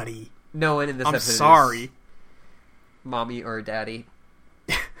 nobody. No one in this episode. I'm sorry. Is mommy or daddy.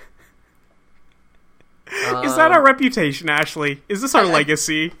 Is that our reputation, Ashley? Is this our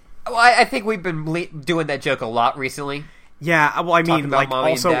legacy? Well, I think we've been doing that joke a lot recently. Yeah, well, I mean, like,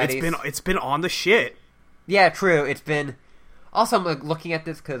 also, daddies. it's been on the shit. Yeah, true. It's been... Also, I'm like, looking at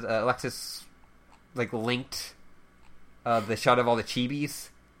this because Alexis like linked the shot of all the chibis.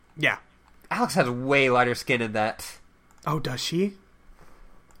 Yeah. Alex has way lighter skin in that. Oh, does she?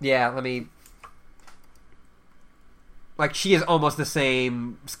 Yeah, let me... Like, she is almost the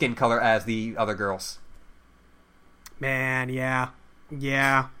same skin color as the other girls. Man, yeah.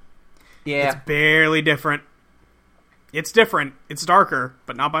 Yeah. Yeah. It's barely different. It's different. It's darker,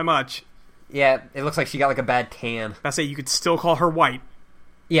 but not by much. Yeah, it looks like she got like a bad tan. I say you could still call her white.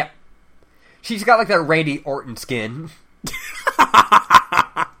 Yeah. She's got like that Randy Orton skin.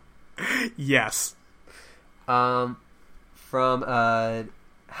 Yes. From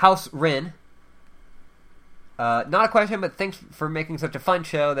House Rin. Not a question, but thanks for making such a fun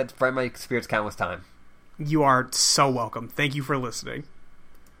show that's brought my spirits countless time. You are so welcome. Thank you for listening.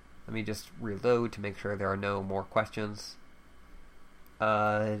 Let me just reload to make sure there are no more questions.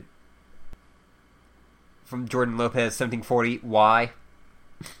 From Jordan Lopez, 1740, why?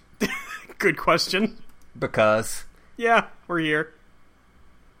 Good question. Because. Yeah, we're here.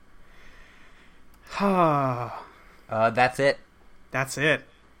 That's it. That's it.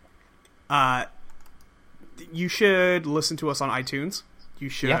 You should listen to us on iTunes. You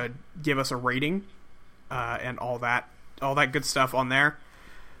should give us a rating, and all that good stuff on there.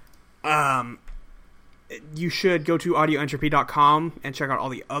 You should go to audioentropy.com and check out all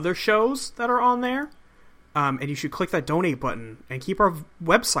the other shows that are on there. And you should click that donate button and keep our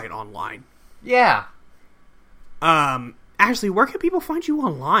website online. Yeah. Ashley, where can people find you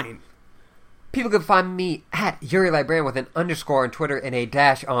online? People can find me at Yuri Librarian with an underscore on Twitter and a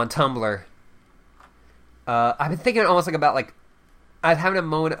dash on Tumblr. I've been thinking almost like about like I was having a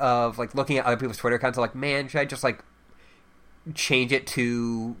moment of like looking at other people's Twitter accounts of like, man, should I just like change it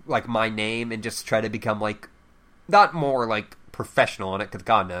to like my name and just try to become like not more like professional on it, because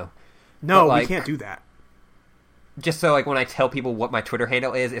God no. No, like, we can't do that. Just so like when I tell people what my Twitter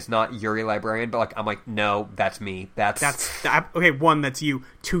handle is, it's not Yuri Librarian, but like I'm like, no, that's me. That's okay. One, that's you.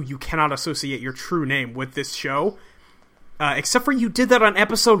 Two, you cannot associate your true name with this show, except for you did that on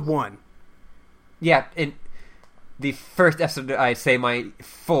episode 1. Yeah, in the first episode, I say my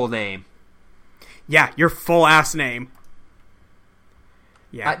full name. Yeah, your full ass name.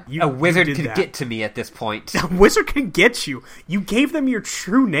 Yeah, a wizard could get to me at this point. A wizard can get you. You gave them your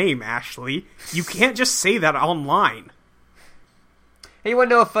true name, Ashley. You can't just say that online. Hey, you want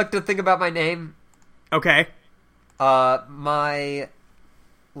to know a fucked up thing about my name? Okay. My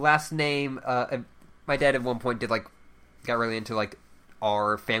last name, my dad at one point got really into like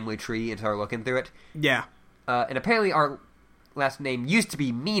our family tree and started looking through it. Yeah. And apparently our last name used to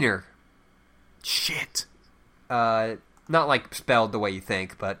be Meaner. Shit. Not like spelled the way you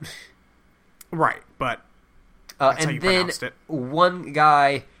think, but right. But that's and how you then pronounced it. One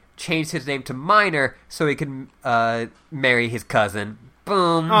guy changed his name to Minor so he could marry his cousin.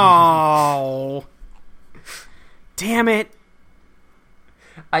 Boom. Oh, damn it!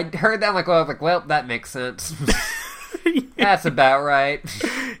 I heard that. I was like, well, that makes sense. That's about right.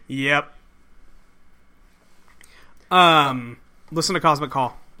 Yep. Listen to Cosmic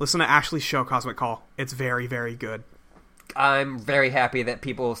Call. Listen to Ashley's show, Cosmic Call. It's very, very good. I'm very happy that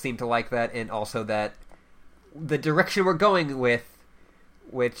people seem to like that, and also that the direction we're going with,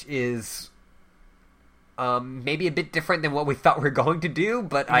 which is maybe a bit different than what we thought we were going to do,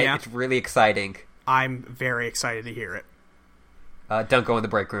 but it's really exciting. I'm very excited to hear it. Don't go in the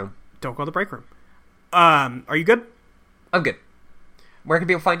break room. Don't go in the break room. Are you good? I'm good. Where can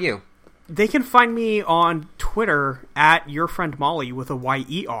people find you? They can find me on Twitter at yourfriendmolly with a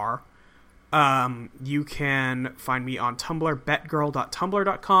Y-E-R. You can find me on Tumblr,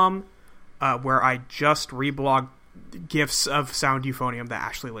 betgirl.tumblr.com, where I just reblog GIFs of Sound Euphonium that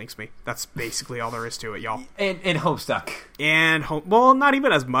Ashley links me. That's basically all there is to it, y'all. And Homestuck. And, well, not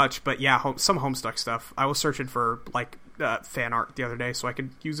even as much, but yeah, some Homestuck stuff. I was searching for, like, fan art the other day so I could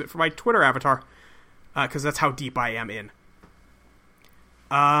use it for my Twitter avatar, because that's how deep I am in.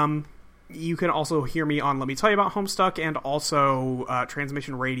 You can also hear me on Let Me Tell You About Homestuck and also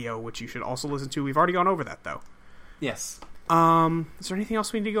Transmission Radio, which you should also listen to. We've already gone over that, though. Yes. Is there anything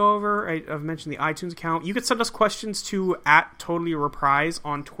else we need to go over? I've mentioned the iTunes account. You can send us questions to @TotallyReprise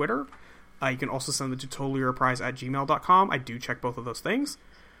on Twitter. You can also send them to totallyreprise@gmail.com. I do check both of those things.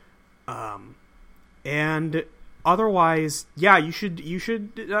 And otherwise, yeah, you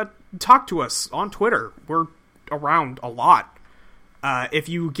should talk to us on Twitter. We're around a lot. If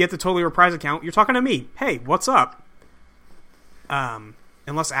you get the Totally Reprise account, you're talking to me. Hey, what's up?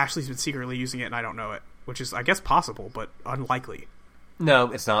 Unless Ashley's been secretly using it and I don't know it, which is, I guess, possible, but unlikely.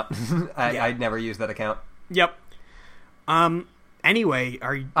 No, it's not. Yeah. I'd never use that account. Yep. Anyway,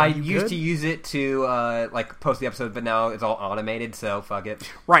 are you I good? used to use it to like post the episode, but now it's all automated, so fuck it.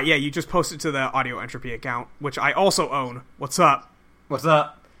 Right, yeah, you just post it to the Audio Entropy account, which I also own. What's up? What's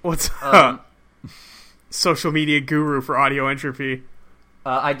up? What's up? Social media guru for Audio Entropy.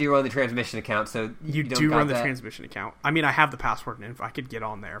 I do run the transmission account, so You don't do got run the that. transmission account. I mean, I have the password, and I could get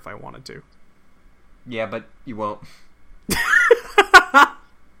on there if I wanted to. Yeah, but you won't.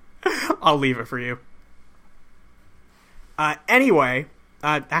 I'll leave it for you. Anyway,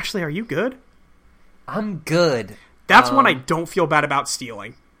 Ashley, are you good? I'm good. That's one I don't feel bad about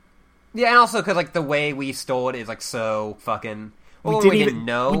stealing. Yeah, and also because like the way we stole it is like so fucking. Well, we didn't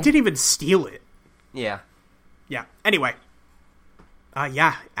know. We didn't even steal it. Yeah. Yeah. Anyway.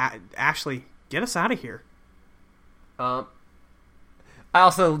 Ashley, get us out of here. I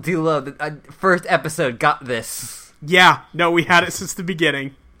also do love that first episode got this. Yeah. No, we had it since the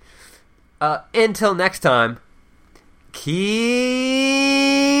beginning. Until next time, keep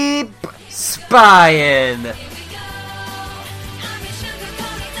spying.